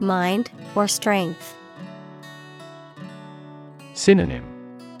 health, mind, or strength. Synonym.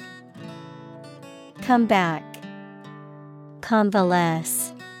 Come back,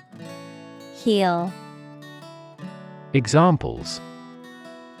 convalesce, heal. Examples.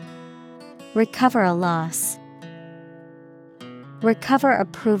 Recover a loss. Recover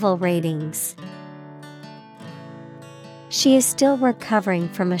approval ratings. She is still recovering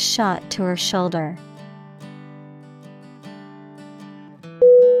from a shot to her shoulder.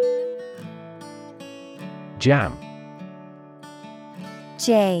 Jam.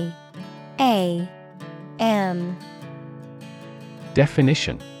 J-A-M.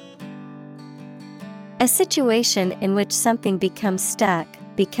 Definition. A situation in which something becomes stuck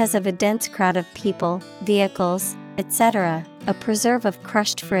because of a dense crowd of people, vehicles, etc., a preserve of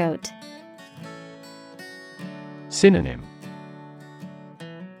crushed fruit. Synonym.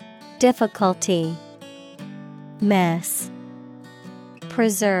 Difficulty, mess,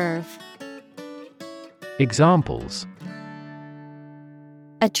 preserve. Examples.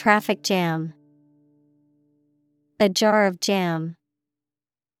 A traffic jam. A jar of jam.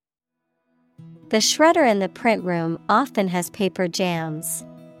 The shredder in the print room often has paper jams.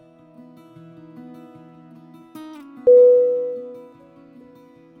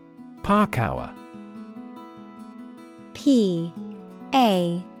 Park hour. P-A-R-K-O-U-R.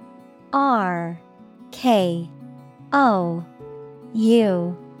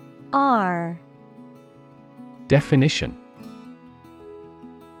 Definition.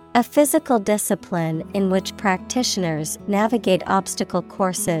 A physical discipline in which practitioners navigate obstacle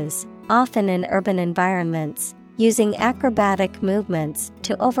courses, often in urban environments, using acrobatic movements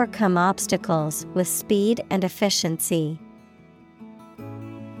to overcome obstacles with speed and efficiency.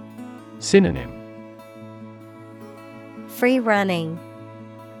 Synonym. Free running,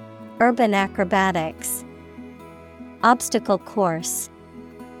 urban acrobatics, obstacle course.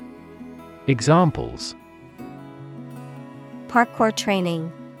 Examples. Parkour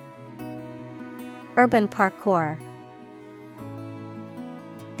training. Urban parkour.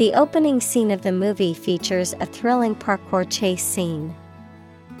 The opening scene of the movie features a thrilling parkour chase scene.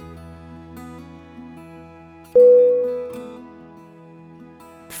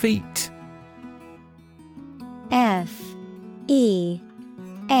 Feet. F-E-A-T.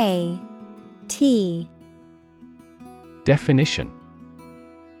 Definition.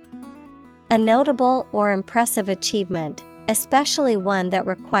 A notable or impressive achievement, especially one that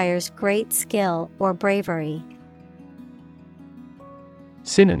requires great skill or bravery.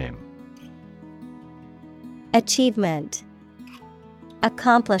 Synonym. Achievement,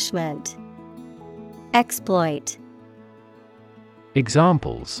 accomplishment, exploit.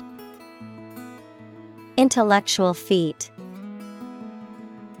 Examples. Intellectual feat.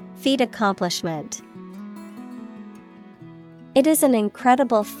 Feat accomplishment. It is an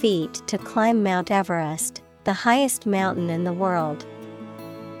incredible feat to climb Mount Everest, the highest mountain in the world.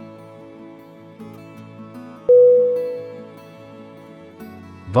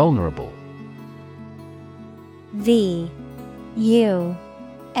 Vulnerable. V-U-L-N-E-R-A-B-L-E.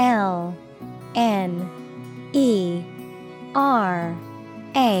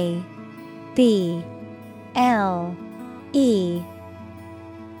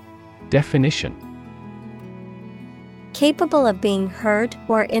 Definition. Capable of being hurt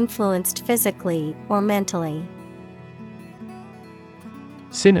or influenced physically or mentally.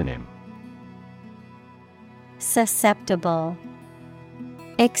 Synonym. Susceptible,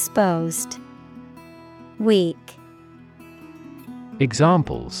 exposed, weak.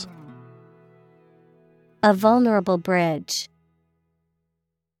 Examples. A vulnerable bridge.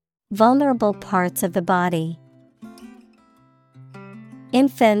 Vulnerable parts of the body.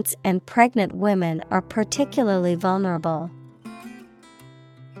 Infants and pregnant women are particularly vulnerable.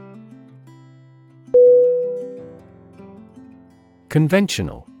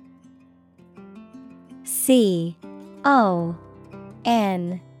 Conventional. Conventional.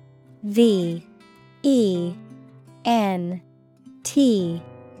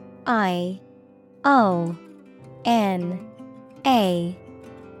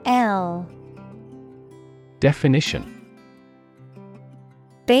 Definition.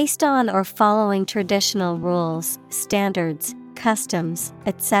 Based on or following traditional rules, standards, customs,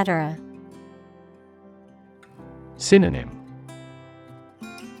 etc. Synonym.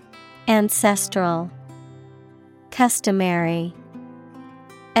 Ancestral, customary,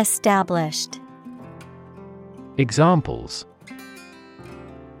 established. Examples.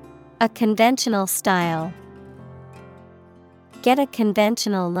 A conventional style. Get a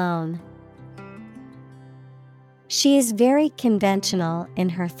conventional loan. She is very conventional in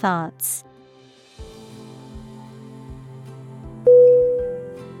her thoughts.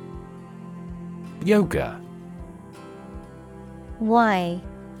 Yoga. Y-O-G-A.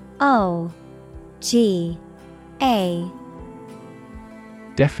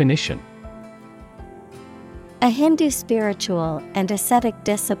 Definition. A Hindu spiritual and ascetic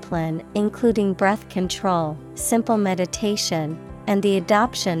discipline including breath control, simple meditation, and the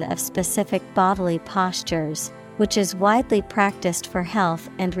adoption of specific bodily postures, which is widely practiced for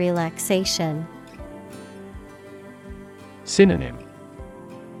health and relaxation. Synonym.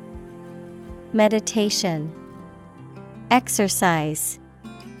 Meditation, exercise,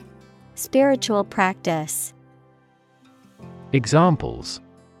 spiritual practice. Examples.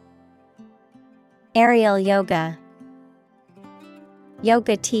 Aerial yoga.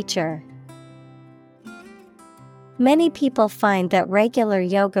 Yoga teacher. Many people find that regular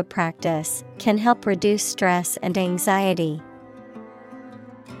yoga practice can help reduce stress and anxiety.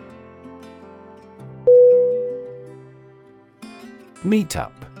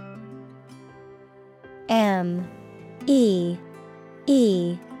 Meetup. M-E-E-T-U-P.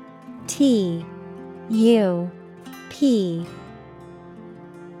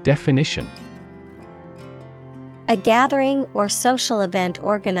 Definition. A gathering or social event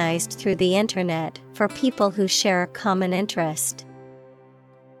organized through the internet for people who share a common interest.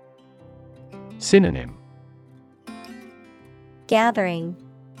 Synonym. Gathering,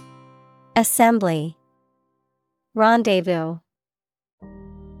 assembly, rendezvous.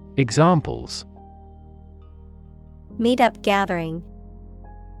 Examples. Meetup gathering.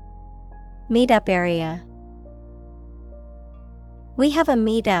 Meetup area. We have a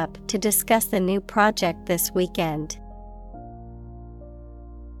meetup to discuss the new project this weekend.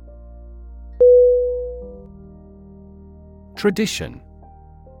 Tradition.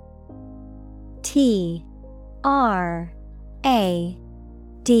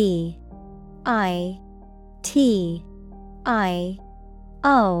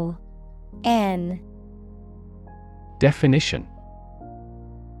 Definition.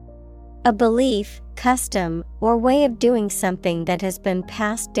 A belief, custom, or way of doing something that has been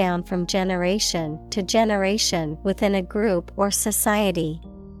passed down from generation to generation within a group or society.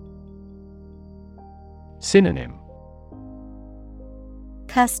 Synonym.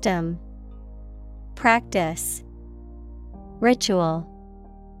 Custom, practice, ritual.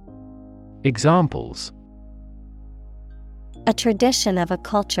 Examples. A tradition of a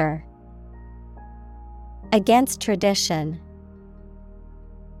culture. Against tradition.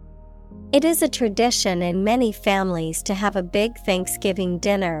 It is a tradition in many families to have a big Thanksgiving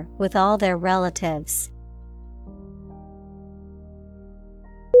dinner with all their relatives.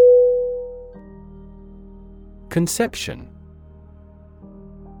 Conception.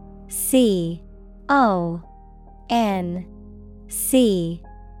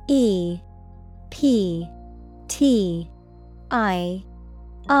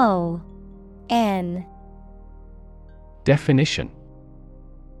 Definition.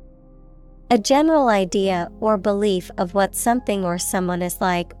 A general idea or belief of what something or someone is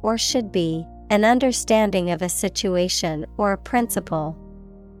like or should be, an understanding of a situation or a principle.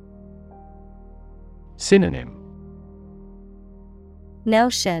 Synonym.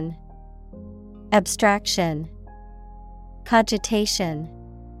 Notion, abstraction, cogitation.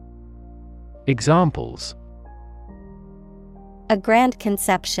 Examples. A grand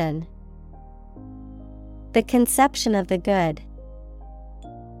conception. The conception of the good.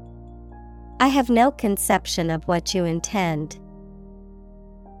 I have no conception of what you intend.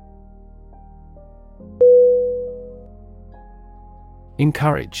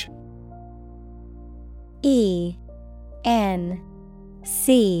 Encourage. E N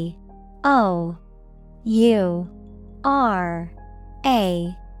C O U R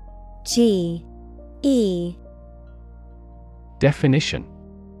A G E. Definition: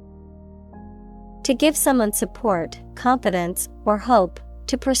 To give someone support, confidence, or hope,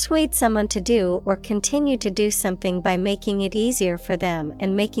 to persuade someone to do or continue to do something by making it easier for them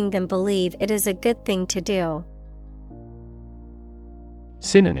and making them believe it is a good thing to do.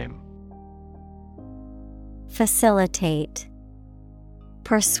 Synonym: Facilitate,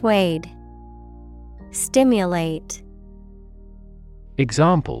 persuade, stimulate.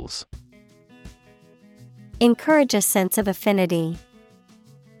 Examples: Encourage a sense of affinity.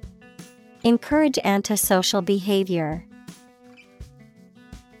 Encourage antisocial behavior.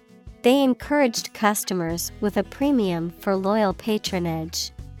 They encouraged customers with a premium for loyal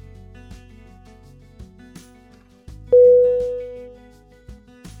patronage.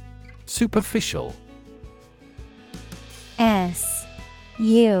 Superficial. S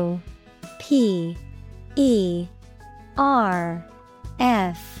U P E R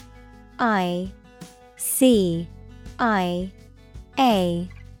F I C I A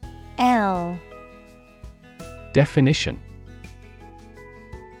L. Definition: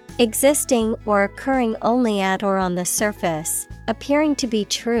 Existing or occurring only at or on the surface, appearing to be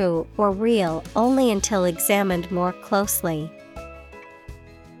true or real only until examined more closely.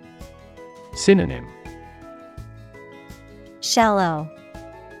 Synonym: Shallow,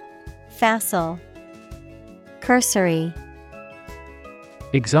 facile, cursory.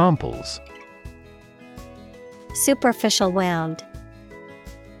 Examples: Superficial wound.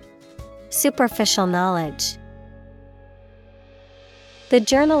 Superficial knowledge. The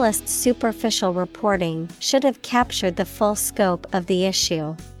journalist's superficial reporting should have captured the full scope of the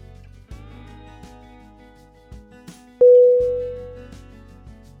issue.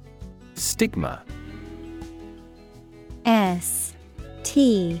 Stigma. S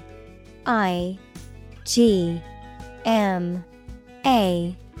T I G M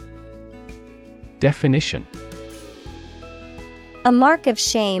A. Definition: A mark of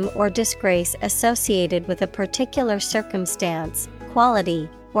shame or disgrace associated with a particular circumstance, quality,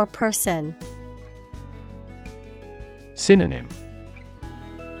 or person. Synonym: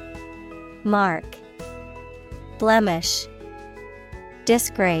 Mark, blemish,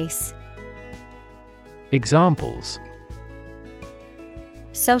 disgrace. Examples: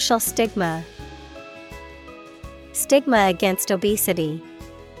 Social stigma. Stigma against obesity.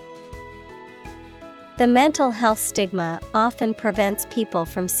 The mental health stigma often prevents people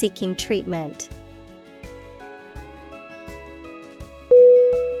from seeking treatment.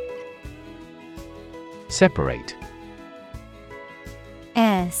 Separate.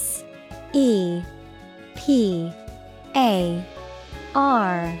 S E P A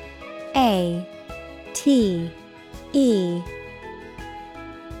R A T E.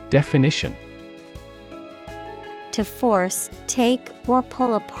 Definition: To force, take, or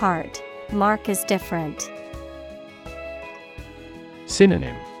pull apart. Mark is different.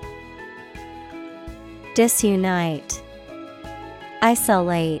 Synonym: Disunite,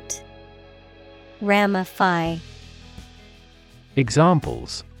 isolate, ramify.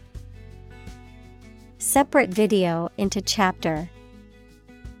 Examples: Separate video into chapter.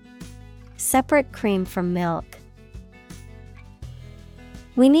 Separate cream from milk.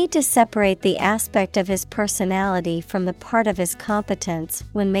 We need to separate the aspect of his personality from the part of his competence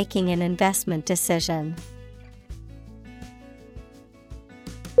when making an investment decision.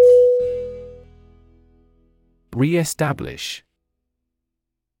 Re-establish.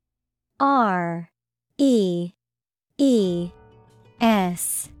 R E E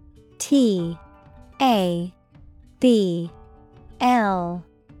S T A B L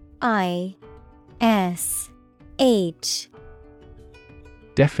I S H.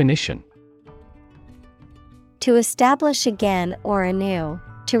 Definition: To establish again or anew,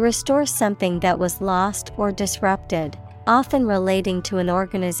 to restore something that was lost or disrupted, often relating to an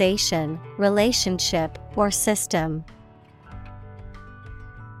organization, relationship, or system.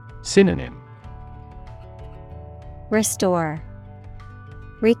 Synonym: Restore,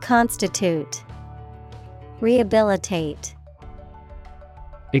 reconstitute, rehabilitate.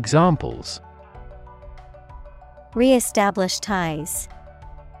 Examples: Reestablish ties.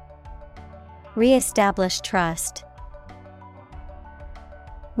 Reestablish trust.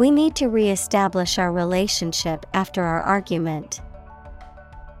 We need to reestablish our relationship after our argument.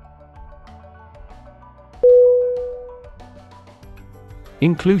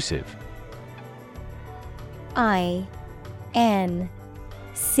 Inclusive. I N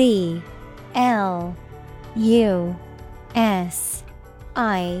C L U S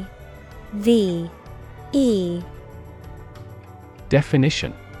I V E.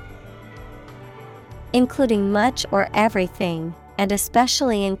 Definition: Including much or everything, and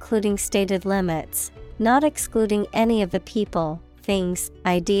especially including stated limits, not excluding any of the people, things,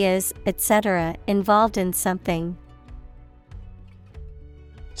 ideas, etc. involved in something.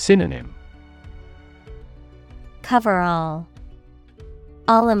 Synonym: Cover all.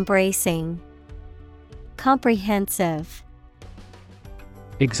 All-embracing. Comprehensive.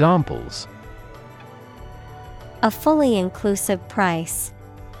 Examples: A fully inclusive price.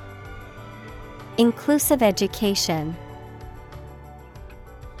 Inclusive education.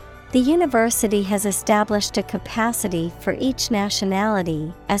 The university has established a capacity for each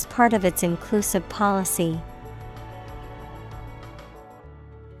nationality as part of its inclusive policy.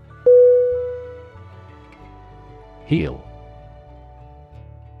 Heal.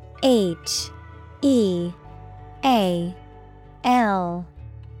 H-E-A-L.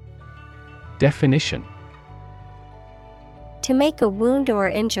 Definition: To make a wound or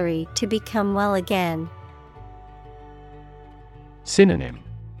injury to become well again. Synonym: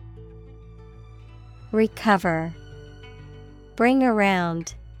 Recover. Bring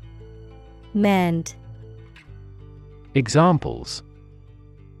around. Mend. Examples: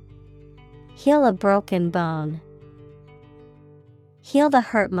 Heal a broken bone. Heal the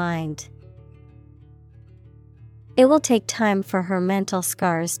hurt mind. It will take time for her mental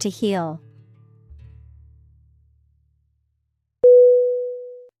scars to heal.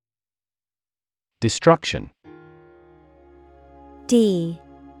 Destruction.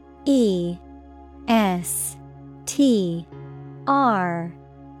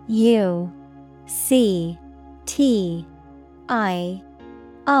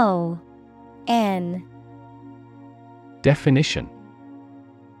 Definition: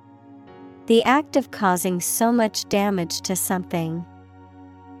 The act of causing so much damage to something.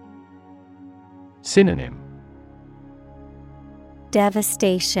 Synonym: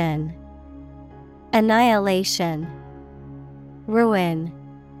 Devastation. Annihilation. Ruin.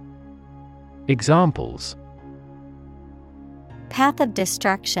 Examples: Path of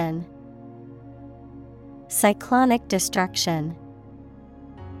destruction. Cyclonic destruction.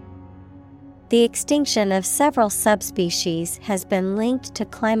 The extinction of several subspecies has been linked to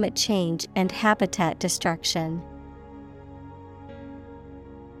climate change and habitat destruction.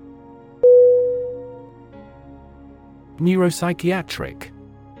 Neuropsychiatric.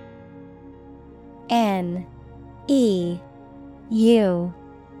 N E U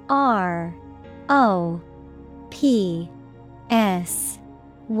R O P S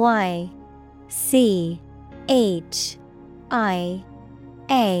Y C H I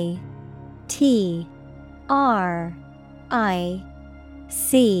A T R I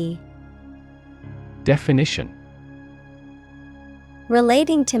C. Definition: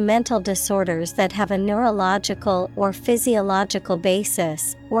 Relating to mental disorders that have a neurological or physiological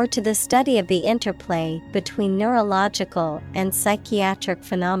basis, or to the study of the interplay between neurological and psychiatric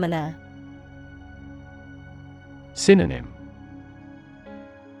phenomena. Synonym: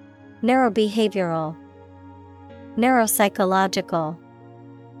 Neurobehavioral. Neuropsychological.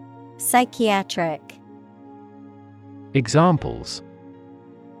 Psychiatric. Examples: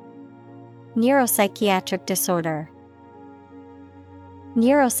 Neuropsychiatric disorder.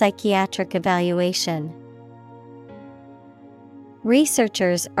 Neuropsychiatric evaluation.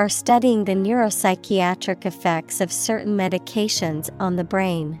 Researchers are studying the neuropsychiatric effects of certain medications on the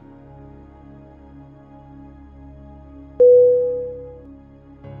brain.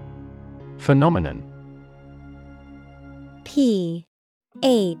 Phenomenon. P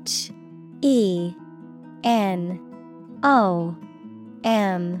H E N O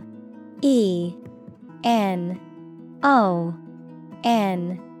M E N O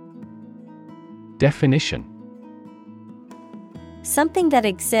N. Definition: Something that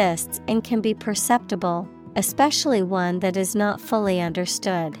exists and can be perceptible, especially one that is not fully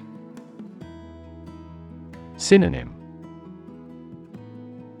understood. Synonym: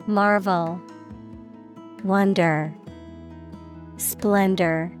 Marvel. Wonder.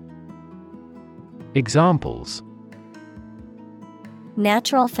 Splendor. Examples: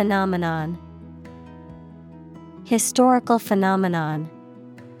 Natural phenomenon. Historical phenomenon.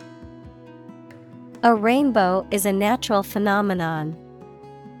 A rainbow is a natural phenomenon.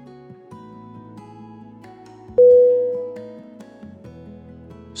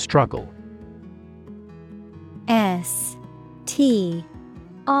 Struggle. S T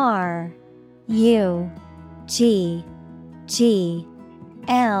R U G G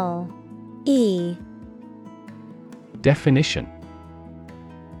L E. Definition: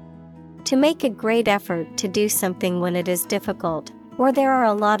 To make a great effort to do something when it is difficult, or there are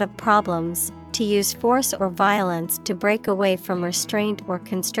a lot of problems, to use force or violence to break away from restraint or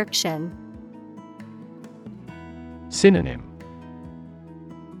constriction. Synonym: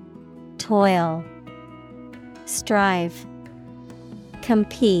 Toil, strive,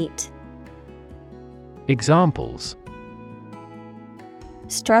 compete. Examples: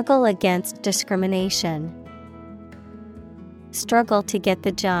 Struggle against discrimination. Struggle to get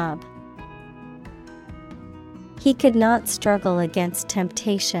the job. He could not struggle against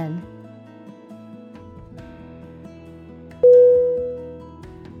temptation.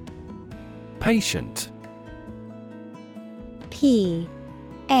 Patient.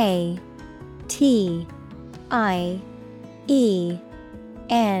 P-A-T-I-E-N-T.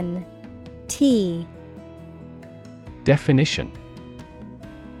 Definition: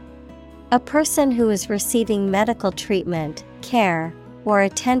 A person who is receiving medical treatment, care, or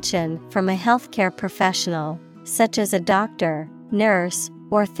attention from a healthcare professional, such as a doctor, nurse,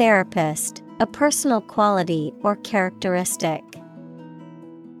 or therapist, a personal quality or characteristic.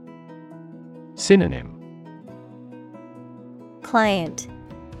 Synonym: Client,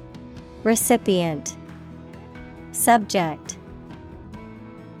 recipient, subject.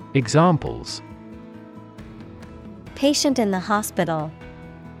 Examples: Patient in the hospital.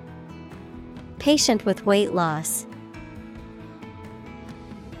 Patient with weight loss.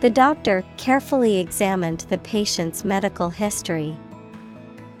 The doctor carefully examined the patient's medical history.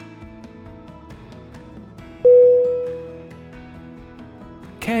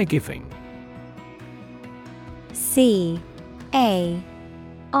 Caregiving. C-A-R-E-G-I-V-I-N-G.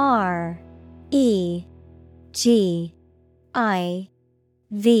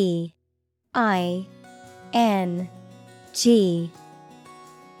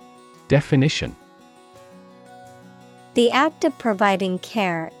 Definition: The act of providing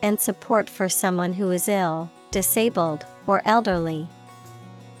care and support for someone who is ill, disabled, or elderly.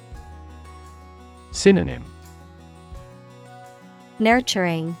 Synonym: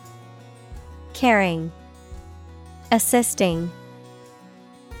 Nurturing, caring, assisting.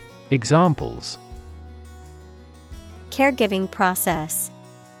 Examples: Caregiving process.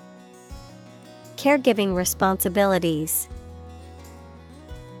 Caregiving responsibilities.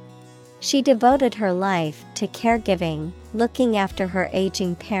 She devoted her life to caregiving, looking after her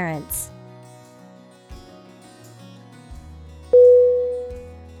aging parents.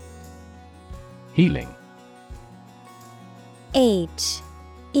 Healing.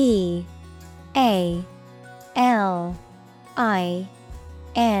 H-E-A-L-I-N-G.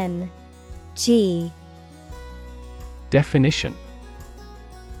 Definition: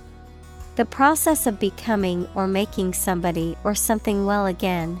 The process of becoming or making somebody or something well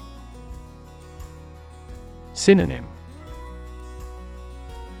again. Synonym: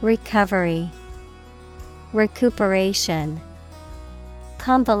 Recovery, recuperation,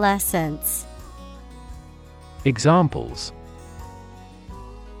 convalescence. Examples: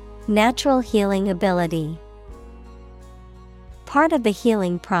 Natural healing ability. Part of the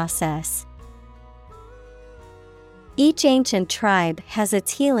healing process. Each ancient tribe has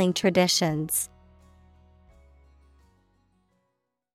its healing traditions.